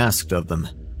what I asked of them.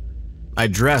 I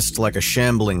dressed like a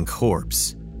shambling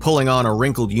corpse, pulling on a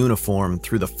wrinkled uniform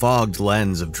through the fogged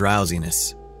lens of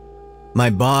drowsiness. My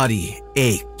body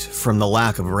ached from the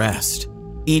lack of rest.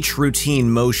 Each routine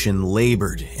motion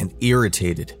labored and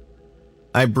irritated.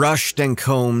 I brushed and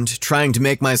combed, trying to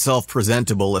make myself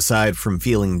presentable aside from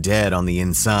feeling dead on the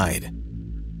inside.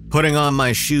 Putting on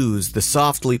my shoes, the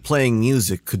softly playing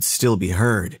music could still be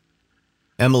heard.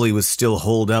 Emily was still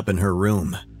holed up in her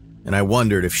room, and I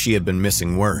wondered if she had been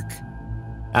missing work.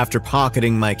 After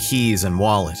pocketing my keys and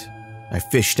wallet, I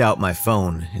fished out my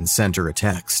phone and sent her a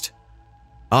text.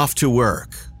 "Off to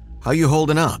work. How you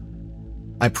holding up?"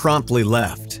 I promptly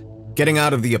left. Getting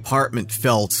out of the apartment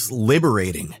felt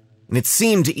liberating, and it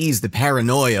seemed to ease the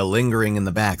paranoia lingering in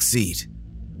the back seat.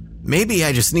 Maybe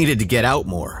I just needed to get out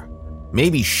more.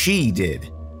 Maybe she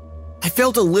did. I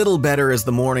felt a little better as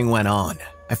the morning went on.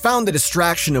 I found the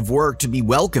distraction of work to be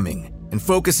welcoming, and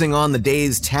focusing on the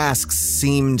day's tasks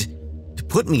seemed to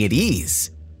put me at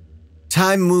ease.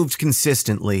 Time moved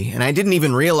consistently, and I didn't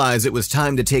even realize it was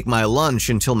time to take my lunch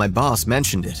until my boss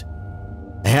mentioned it.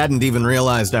 I hadn't even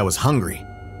realized I was hungry.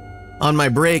 On my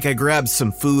break, I grabbed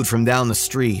some food from down the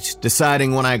street,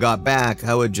 deciding when I got back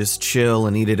I would just chill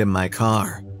and eat it in my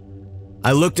car.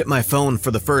 I looked at my phone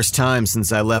for the first time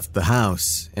since I left the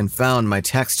house and found my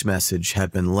text message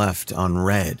had been left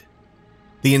unread.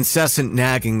 The incessant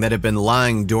nagging that had been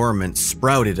lying dormant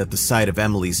sprouted at the sight of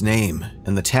Emily's name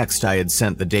and the text I had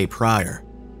sent the day prior.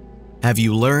 "Have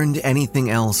you learned anything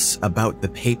else about the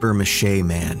papier-mâché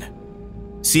man?"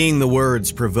 Seeing the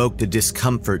words provoked a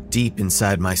discomfort deep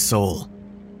inside my soul.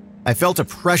 I felt a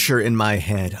pressure in my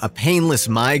head, a painless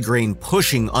migraine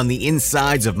pushing on the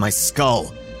insides of my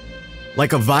skull.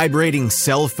 Like a vibrating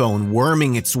cell phone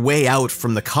worming its way out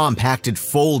from the compacted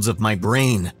folds of my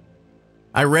brain.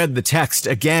 I read the text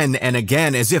again and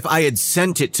again as if I had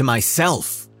sent it to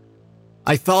myself.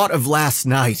 I thought of last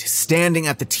night, standing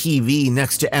at the TV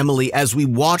next to Emily as we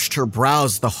watched her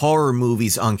browse the horror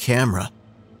movies on camera.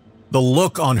 The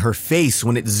look on her face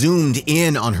when it zoomed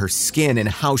in on her skin and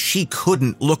how she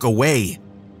couldn't look away.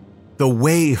 The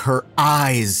way her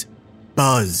eyes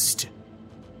buzzed.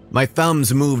 My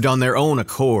thumbs moved on their own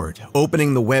accord,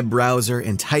 opening the web browser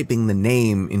and typing the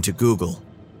name into Google.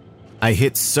 I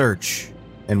hit search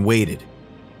and waited.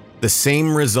 The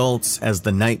same results as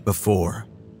the night before.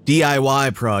 DIY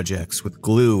projects with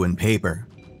glue and paper.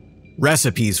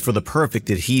 Recipes for the perfect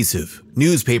adhesive.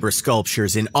 Newspaper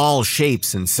sculptures in all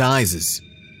shapes and sizes.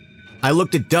 I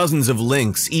looked at dozens of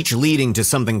links, each leading to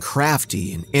something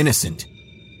crafty and innocent.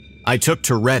 I took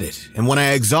to Reddit, and when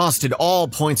I exhausted all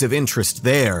points of interest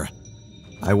there,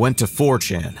 I went to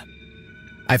 4chan.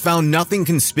 I found nothing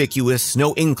conspicuous,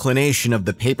 no inclination of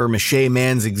the papier-mâché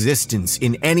man's existence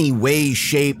in any way,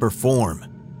 shape, or form.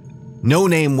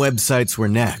 No-name websites were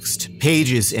next,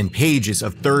 pages and pages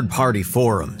of third-party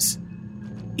forums.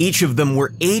 Each of them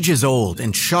were ages old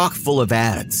and chock full of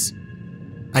ads.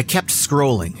 I kept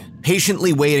scrolling,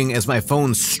 patiently waiting as my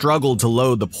phone struggled to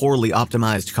load the poorly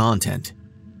optimized content.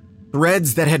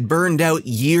 Threads that had burned out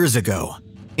years ago.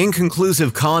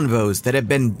 Inconclusive convos that had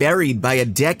been buried by a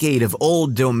decade of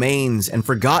old domains and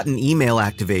forgotten email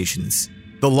activations.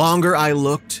 The longer I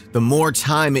looked, the more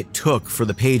time it took for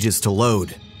the pages to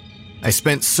load. I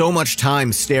spent so much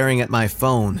time staring at my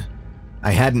phone,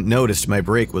 I hadn't noticed my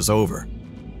break was over.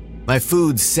 My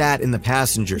food sat in the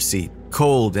passenger seat,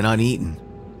 cold and uneaten.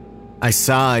 I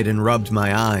sighed and rubbed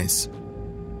my eyes.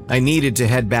 I needed to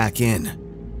head back in.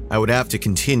 I would have to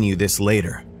continue this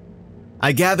later.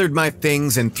 I gathered my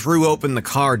things and threw open the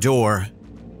car door,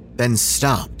 then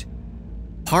stopped.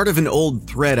 Part of an old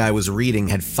thread I was reading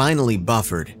had finally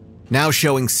buffered, now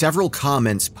showing several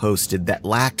comments posted that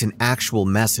lacked an actual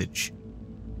message.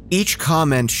 Each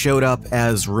comment showed up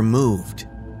as removed,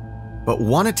 but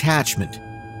one attachment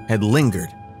had lingered,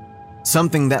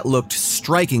 something that looked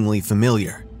strikingly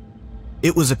familiar.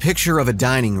 It was a picture of a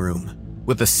dining room,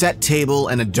 with a set table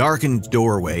and a darkened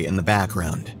doorway in the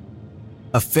background.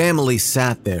 A family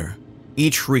sat there,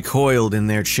 each recoiled in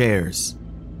their chairs.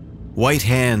 White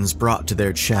hands brought to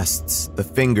their chests, the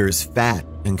fingers fat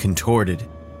and contorted.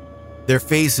 Their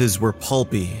faces were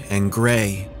pulpy and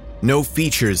gray, no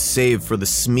features save for the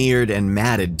smeared and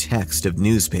matted text of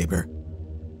newspaper.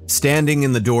 Standing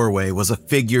in the doorway was a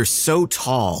figure so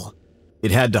tall,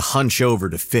 it had to hunch over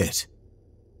to fit.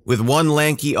 With one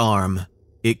lanky arm,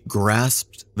 it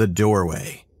grasped the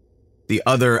doorway, the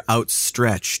other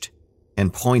outstretched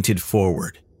and pointed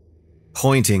forward,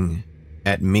 pointing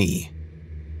at me.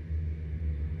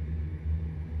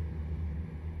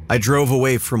 I drove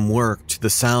away from work to the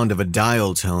sound of a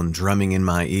dial tone drumming in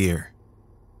my ear.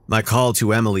 My call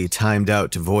to Emily timed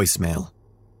out to voicemail.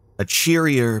 A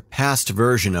cheerier, past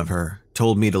version of her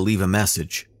told me to leave a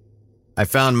message. I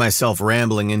found myself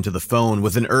rambling into the phone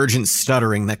with an urgent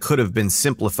stuttering that could have been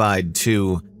simplified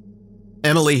to,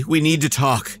 "Emily, we need to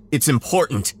talk. It's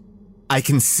important. I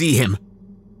can see him."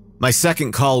 My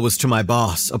second call was to my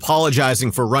boss,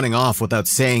 apologizing for running off without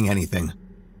saying anything.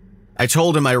 I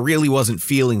told him I really wasn't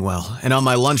feeling well, and on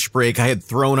my lunch break I had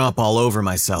thrown up all over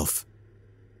myself.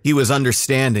 He was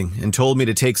understanding and told me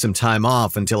to take some time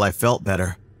off until I felt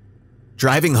better.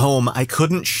 Driving home, I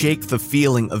couldn't shake the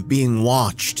feeling of being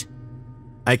watched.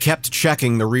 I kept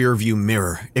checking the rearview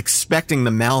mirror, expecting the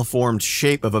malformed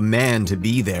shape of a man to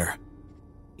be there.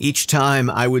 Each time,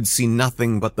 I would see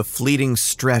nothing but the fleeting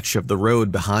stretch of the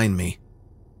road behind me.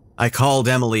 I called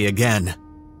Emily again,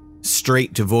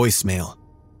 straight to voicemail.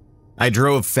 I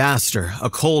drove faster, a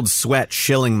cold sweat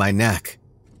chilling my neck.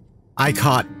 I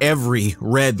caught every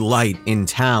red light in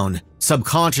town,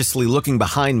 subconsciously looking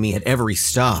behind me at every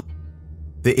stop.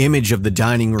 The image of the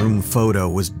dining room photo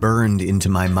was burned into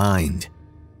my mind,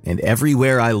 and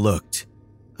everywhere I looked,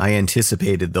 I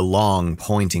anticipated the long,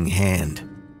 pointing hand.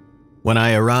 When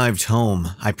I arrived home,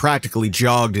 I practically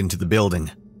jogged into the building.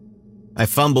 I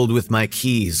fumbled with my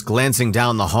keys, glancing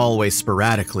down the hallway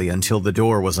sporadically until the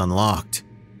door was unlocked.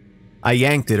 I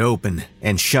yanked it open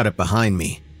and shut it behind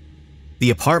me. The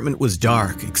apartment was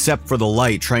dark except for the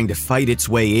light trying to fight its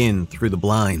way in through the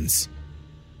blinds.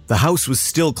 The house was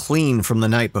still clean from the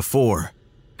night before,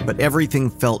 but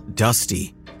everything felt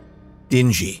dusty,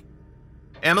 dingy.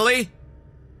 "Emily?"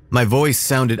 My voice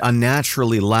sounded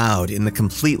unnaturally loud in the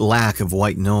complete lack of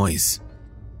white noise.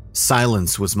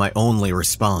 Silence was my only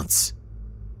response.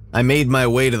 I made my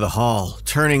way to the hall,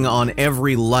 turning on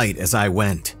every light as I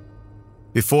went.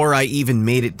 Before I even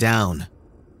made it down,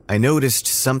 I noticed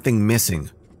something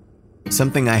missing,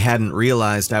 something I hadn't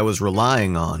realized I was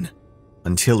relying on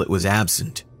until it was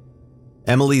absent.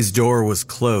 Emily's door was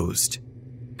closed,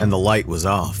 and the light was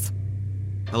off.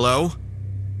 "Hello?"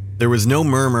 There was no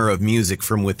murmur of music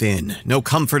from within, no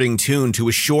comforting tune to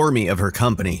assure me of her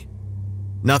company.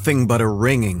 Nothing but a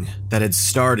ringing that had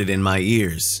started in my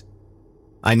ears.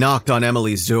 I knocked on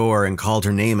Emily's door and called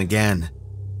her name again.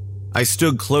 I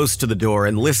stood close to the door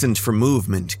and listened for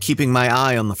movement, keeping my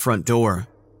eye on the front door.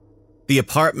 The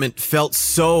apartment felt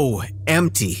so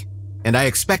empty, and I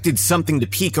expected something to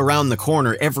peek around the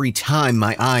corner every time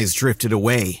my eyes drifted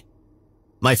away.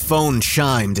 My phone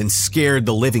chimed and scared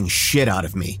the living shit out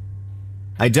of me.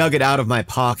 I dug it out of my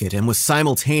pocket and was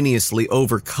simultaneously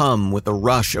overcome with a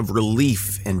rush of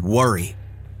relief and worry.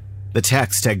 The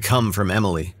text had come from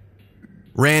Emily.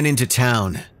 "Ran into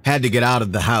town, had to get out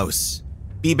of the house.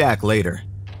 Be back later."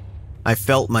 I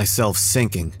felt myself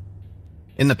sinking.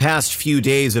 In the past few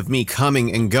days of me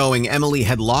coming and going, Emily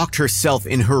had locked herself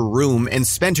in her room and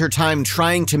spent her time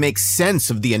trying to make sense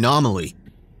of the anomaly.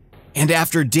 And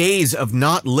after days of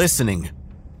not listening,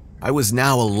 I was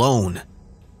now alone.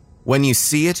 When you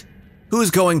see it,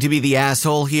 who's going to be the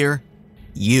asshole here?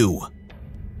 You.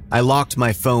 I locked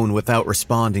my phone without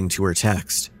responding to her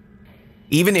text.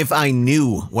 Even if I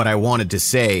knew what I wanted to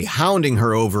say, hounding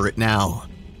her over it now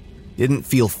didn't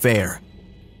feel fair.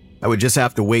 I would just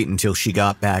have to wait until she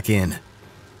got back in.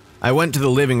 I went to the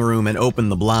living room and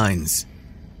opened the blinds.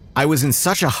 I was in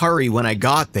such a hurry when I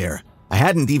got there, I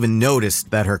hadn't even noticed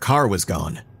that her car was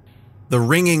gone. The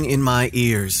ringing in my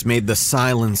ears made the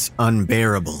silence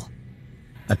unbearable.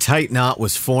 A tight knot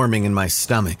was forming in my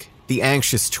stomach, the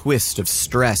anxious twist of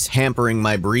stress hampering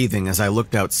my breathing as I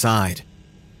looked outside.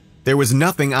 There was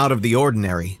nothing out of the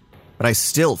ordinary, but I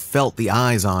still felt the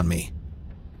eyes on me.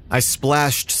 I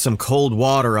splashed some cold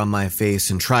water on my face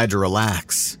and tried to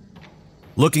relax.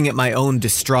 Looking at my own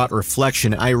distraught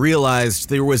reflection, I realized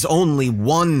there was only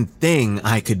one thing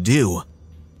I could do.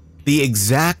 The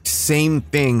exact same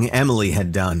thing Emily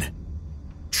had done.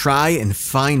 Try and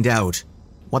find out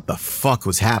what the fuck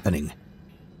was happening.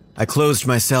 I closed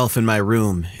myself in my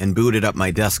room and booted up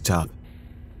my desktop.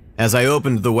 As I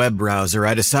opened the web browser,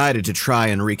 I decided to try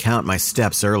and recount my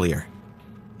steps earlier.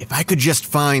 If I could just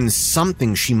find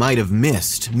something she might have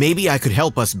missed, maybe I could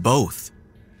help us both.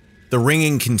 The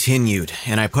ringing continued,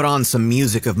 and I put on some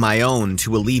music of my own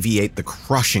to alleviate the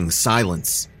crushing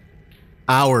silence.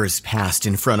 Hours passed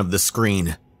in front of the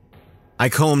screen. I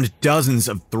combed dozens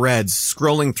of threads,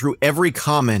 scrolling through every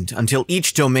comment until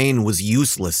each domain was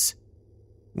useless.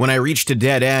 When I reached a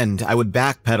dead end, I would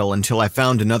backpedal until I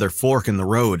found another fork in the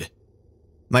road.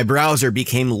 My browser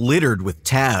became littered with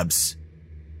tabs.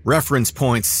 Reference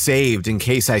points saved in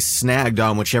case I snagged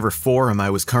on whichever forum I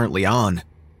was currently on.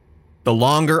 The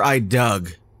longer I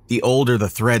dug, the older the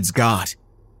threads got.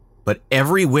 But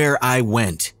everywhere I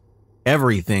went,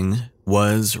 everything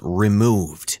was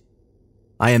removed.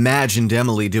 I imagined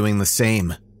Emily doing the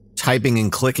same, typing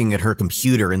and clicking at her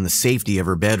computer in the safety of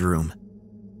her bedroom.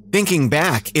 Thinking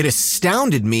back, it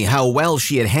astounded me how well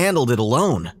she had handled it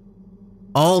alone.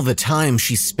 All the time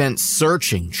she spent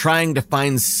searching, trying to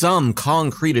find some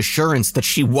concrete assurance that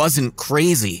she wasn't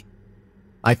crazy.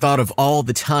 I thought of all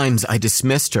the times I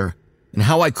dismissed her and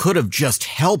how I could have just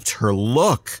helped her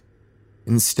look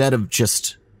instead of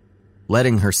just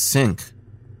letting her sink.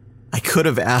 I could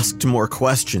have asked more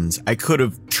questions. I could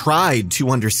have tried to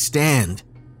understand.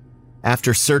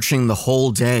 After searching the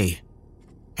whole day,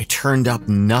 I turned up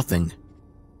nothing.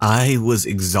 I was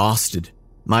exhausted,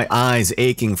 my eyes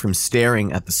aching from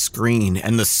staring at the screen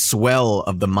and the swell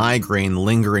of the migraine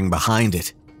lingering behind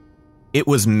it. It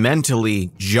was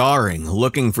mentally jarring,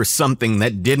 looking for something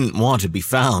that didn't want to be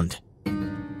found.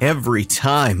 Every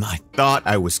time I thought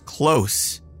I was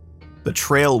close, the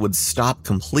trail would stop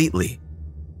completely.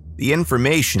 The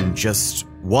information just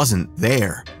wasn't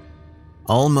there.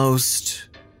 Almost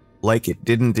like it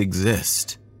didn't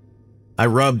exist. I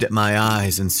rubbed at my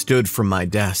eyes and stood from my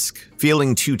desk,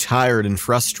 feeling too tired and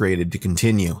frustrated to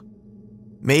continue.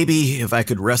 Maybe if I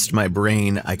could rest my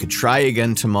brain, I could try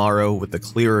again tomorrow with a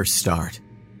clearer start.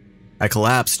 I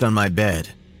collapsed on my bed,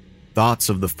 thoughts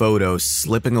of the photos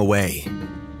slipping away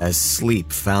as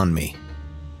sleep found me.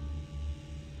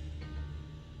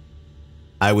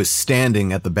 I was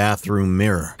standing at the bathroom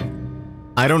mirror.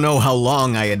 I don't know how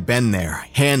long I had been there,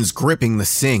 hands gripping the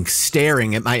sink,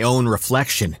 staring at my own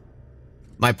reflection.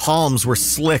 My palms were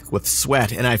slick with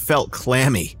sweat and I felt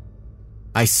clammy.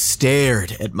 I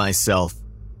stared at myself,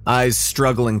 eyes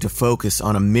struggling to focus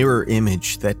on a mirror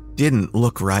image that didn't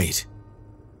look right.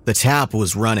 The tap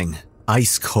was running,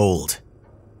 ice cold.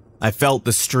 I felt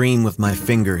the stream with my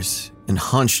fingers and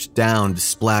hunched down to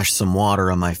splash some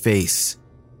water on my face.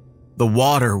 The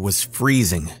water was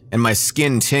freezing and my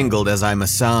skin tingled as I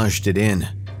massaged it in.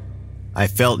 I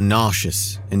felt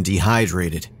nauseous and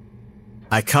dehydrated.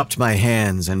 I cupped my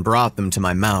hands and brought them to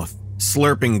my mouth,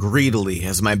 slurping greedily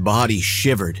as my body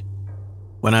shivered.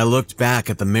 When I looked back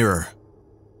at the mirror,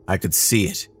 I could see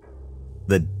it.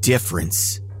 The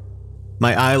difference.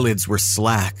 My eyelids were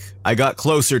slack. I got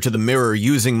closer to the mirror,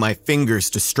 using my fingers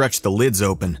to stretch the lids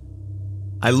open.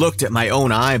 I looked at my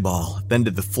own eyeball, then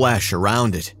to the flesh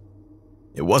around it.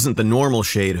 It wasn't the normal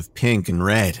shade of pink and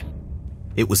red.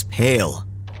 It was pale,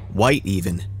 white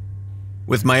even.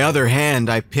 With my other hand,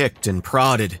 I picked and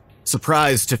prodded,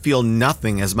 surprised to feel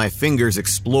nothing as my fingers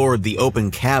explored the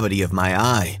open cavity of my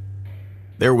eye.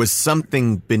 There was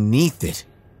something beneath it.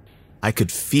 I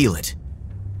could feel it.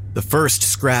 The first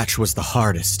scratch was the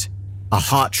hardest, a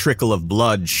hot trickle of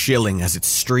blood chilling as it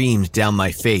streamed down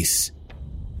my face.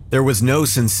 There was no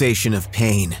sensation of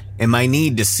pain, and my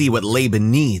need to see what lay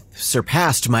beneath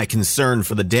surpassed my concern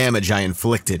for the damage I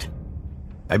inflicted.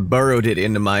 I burrowed it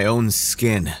into my own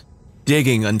skin,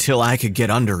 digging until I could get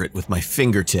under it with my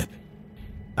fingertip.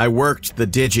 I worked the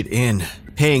digit in,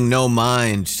 paying no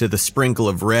mind to the sprinkle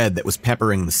of red that was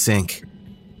peppering the sink.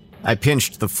 I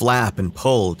pinched the flap and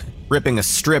pulled, ripping a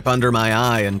strip under my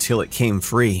eye until it came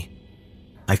free.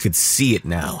 I could see it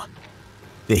now.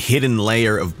 The hidden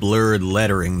layer of blurred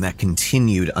lettering that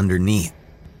continued underneath.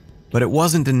 But it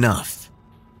wasn't enough.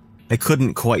 I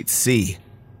couldn't quite see.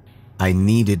 I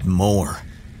needed more.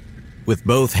 With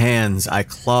both hands, I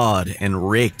clawed and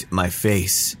raked my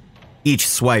face, each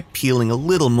swipe peeling a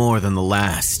little more than the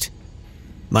last.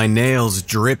 My nails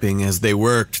dripping as they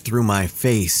worked through my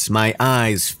face, my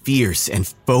eyes fierce and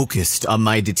focused on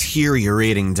my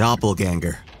deteriorating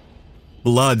doppelganger.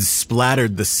 Blood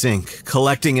splattered the sink,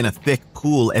 collecting in a thick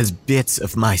pool as bits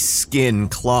of my skin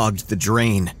clogged the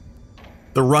drain.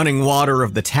 The running water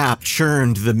of the tap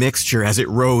churned the mixture as it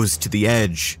rose to the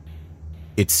edge.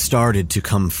 It started to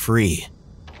come free.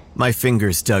 My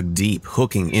fingers dug deep,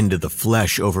 hooking into the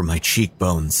flesh over my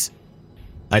cheekbones.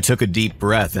 I took a deep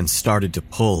breath and started to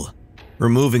pull,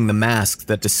 removing the mask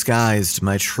that disguised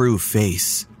my true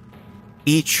face.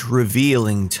 Each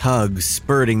revealing tug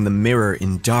spurting the mirror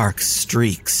in dark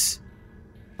streaks.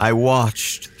 I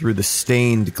watched through the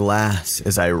stained glass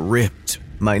as I ripped,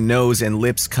 my nose and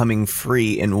lips coming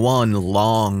free in one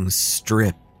long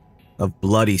strip of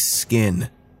bloody skin.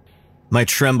 My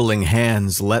trembling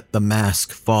hands let the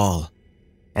mask fall,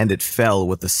 and it fell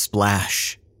with a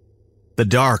splash. The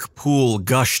dark pool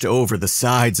gushed over the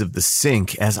sides of the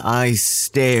sink as I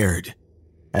stared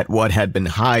at what had been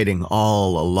hiding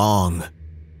all along.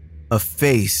 A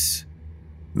face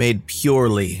made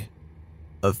purely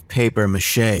of paper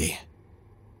mache.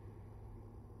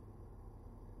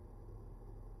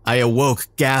 I awoke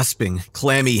gasping,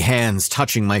 clammy hands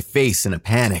touching my face in a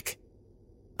panic.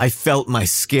 I felt my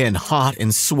skin hot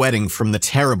and sweating from the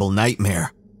terrible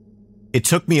nightmare. It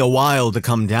took me a while to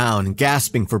come down,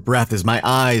 gasping for breath as my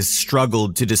eyes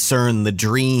struggled to discern the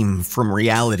dream from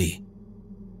reality.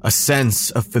 A sense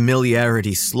of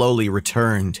familiarity slowly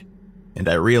returned, and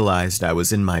I realized I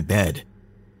was in my bed.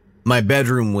 My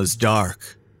bedroom was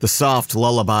dark, the soft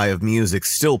lullaby of music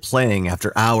still playing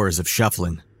after hours of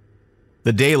shuffling.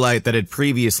 The daylight that had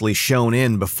previously shone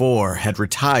in before had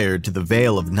retired to the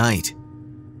veil of night,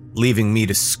 leaving me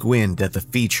to squint at the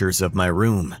features of my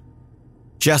room.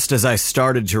 Just as I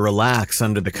started to relax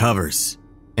under the covers,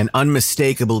 an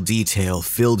unmistakable detail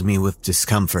filled me with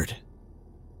discomfort.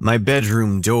 My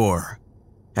bedroom door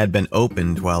had been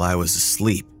opened while I was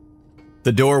asleep.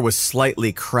 The door was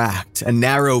slightly cracked, a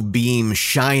narrow beam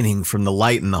shining from the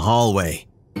light in the hallway.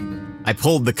 I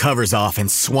pulled the covers off and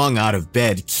swung out of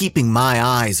bed, keeping my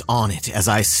eyes on it as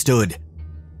I stood.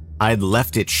 I'd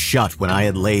left it shut when I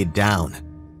had laid down.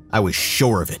 I was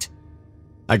sure of it.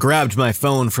 I grabbed my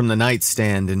phone from the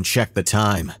nightstand and checked the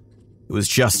time. It was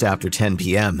just after 10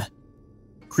 p.m.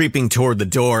 Creeping toward the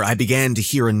door, I began to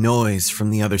hear a noise from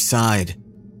the other side.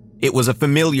 It was a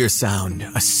familiar sound,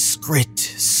 a scrit,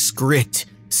 scrit,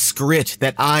 scrit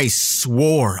that I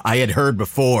swore I had heard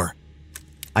before.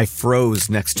 I froze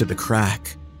next to the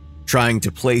crack, trying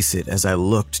to place it as I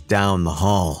looked down the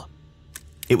hall.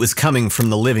 It was coming from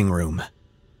the living room.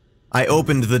 I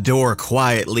opened the door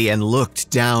quietly and looked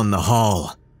down the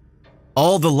hall.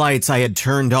 All the lights I had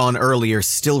turned on earlier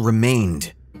still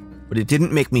remained, but it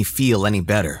didn't make me feel any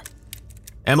better.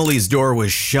 Emily's door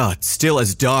was shut, still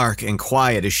as dark and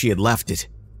quiet as she had left it.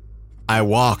 I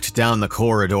walked down the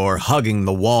corridor, hugging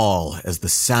the wall as the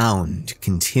sound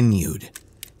continued.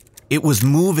 It was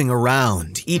moving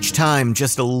around, each time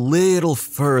just a little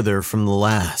further from the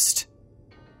last.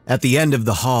 At the end of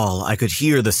the hall, I could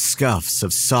hear the scuffs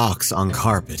of socks on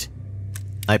carpet.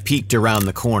 I peeked around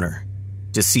the corner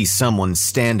to see someone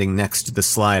standing next to the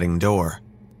sliding door.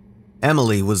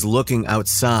 Emily was looking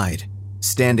outside,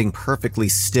 standing perfectly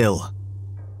still.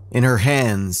 In her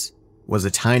hands was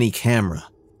a tiny camera.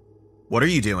 "What are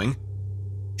you doing?"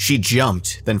 She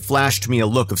jumped, then flashed me a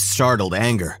look of startled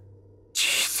anger.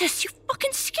 Jesus, you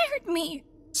fucking scared me.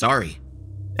 "Sorry."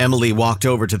 Emily walked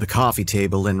over to the coffee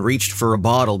table and reached for a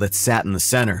bottle that sat in the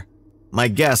center. My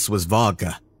guess was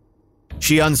vodka.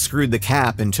 She unscrewed the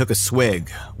cap and took a swig,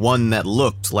 one that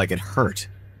looked like it hurt.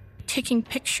 Taking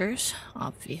pictures,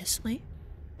 obviously.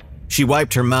 She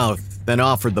wiped her mouth, then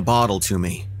offered the bottle to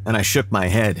me, and I shook my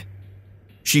head.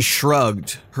 She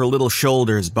shrugged, her little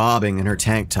shoulders bobbing in her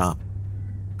tank top.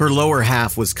 Her lower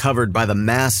half was covered by the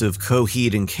massive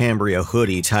Coheed and Cambria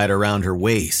hoodie tied around her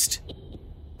waist,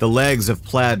 the legs of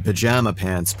plaid pajama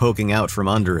pants poking out from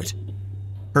under it.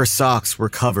 Her socks were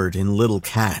covered in little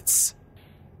cats.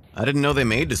 "I didn't know they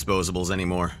made disposables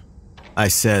anymore," I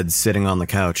said, sitting on the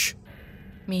couch.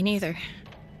 Me neither,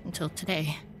 until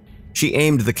today. She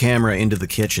aimed the camera into the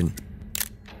kitchen.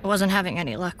 I wasn't having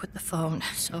any luck with the phone,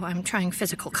 so I'm trying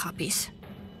physical copies.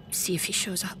 See if he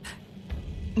shows up.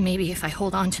 Maybe if I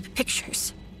hold on to the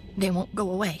pictures, they won't go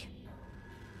away.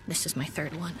 This is my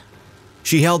third one.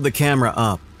 She held the camera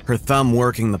up, her thumb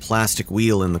working the plastic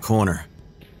wheel in the corner.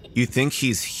 "You think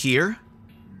he's here?"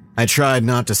 I tried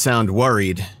not to sound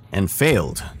worried, and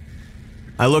failed.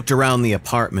 I looked around the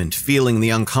apartment, feeling the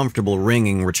uncomfortable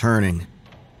ringing returning.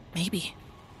 Maybe.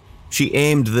 She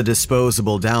aimed the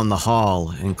disposable down the hall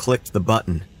and clicked the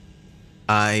button.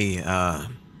 I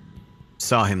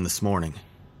saw him this morning."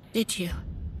 Did you?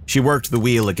 She worked the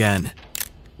wheel again.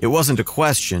 It wasn't a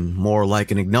question, more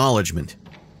like an acknowledgement.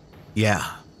 "Yeah,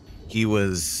 he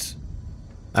was..."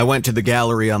 I went to the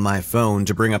gallery on my phone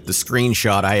to bring up the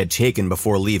screenshot I had taken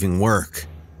before leaving work.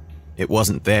 It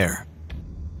wasn't there.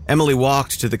 Emily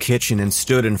walked to the kitchen and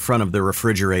stood in front of the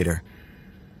refrigerator.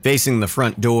 Facing the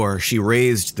front door, she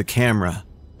raised the camera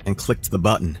and clicked the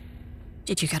button.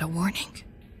 Did you get a warning?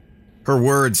 Her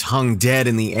words hung dead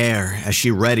in the air as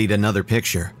she readied another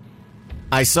picture.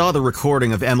 I saw the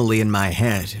recording of Emily in my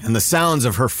head, and the sounds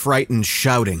of her frightened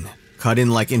shouting cut in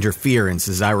like interference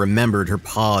as I remembered her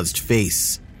paused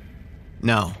face.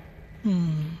 No.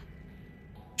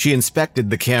 She inspected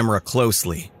the camera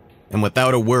closely, and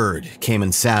without a word came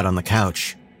and sat on the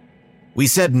couch. We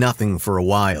said nothing for a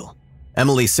while.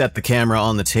 Emily set the camera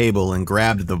on the table and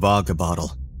grabbed the vodka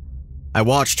bottle. I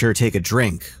watched her take a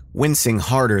drink, wincing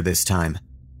harder this time.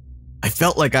 I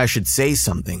felt like I should say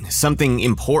something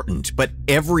important, but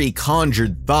every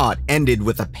conjured thought ended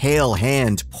with a pale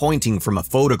hand pointing from a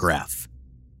photograph.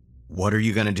 "What are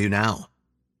you gonna do now?"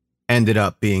 Ended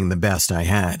up being the best I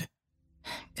had.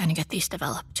 Gonna get these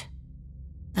developed.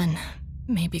 Then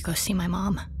maybe go see my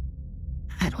mom.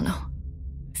 I don't know.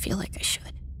 Feel like I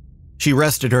should. She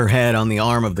rested her head on the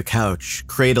arm of the couch,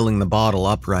 cradling the bottle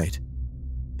upright.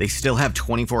 They still have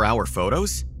 24-hour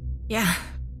photos? Yeah.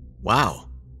 Wow.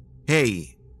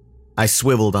 Hey. I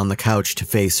swiveled on the couch to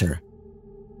face her.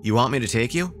 You want me to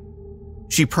take you?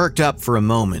 She perked up for a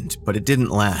moment, but it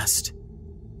didn't last.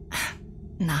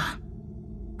 Nah.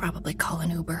 Probably call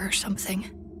an Uber or something.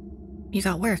 You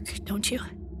got work, don't you?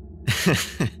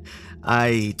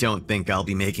 I don't think I'll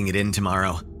be making it in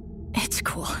tomorrow. It's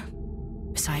cool.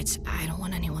 Besides, I don't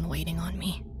want anyone waiting on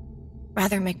me.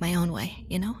 Rather make my own way,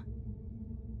 you know?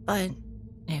 But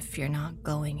if you're not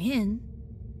going in...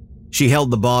 She held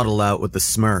the bottle out with a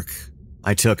smirk.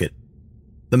 I took it.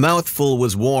 The mouthful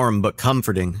was warm but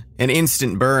comforting, an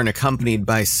instant burn accompanied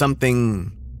by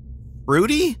something...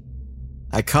 fruity?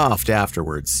 I coughed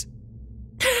afterwards.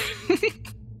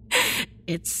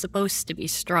 It's supposed to be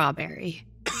strawberry.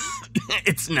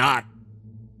 It's not.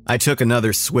 I took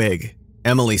another swig.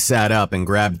 Emily sat up and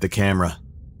grabbed the camera.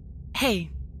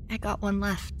 Hey, I got one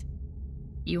left.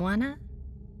 You wanna?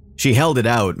 She held it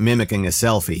out, mimicking a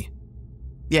selfie.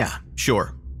 Yeah,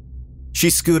 sure.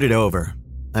 She scooted over.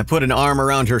 I put an arm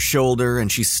around her shoulder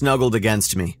and she snuggled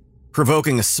against me,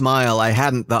 provoking a smile I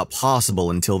hadn't thought possible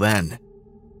until then.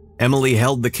 Emily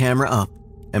held the camera up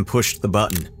and pushed the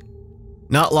button.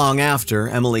 Not long after,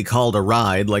 Emily called a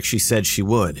ride like she said she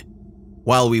would.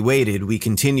 While we waited, we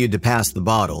continued to pass the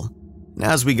bottle.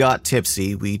 As we got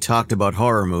tipsy, we talked about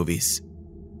horror movies.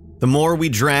 The more we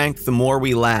drank, the more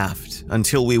we laughed,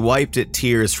 until we wiped at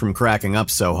tears from cracking up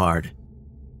so hard.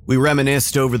 We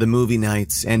reminisced over the movie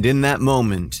nights, and in that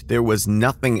moment, there was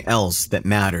nothing else that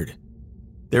mattered.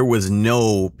 There was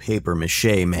no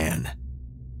papier-mâché man.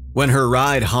 When her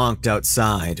ride honked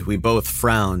outside, we both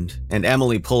frowned, and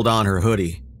Emily pulled on her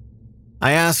hoodie.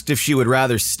 I asked if she would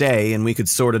rather stay and we could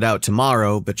sort it out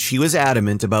tomorrow, but she was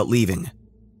adamant about leaving.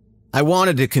 I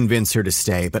wanted to convince her to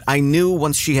stay, but I knew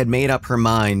once she had made up her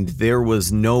mind, there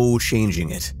was no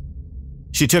changing it.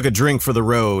 She took a drink for the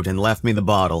road and left me the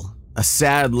bottle, a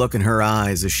sad look in her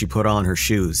eyes as she put on her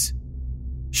shoes.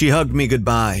 She hugged me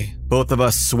goodbye, both of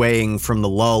us swaying from the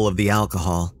lull of the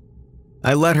alcohol.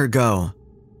 I let her go,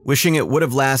 wishing it would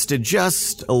have lasted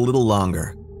just a little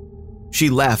longer. She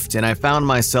left, and I found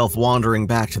myself wandering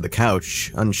back to the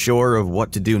couch, unsure of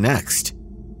what to do next.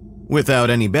 Without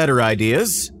any better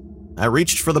ideas, I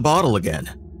reached for the bottle again.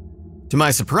 To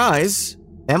my surprise,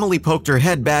 Emily poked her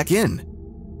head back in.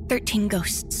 13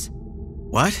 Ghosts.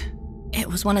 What? It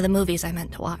was one of the movies I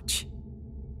meant to watch.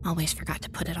 Always forgot to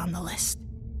put it on the list.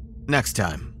 Next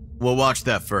time, we'll watch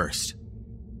that first,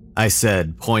 I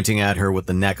said, pointing at her with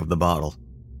the neck of the bottle.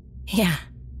 Yeah,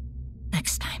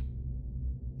 next time.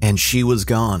 And she was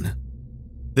gone.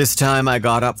 This time I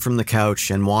got up from the couch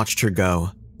and watched her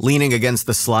go, leaning against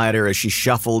the slider as she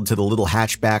shuffled to the little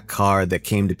hatchback car that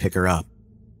came to pick her up.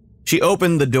 She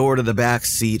opened the door to the back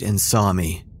seat and saw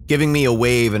me, giving me a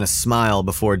wave and a smile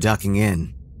before ducking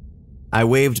in. I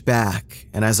waved back,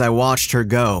 and as I watched her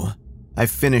go, I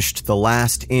finished the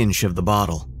last inch of the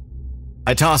bottle.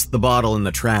 I tossed the bottle in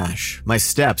the trash, my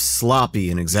steps sloppy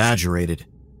and exaggerated.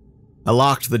 I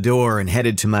locked the door and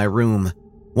headed to my room,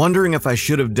 wondering if I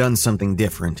should have done something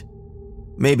different.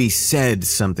 Maybe said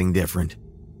something different.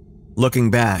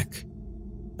 Looking back,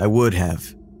 I would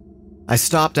have. I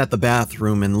stopped at the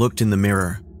bathroom and looked in the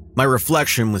mirror. My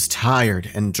reflection was tired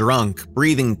and drunk,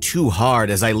 breathing too hard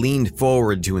as I leaned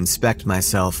forward to inspect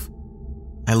myself.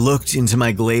 I looked into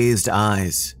my glazed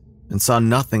eyes and saw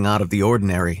nothing out of the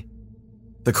ordinary.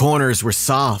 The corners were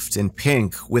soft and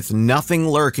pink with nothing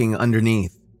lurking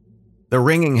underneath. The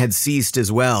ringing had ceased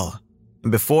as well,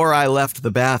 and before I left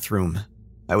the bathroom,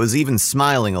 I was even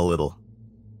smiling a little.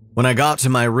 When I got to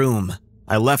my room,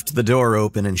 I left the door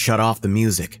open and shut off the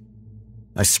music.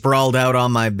 I sprawled out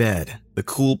on my bed, the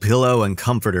cool pillow and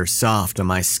comforter soft on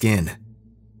my skin.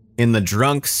 In the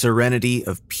drunk serenity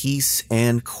of peace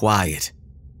and quiet,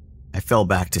 I fell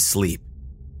back to sleep.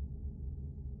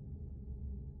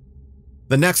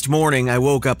 The next morning, I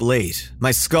woke up late.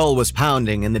 My skull was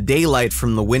pounding and the daylight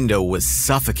from the window was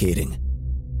suffocating.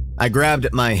 I grabbed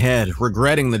at my head,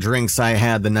 regretting the drinks I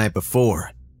had the night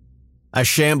before. I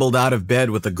shambled out of bed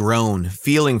with a groan,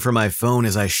 feeling for my phone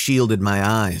as I shielded my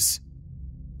eyes.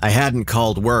 I hadn't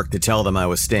called work to tell them I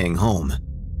was staying home.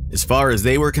 As far as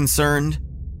they were concerned,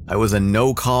 I was a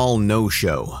no-call,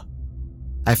 no-show.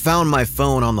 I found my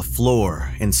phone on the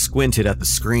floor and squinted at the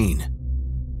screen.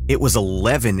 It was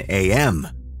 11 a.m.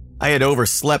 I had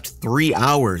overslept 3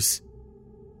 hours.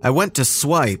 I went to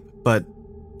swipe, but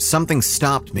something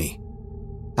stopped me.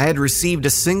 I had received a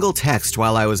single text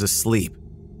while I was asleep.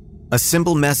 A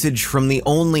simple message from the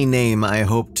only name I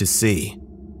hoped to see.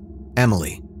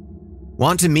 Emily.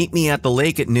 Want to meet me at the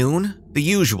lake at noon? The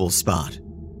usual spot.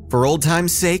 For old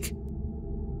time's sake?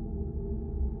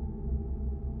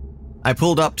 I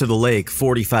pulled up to the lake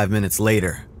 45 minutes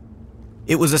later.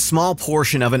 It was a small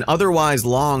portion of an otherwise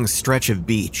long stretch of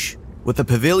beach, with a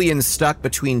pavilion stuck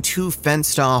between two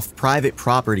fenced-off private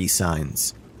property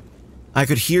signs. I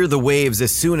could hear the waves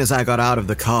as soon as I got out of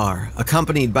the car,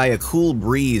 accompanied by a cool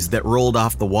breeze that rolled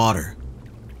off the water.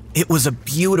 It was a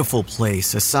beautiful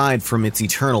place aside from its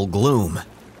eternal gloom.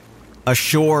 A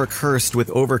shore cursed with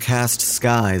overcast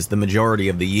skies the majority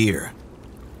of the year.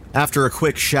 After a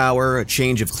quick shower, a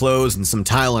change of clothes, and some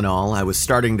Tylenol, I was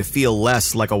starting to feel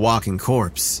less like a walking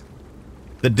corpse.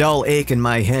 The dull ache in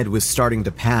my head was starting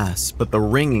to pass, but the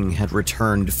ringing had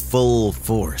returned full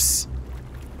force.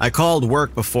 I called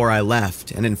work before I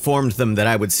left and informed them that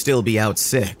I would still be out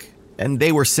sick, and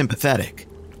they were sympathetic.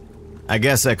 I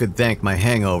guess I could thank my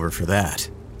hangover for that.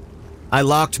 I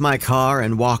locked my car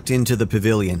and walked into the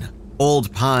pavilion,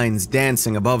 old pines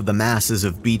dancing above the masses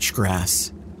of beach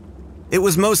grass. It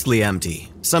was mostly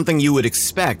empty, something you would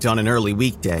expect on an early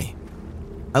weekday.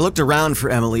 I looked around for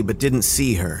Emily but didn't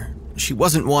see her. She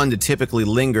wasn't one to typically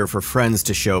linger for friends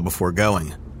to show before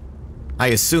going. I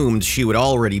assumed she would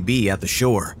already be at the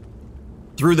shore.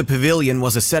 Through the pavilion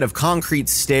was a set of concrete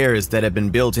stairs that had been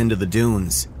built into the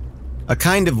dunes. A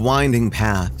kind of winding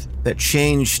path that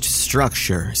changed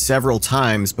structure several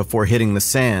times before hitting the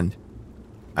sand.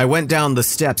 I went down the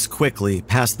steps quickly,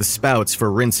 past the spouts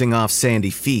for rinsing off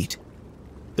sandy feet.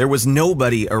 There was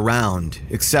nobody around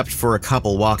except for a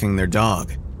couple walking their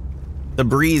dog. The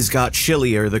breeze got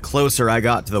chillier the closer I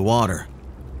got to the water.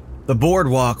 The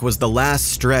boardwalk was the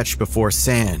last stretch before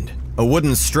sand, a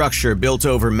wooden structure built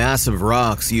over massive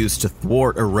rocks used to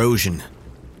thwart erosion.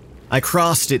 I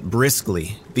crossed it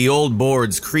briskly, the old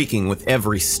boards creaking with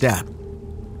every step.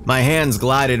 My hands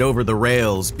glided over the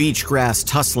rails, beach grass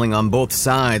tussling on both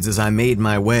sides as I made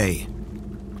my way.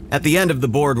 At the end of the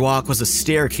boardwalk was a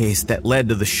staircase that led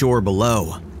to the shore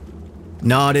below.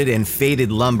 Knotted and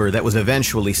faded lumber that was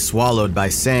eventually swallowed by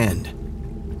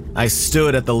sand. I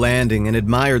stood at the landing and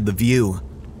admired the view.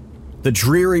 The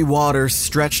dreary water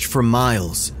stretched for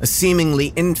miles, a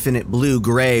seemingly infinite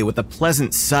blue-gray with a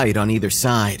pleasant sight on either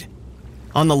side.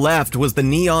 On the left was the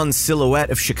neon silhouette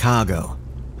of Chicago,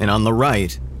 and on the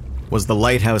right was the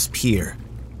lighthouse pier.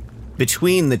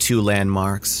 Between the two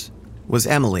landmarks was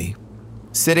Emily,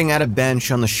 sitting at a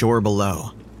bench on the shore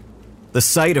below. The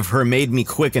sight of her made me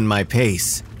quicken my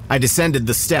pace. I descended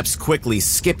the steps quickly,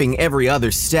 skipping every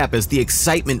other step as the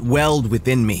excitement welled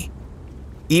within me.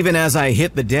 Even as I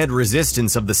hit the dead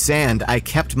resistance of the sand, I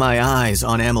kept my eyes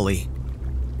on Emily.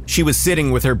 She was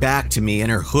sitting with her back to me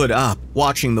and her hood up,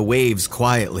 watching the waves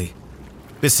quietly.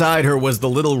 Beside her was the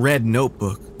little red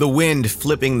notebook, the wind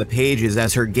flipping the pages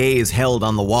as her gaze held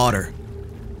on the water.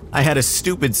 I had a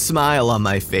stupid smile on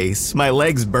my face, my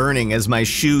legs burning as my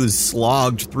shoes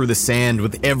slogged through the sand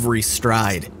with every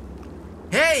stride.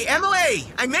 Hey,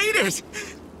 Emily! I made it!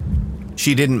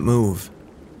 She didn't move.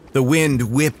 The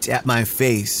wind whipped at my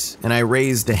face, and I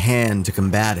raised a hand to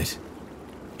combat it.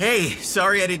 Hey,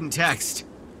 sorry I didn't text.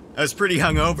 I was pretty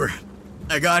hungover.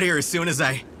 I got here as soon as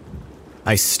I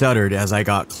stuttered as I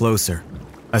got closer,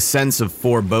 a sense of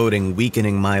foreboding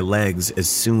weakening my legs as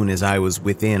soon as I was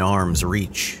within arm's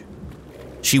reach.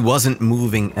 She wasn't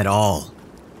moving at all,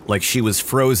 like she was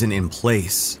frozen in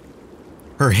place.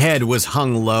 Her head was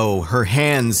hung low, her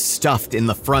hands stuffed in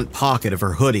the front pocket of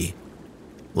her hoodie,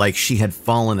 like she had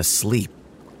fallen asleep.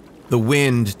 The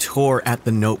wind tore at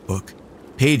the notebook,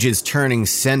 pages turning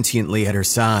sentiently at her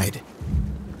side.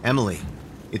 Emily,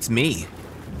 it's me.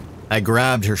 I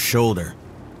grabbed her shoulder.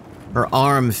 Her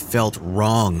arm felt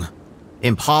wrong,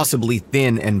 impossibly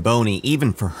thin and bony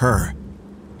even for her.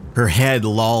 Her head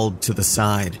lolled to the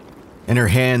side, and her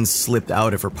hands slipped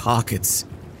out of her pockets.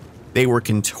 They were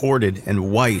contorted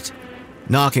and white,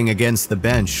 knocking against the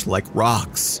bench like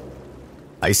rocks.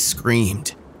 I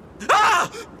screamed.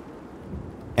 Ah!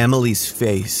 Emily's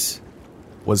face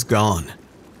was gone.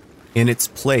 In its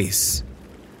place,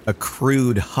 a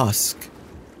crude husk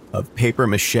of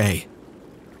papier-mâché.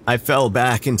 I fell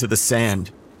back into the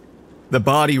sand. The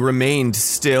body remained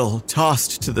still,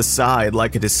 tossed to the side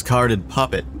like a discarded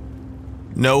puppet.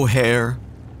 No hair,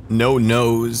 no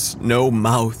nose, no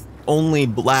mouth. Only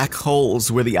black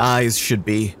holes where the eyes should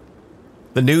be.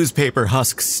 The newspaper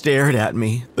husk stared at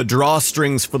me, the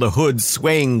drawstrings for the hood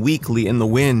swaying weakly in the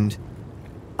wind.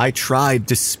 I tried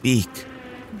to speak,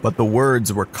 but the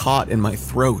words were caught in my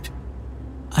throat.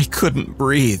 I couldn't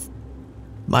breathe.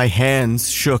 My hands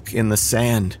shook in the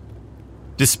sand.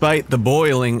 Despite the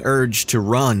boiling urge to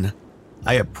run,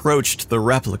 I approached the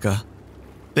replica,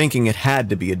 thinking it had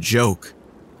to be a joke.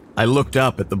 I looked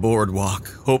up at the boardwalk,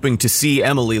 hoping to see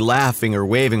Emily laughing or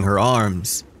waving her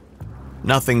arms.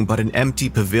 Nothing but an empty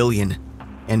pavilion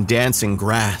and dancing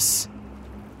grass.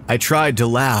 I tried to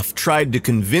laugh, tried to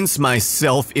convince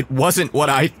myself it wasn't what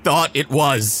I thought it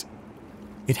was.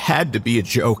 It had to be a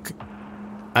joke.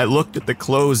 I looked at the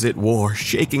clothes it wore,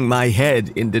 shaking my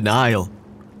head in denial.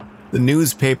 The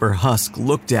newspaper husk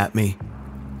looked at me,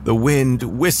 the wind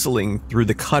whistling through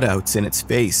the cutouts in its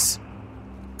face.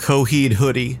 Coheed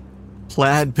hoodie,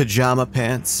 plaid pajama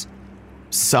pants,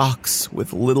 socks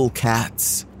with little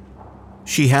cats.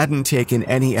 She hadn't taken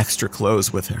any extra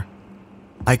clothes with her.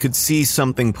 I could see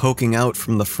something poking out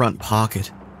from the front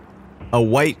pocket, a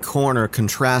white corner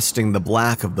contrasting the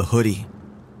black of the hoodie.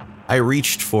 I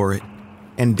reached for it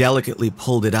and delicately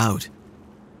pulled it out.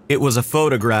 It was a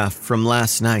photograph from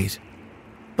last night,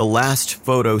 the last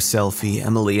photo selfie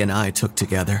Emily and I took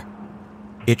together.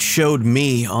 It showed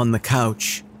me on the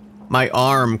couch, my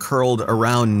arm curled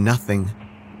around nothing,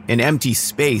 an empty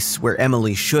space where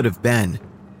Emily should have been.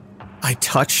 I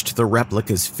touched the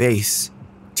replica's face,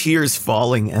 tears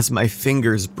falling as my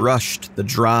fingers brushed the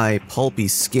dry, pulpy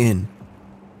skin.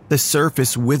 The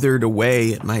surface withered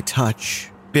away at my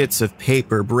touch, bits of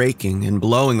paper breaking and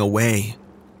blowing away.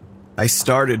 I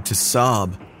started to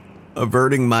sob,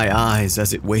 averting my eyes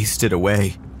as it wasted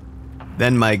away.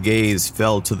 Then my gaze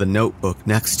fell to the notebook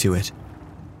next to it.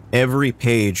 Every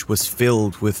page was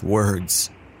filled with words,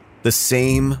 the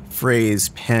same phrase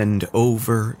penned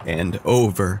over and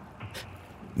over.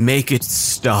 Make it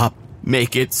stop,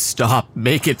 make it stop,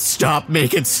 make it stop,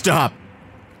 make it stop.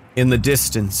 In the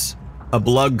distance, a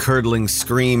blood-curdling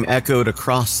scream echoed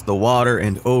across the water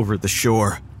and over the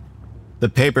shore. The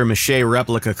papier-mâché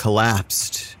replica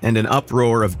collapsed, and an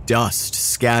uproar of dust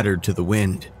scattered to the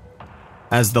wind.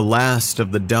 As the last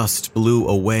of the dust blew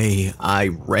away, I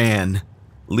ran,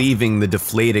 leaving the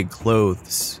deflated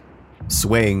clothes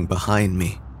swaying behind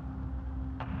me.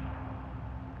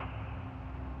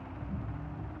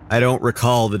 I don't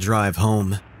recall the drive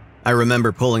home. I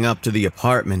remember pulling up to the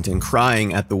apartment and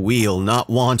crying at the wheel, not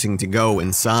wanting to go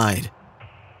inside.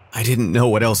 I didn't know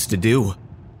what else to do.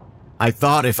 I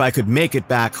thought if I could make it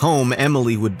back home,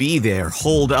 Emily would be there,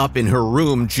 holed up in her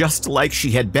room just like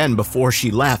she had been before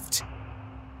she left.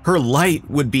 Her light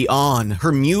would be on,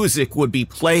 her music would be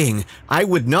playing, I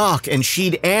would knock and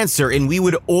she'd answer and we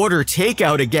would order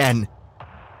takeout again.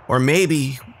 Or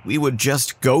maybe we would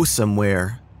just go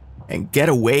somewhere and get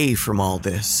away from all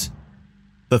this.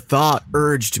 The thought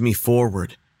urged me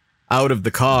forward. Out of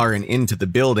the car and into the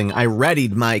building, I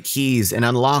readied my keys and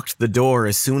unlocked the door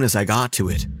as soon as I got to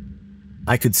it.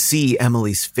 I could see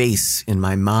Emily's face in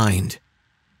my mind,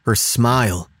 her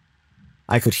smile.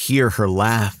 I could hear her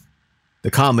laugh,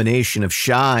 the combination of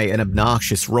shy and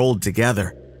obnoxious rolled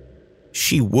together.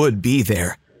 She would be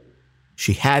there.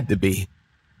 She had to be.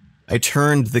 I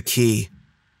turned the key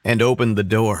and opened the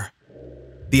door.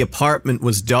 The apartment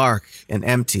was dark and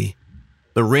empty,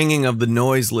 the ringing of the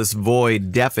noiseless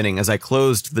void deafening as I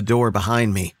closed the door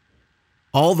behind me.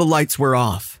 All the lights were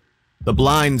off, the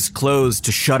blinds closed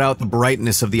to shut out the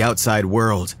brightness of the outside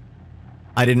world.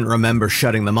 I didn't remember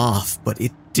shutting them off, but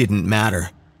it didn't matter.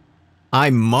 I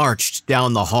marched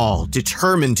down the hall,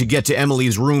 determined to get to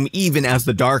Emily's room even as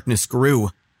the darkness grew.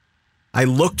 I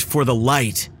looked for the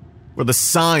light, for the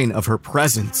sign of her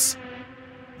presence.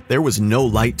 There was no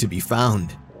light to be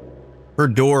found. Her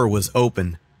door was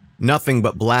open, nothing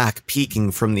but black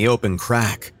peeking from the open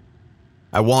crack.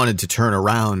 I wanted to turn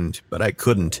around, but I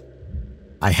couldn't.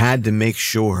 I had to make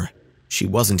sure she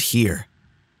wasn't here.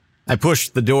 I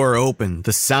pushed the door open,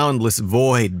 the soundless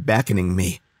void beckoning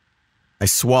me. I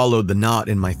swallowed the knot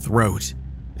in my throat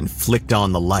and flicked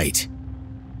on the light.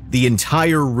 The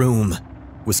entire room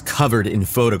was covered in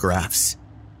photographs.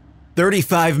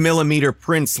 35mm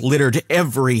prints littered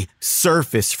every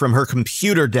surface from her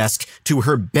computer desk to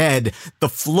her bed. The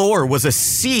floor was a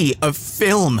sea of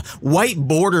film.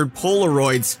 White-bordered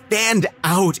Polaroids fanned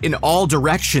out in all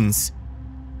directions.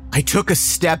 I took a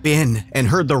step in and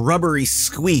heard the rubbery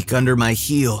squeak under my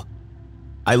heel.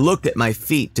 I looked at my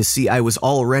feet to see I was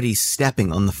already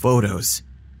stepping on the photos.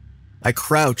 I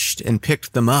crouched and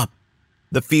picked them up,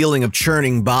 the feeling of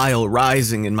churning bile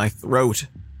rising in my throat.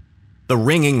 The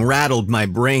ringing rattled my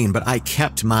brain, but I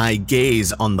kept my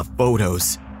gaze on the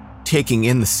photos, taking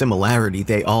in the similarity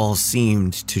they all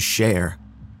seemed to share.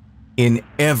 In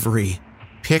every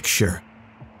picture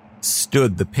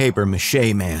stood the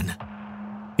papier-mâché man.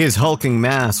 His hulking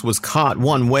mass was caught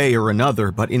one way or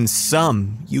another, but in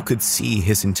some, you could see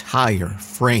his entire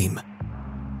frame.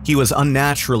 He was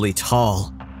unnaturally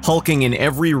tall, hulking in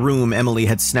every room Emily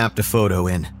had snapped a photo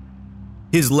in.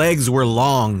 His legs were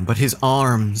long, but his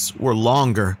arms were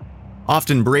longer,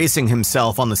 often bracing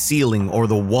himself on the ceiling or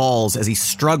the walls as he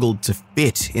struggled to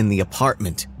fit in the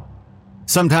apartment.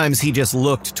 Sometimes he just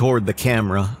looked toward the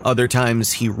camera, other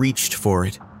times he reached for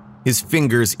it, his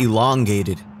fingers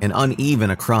elongated and uneven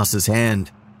across his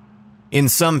hand. In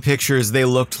some pictures, they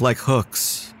looked like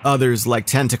hooks, others like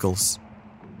tentacles.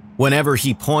 Whenever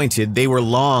he pointed, they were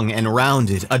long and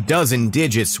rounded, a dozen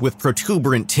digits with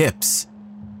protuberant tips.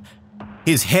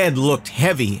 His head looked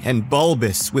heavy and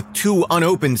bulbous, with 2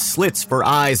 unopened slits for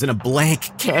eyes and a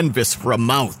blank canvas for a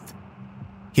mouth.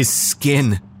 His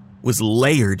skin was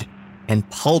layered and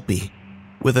pulpy,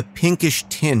 with a pinkish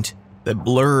tint that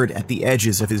blurred at the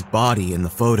edges of his body in the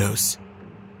photos.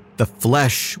 The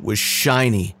flesh was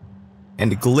shiny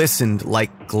and glistened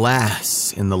like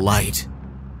glass in the light.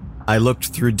 I looked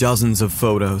through dozens of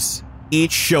photos,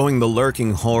 each showing the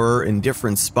lurking horror in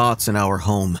different spots in our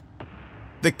home.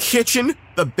 The kitchen,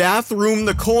 the bathroom,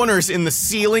 the corners in the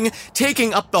ceiling,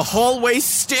 taking up the hallway,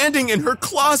 standing in her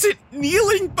closet,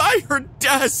 kneeling by her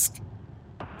desk.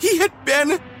 He had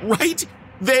been right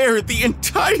there the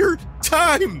entire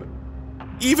time,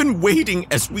 even waiting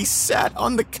as we sat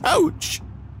on the couch.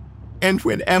 And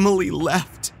when Emily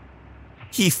left,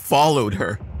 he followed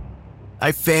her.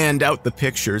 I fanned out the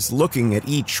pictures, looking at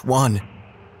each one.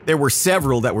 There were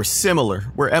several that were similar,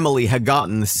 where Emily had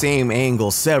gotten the same angle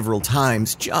several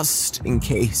times, just in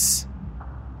case.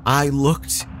 I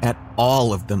looked at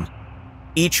all of them,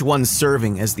 each one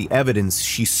serving as the evidence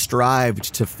she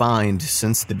strived to find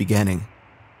since the beginning.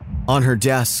 On her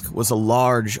desk was a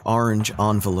large orange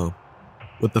envelope,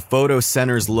 with the photo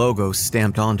center's logo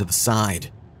stamped onto the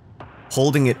side.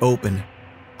 Holding it open,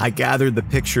 I gathered the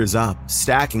pictures up,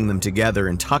 stacking them together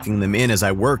and tucking them in as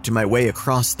I worked my way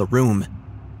across the room.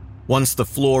 Once the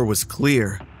floor was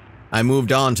clear, I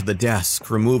moved on to the desk,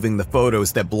 removing the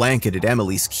photos that blanketed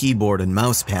Emily's keyboard and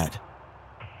mousepad.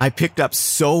 I picked up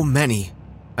so many,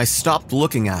 I stopped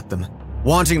looking at them,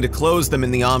 wanting to close them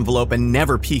in the envelope and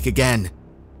never peek again.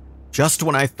 Just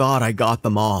when I thought I got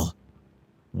them all,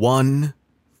 one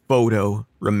photo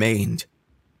remained.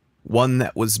 One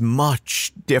that was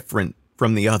much different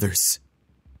from the others.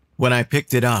 When I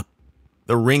picked it up,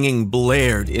 the ringing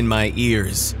blared in my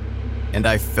ears, and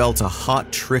I felt a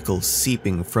hot trickle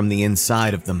seeping from the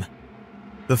inside of them.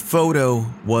 The photo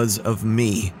was of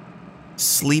me,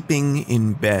 sleeping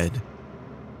in bed.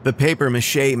 The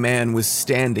papier-mâché man was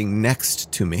standing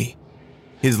next to me,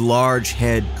 his large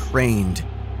head craned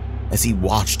as he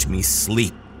watched me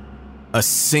sleep. A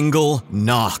single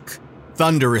knock,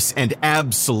 thunderous and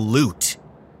absolute.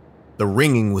 The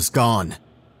ringing was gone.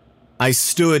 I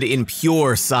stood in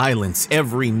pure silence,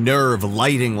 every nerve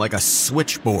lighting like a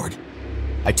switchboard.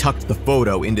 I tucked the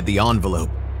photo into the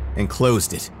envelope and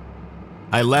closed it.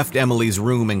 I left Emily's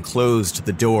room and closed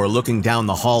the door, looking down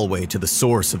the hallway to the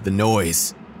source of the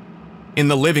noise. In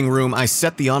the living room, I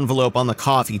set the envelope on the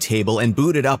coffee table and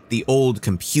booted up the old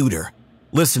computer,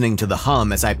 listening to the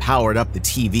hum as I powered up the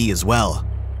TV as well.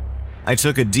 I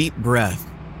took a deep breath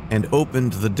and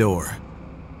opened the door,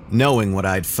 knowing what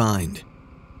I'd find.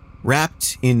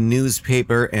 Wrapped in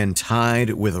newspaper and tied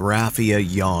with raffia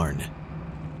yarn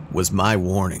was my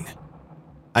warning.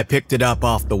 I picked it up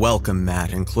off the welcome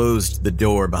mat and closed the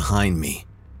door behind me.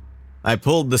 I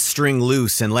pulled the string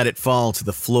loose and let it fall to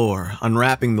the floor,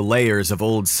 unwrapping the layers of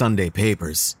old Sunday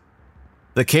papers.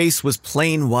 The case was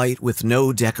plain white with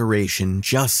no decoration,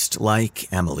 just like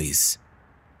Emily's.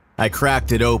 I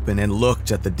cracked it open and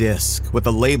looked at the disc, with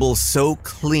a label so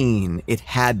clean it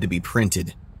had to be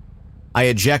printed. I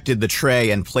ejected the tray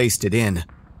and placed it in,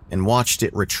 and watched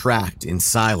it retract in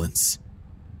silence.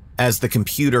 As the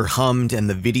computer hummed and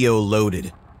the video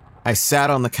loaded, I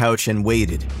sat on the couch and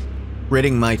waited,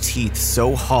 gritting my teeth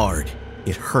so hard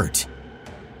it hurt.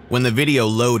 When the video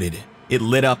loaded, it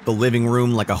lit up the living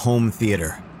room like a home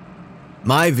theater.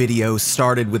 My video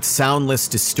started with soundless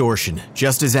distortion,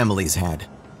 just as Emily's had.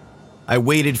 I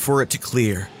waited for it to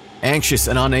clear, anxious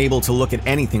and unable to look at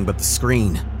anything but the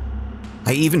screen.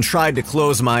 I even tried to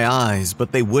close my eyes,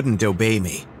 but they wouldn't obey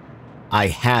me. I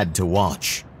had to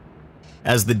watch.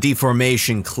 As the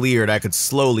deformation cleared, I could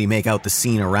slowly make out the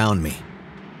scene around me.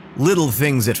 Little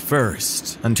things at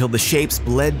first, until the shapes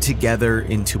bled together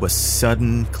into a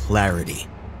sudden clarity.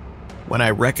 When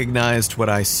I recognized what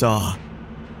I saw,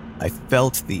 I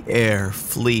felt the air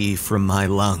flee from my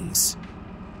lungs.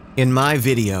 In my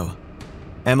video,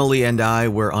 Emily and I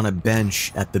were on a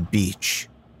bench at the beach.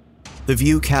 The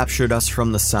view captured us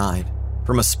from the side,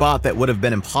 from a spot that would have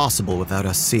been impossible without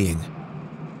us seeing.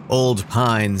 Old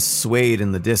pines swayed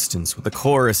in the distance with a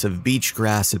chorus of beach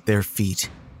grass at their feet.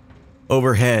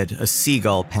 Overhead, a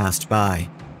seagull passed by.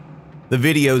 The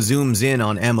video zooms in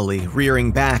on Emily,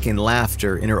 rearing back in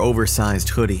laughter in her oversized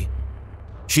hoodie.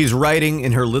 She's writing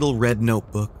in her little red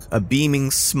notebook, a beaming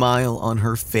smile on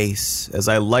her face as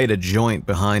I light a joint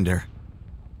behind her.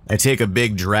 I take a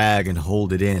big drag and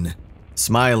hold it in,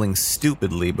 smiling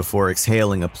stupidly before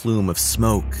exhaling a plume of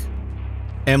smoke.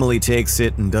 Emily takes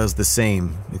it and does the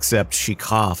same, except she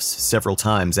coughs several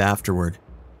times afterward.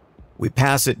 We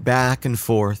pass it back and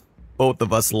forth, both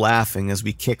of us laughing as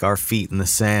we kick our feet in the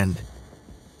sand.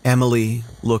 Emily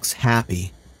looks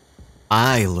happy.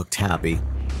 I looked happy.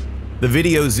 The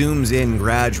video zooms in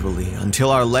gradually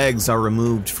until our legs are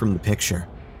removed from the picture.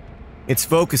 It's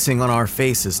focusing on our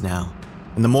faces now,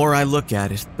 and the more I look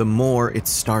at it, the more it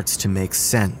starts to make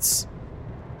sense.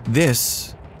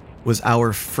 This was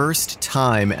our first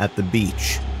time at the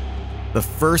beach. The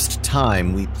first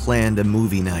time we planned a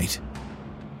movie night.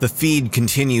 The feed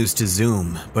continues to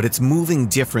zoom, but it's moving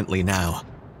differently now.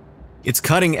 It's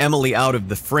cutting Emily out of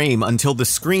the frame until the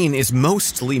screen is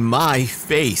mostly my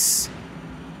face.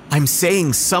 I'm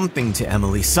saying something to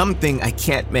Emily, something I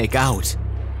can't make out.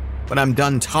 When I'm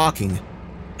done talking,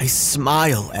 I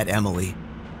smile at Emily.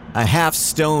 A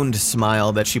half-stoned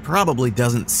smile that she probably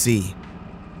doesn't see.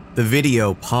 The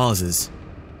video pauses.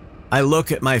 I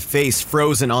look at my face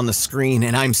frozen on the screen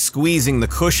and I'm squeezing the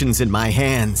cushions in my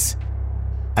hands.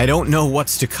 I don't know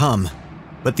what's to come,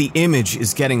 but the image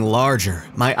is getting larger,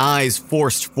 my eyes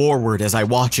forced forward as I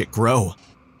watch it grow.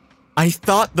 I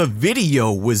thought the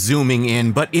video was zooming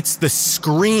in, but it's the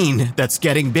screen that's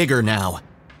getting bigger now.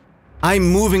 I'm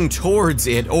moving towards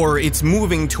it, or it's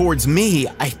moving towards me.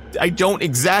 I don't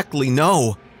exactly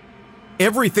know.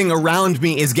 Everything around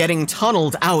me is getting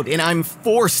tunneled out, and I'm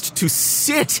forced to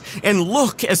sit and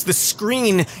look as the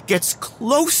screen gets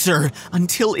closer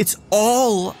until it's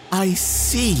all I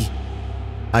see.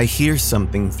 I hear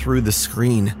something through the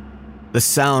screen, the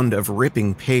sound of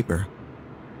ripping paper,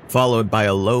 followed by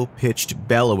a low-pitched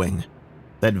bellowing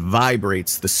that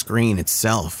vibrates the screen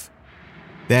itself.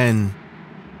 Then,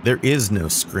 there is no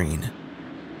screen.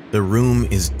 The room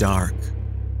is dark,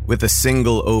 with a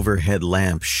single overhead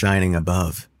lamp shining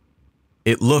above.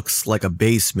 It looks like a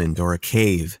basement or a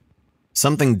cave,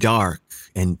 something dark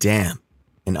and damp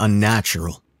and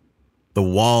unnatural. The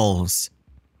walls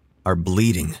are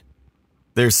bleeding.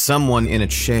 There's someone in a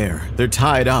chair. They're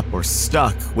tied up or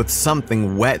stuck with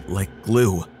something wet like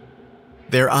glue.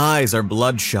 Their eyes are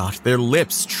bloodshot, their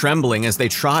lips trembling as they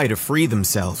try to free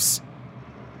themselves.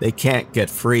 They can't get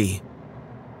free.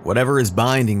 Whatever is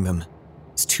binding them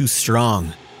is too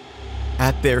strong.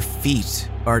 At their feet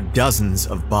are dozens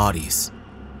of bodies.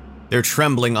 They're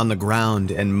trembling on the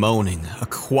ground and moaning, a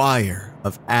choir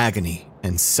of agony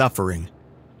and suffering.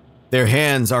 Their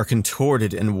hands are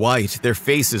contorted and white, their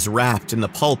faces wrapped in the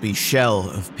pulpy shell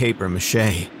of paper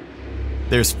mache.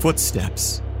 There's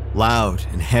footsteps, loud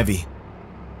and heavy.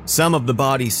 Some of the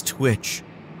bodies twitch.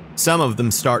 Some of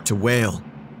them start to wail.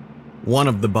 One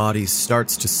of the bodies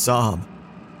starts to sob,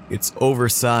 its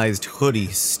oversized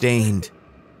hoodie stained,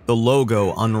 the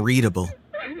logo unreadable.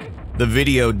 The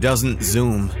video doesn't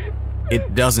zoom.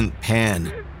 It doesn't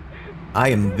pan. I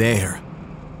am there,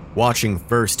 watching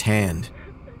firsthand.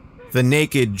 The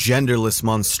naked, genderless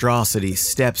monstrosity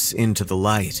steps into the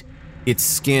light, its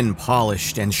skin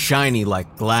polished and shiny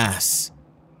like glass.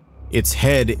 Its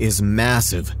head is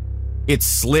massive, its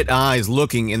slit eyes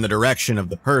looking in the direction of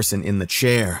the person in the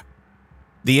chair.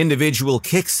 The individual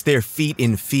kicks their feet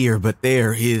in fear, but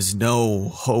there is no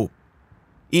hope.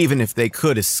 Even if they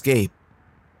could escape,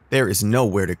 there is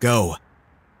nowhere to go.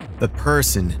 The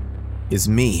person is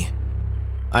me.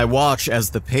 I watch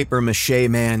as the papier-mâché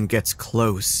man gets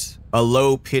close, a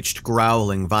low-pitched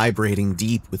growling vibrating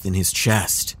deep within his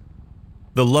chest.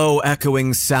 The low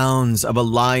echoing sounds of a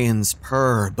lion's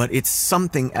purr, but it's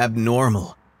something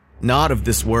abnormal, not of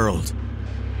this world.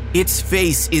 Its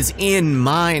face is in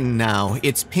mine now,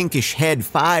 its pinkish head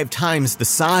 5 times the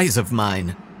size of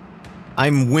mine.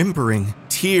 I'm whimpering,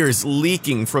 tears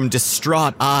leaking from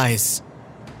distraught eyes.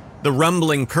 The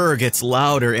rumbling purr gets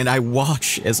louder and I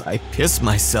watch as I piss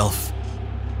myself.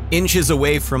 Inches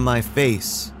away from my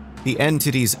face, the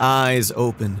entity's eyes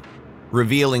open,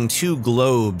 revealing 2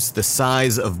 globes the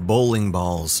size of bowling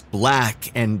balls,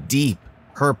 black and deep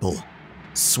purple,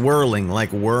 swirling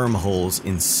like wormholes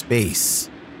in space.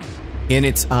 In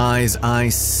its eyes, I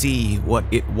see what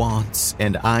it wants,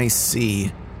 and I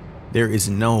see there is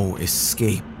no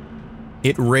escape.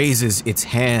 It raises its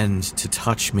hand to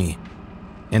touch me,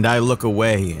 and I look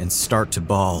away and start to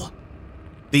bawl.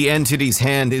 The entity's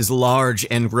hand is large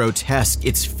and grotesque,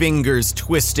 its fingers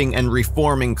twisting and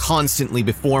reforming constantly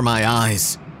before my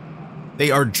eyes. They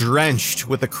are drenched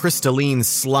with a crystalline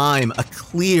slime, a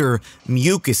clear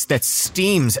mucus that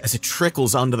steams as it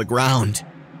trickles onto the ground.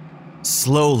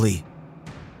 Slowly,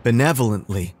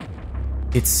 benevolently,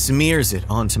 it smears it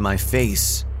onto my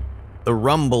face, the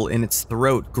rumble in its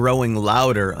throat growing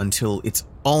louder until it's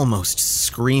almost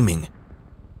screaming.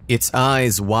 Its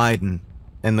eyes widen,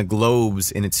 and the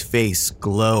globes in its face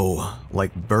glow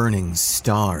like burning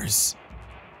stars.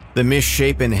 The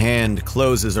misshapen hand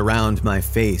closes around my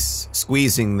face,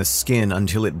 squeezing the skin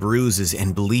until it bruises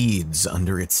and bleeds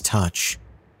under its touch.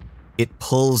 It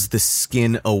pulls the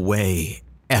skin away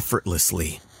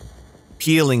effortlessly,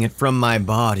 peeling it from my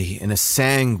body in a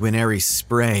sanguinary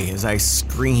spray as I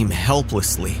scream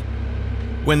helplessly.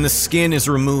 When the skin is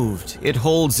removed, it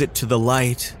holds it to the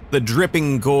light, the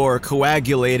dripping gore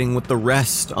coagulating with the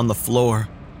rest on the floor.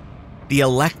 The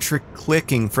electric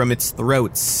clicking from its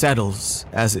throat settles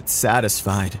as it's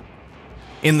satisfied.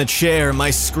 In the chair,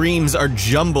 my screams are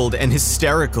jumbled and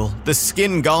hysterical, the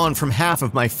skin gone from half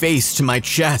of my face to my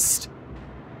chest.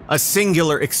 A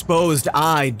singular exposed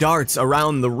eye darts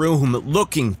around the room,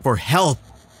 looking for help,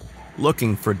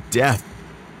 looking for death.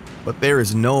 But there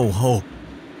is no hope,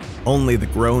 only the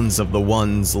groans of the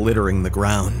ones littering the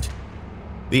ground.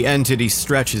 The entity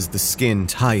stretches the skin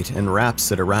tight and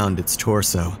wraps it around its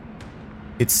torso.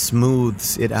 It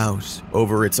smooths it out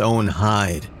over its own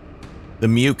hide, the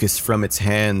mucus from its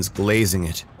hands glazing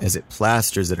it as it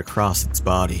plasters it across its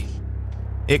body.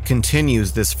 It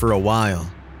continues this for a while,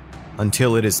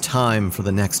 until it is time for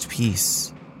the next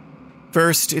piece.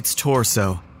 First its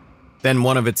torso, then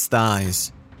one of its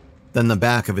thighs, then the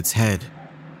back of its head.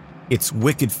 Its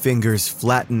wicked fingers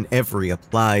flatten every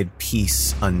applied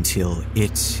piece until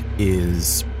it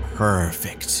is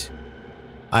perfect.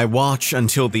 I watch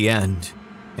until the end,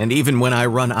 and even when I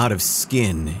run out of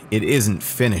skin, it isn't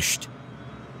finished.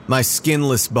 My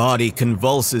skinless body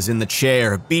convulses in the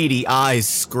chair, beady eyes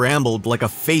scrambled like a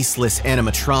faceless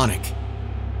animatronic.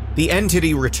 The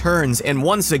entity returns and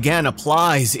once again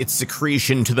applies its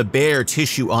secretion to the bare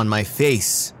tissue on my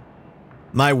face.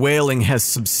 My wailing has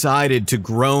subsided to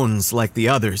groans like the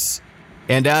others,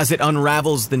 and as it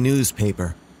unravels the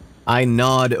newspaper, I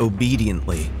nod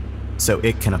obediently so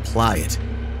it can apply it.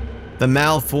 The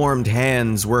malformed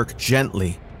hands work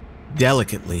gently,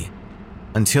 delicately,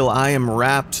 until I am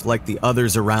wrapped like the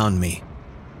others around me.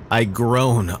 I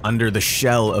groan under the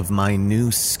shell of my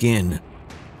new skin,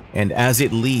 and as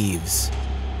it leaves,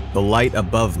 the light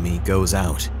above me goes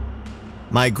out.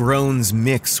 My groans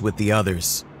mix with the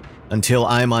others, until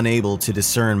I'm unable to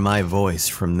discern my voice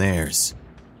from theirs.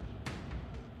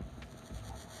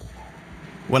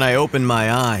 When I open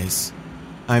my eyes,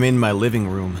 I'm in my living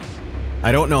room.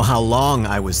 I don't know how long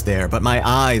I was there, but my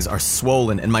eyes are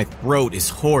swollen and my throat is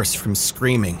hoarse from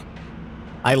screaming.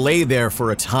 I lay there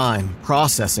for a time,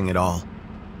 processing it all.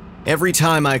 Every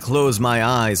time I close my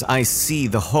eyes, I see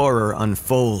the horror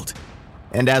unfold,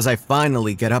 and as I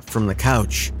finally get up from the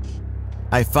couch,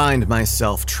 I find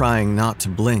myself trying not to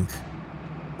blink.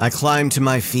 I climb to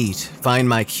my feet, find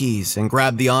my keys, and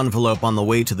grab the envelope on the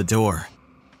way to the door.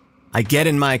 I get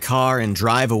in my car and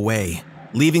drive away,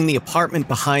 leaving the apartment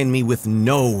behind me with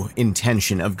no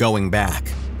intention of going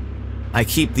back. I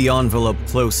keep the envelope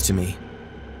close to me.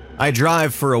 I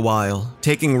drive for a while,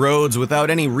 taking roads without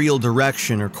any real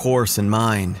direction or course in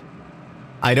mind.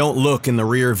 I don't look in the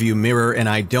rearview mirror and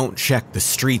I don't check the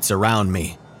streets around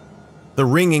me. The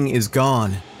ringing is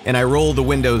gone, and I roll the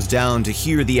windows down to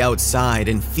hear the outside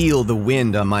and feel the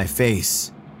wind on my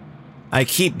face. I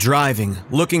keep driving,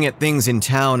 looking at things in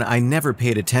town I never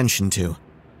paid attention to.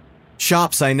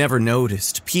 Shops I never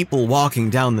noticed, people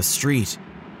walking down the street.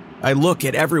 I look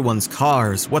at everyone's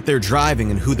cars, what they're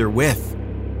driving and who they're with.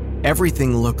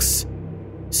 Everything looks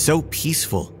so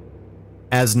peaceful.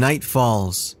 As night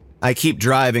falls, I keep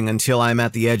driving until I'm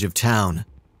at the edge of town.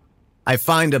 I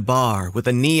find a bar with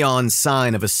a neon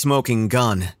sign of a smoking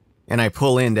gun, and I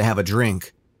pull in to have a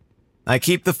drink. I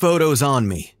keep the photos on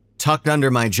me, tucked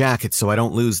under my jacket so I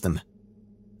don't lose them.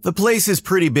 The place is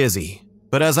pretty busy,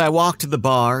 but as I walk to the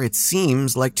bar, it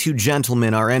seems like two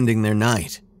gentlemen are ending their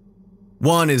night.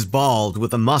 One is bald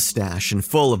with a mustache and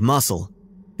full of muscle.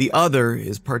 The other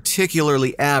is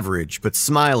particularly average but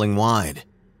smiling wide.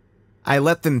 I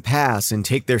let them pass and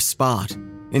take their spot,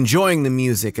 enjoying the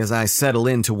music as I settle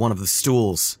into one of the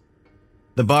stools.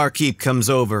 The barkeep comes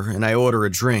over and I order a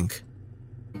drink.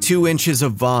 2 inches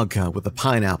of vodka with a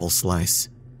pineapple slice.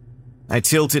 I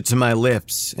tilt it to my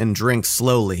lips and drink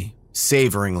slowly,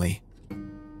 savoringly.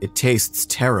 It tastes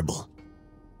terrible.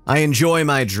 I enjoy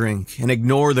my drink and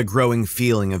ignore the growing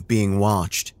feeling of being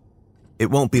watched.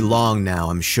 It won't be long now,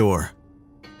 I'm sure.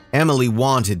 Emily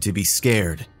wanted to be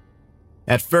scared.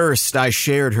 At first, I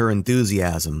shared her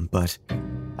enthusiasm, but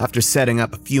after setting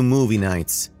up a few movie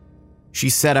nights, she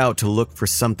set out to look for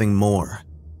something more.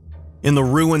 In the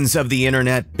ruins of the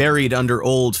internet, buried under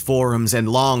old forums and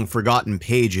long-forgotten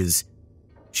pages,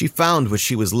 she found what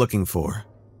she was looking for.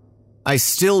 I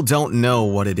still don't know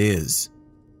what it is,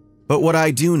 but what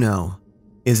I do know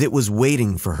is it was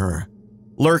waiting for her,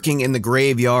 lurking in the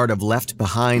graveyard of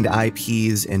left-behind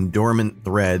IPs and dormant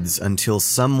threads until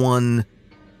someone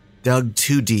dug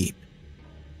too deep.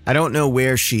 I don't know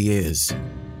where she is,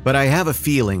 but I have a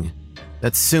feeling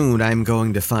that soon I'm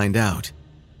going to find out.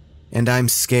 And I'm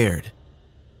scared.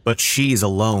 But she's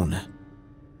alone.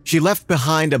 She left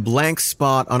behind a blank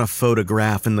spot on a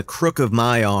photograph in the crook of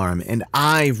my arm, and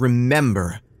I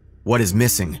remember what is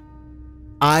missing.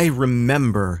 I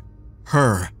remember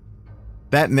her.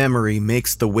 That memory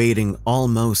makes the waiting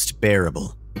almost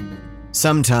bearable.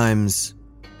 Sometimes,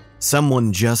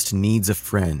 someone just needs a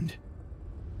friend.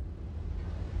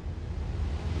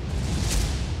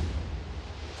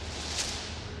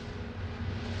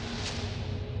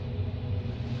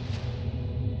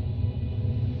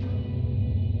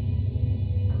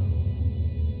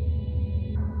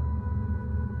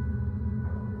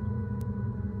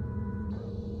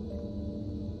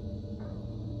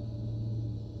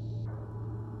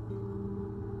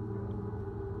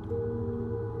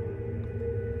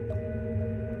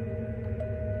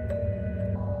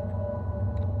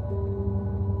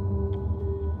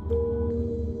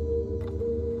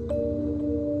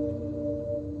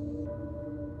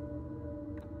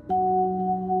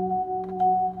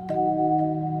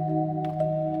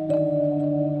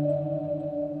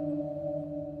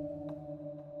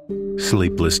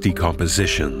 Sleepless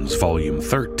Decompositions Volume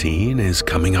 13 is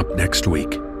coming up next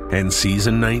week, and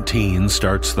Season 19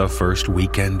 starts the first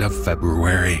weekend of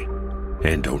February.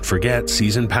 And don't forget,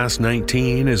 Season Pass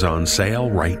 19 is on sale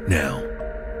right now.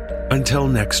 Until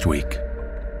next week,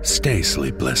 stay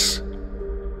sleepless.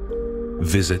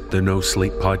 Visit the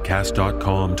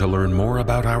NoSleepPodcast.com to learn more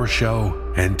about our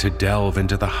show and to delve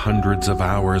into the hundreds of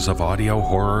hours of audio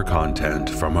horror content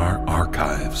from our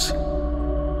archives.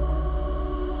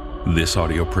 This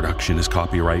audio production is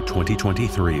copyright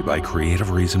 2023 by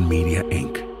Creative Reason Media,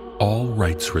 Inc. All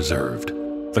rights reserved.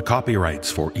 The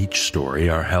copyrights for each story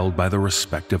are held by the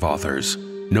respective authors.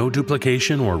 No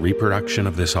duplication or reproduction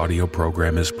of this audio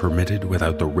program is permitted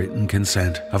without the written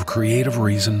consent of Creative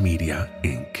Reason Media,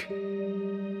 Inc.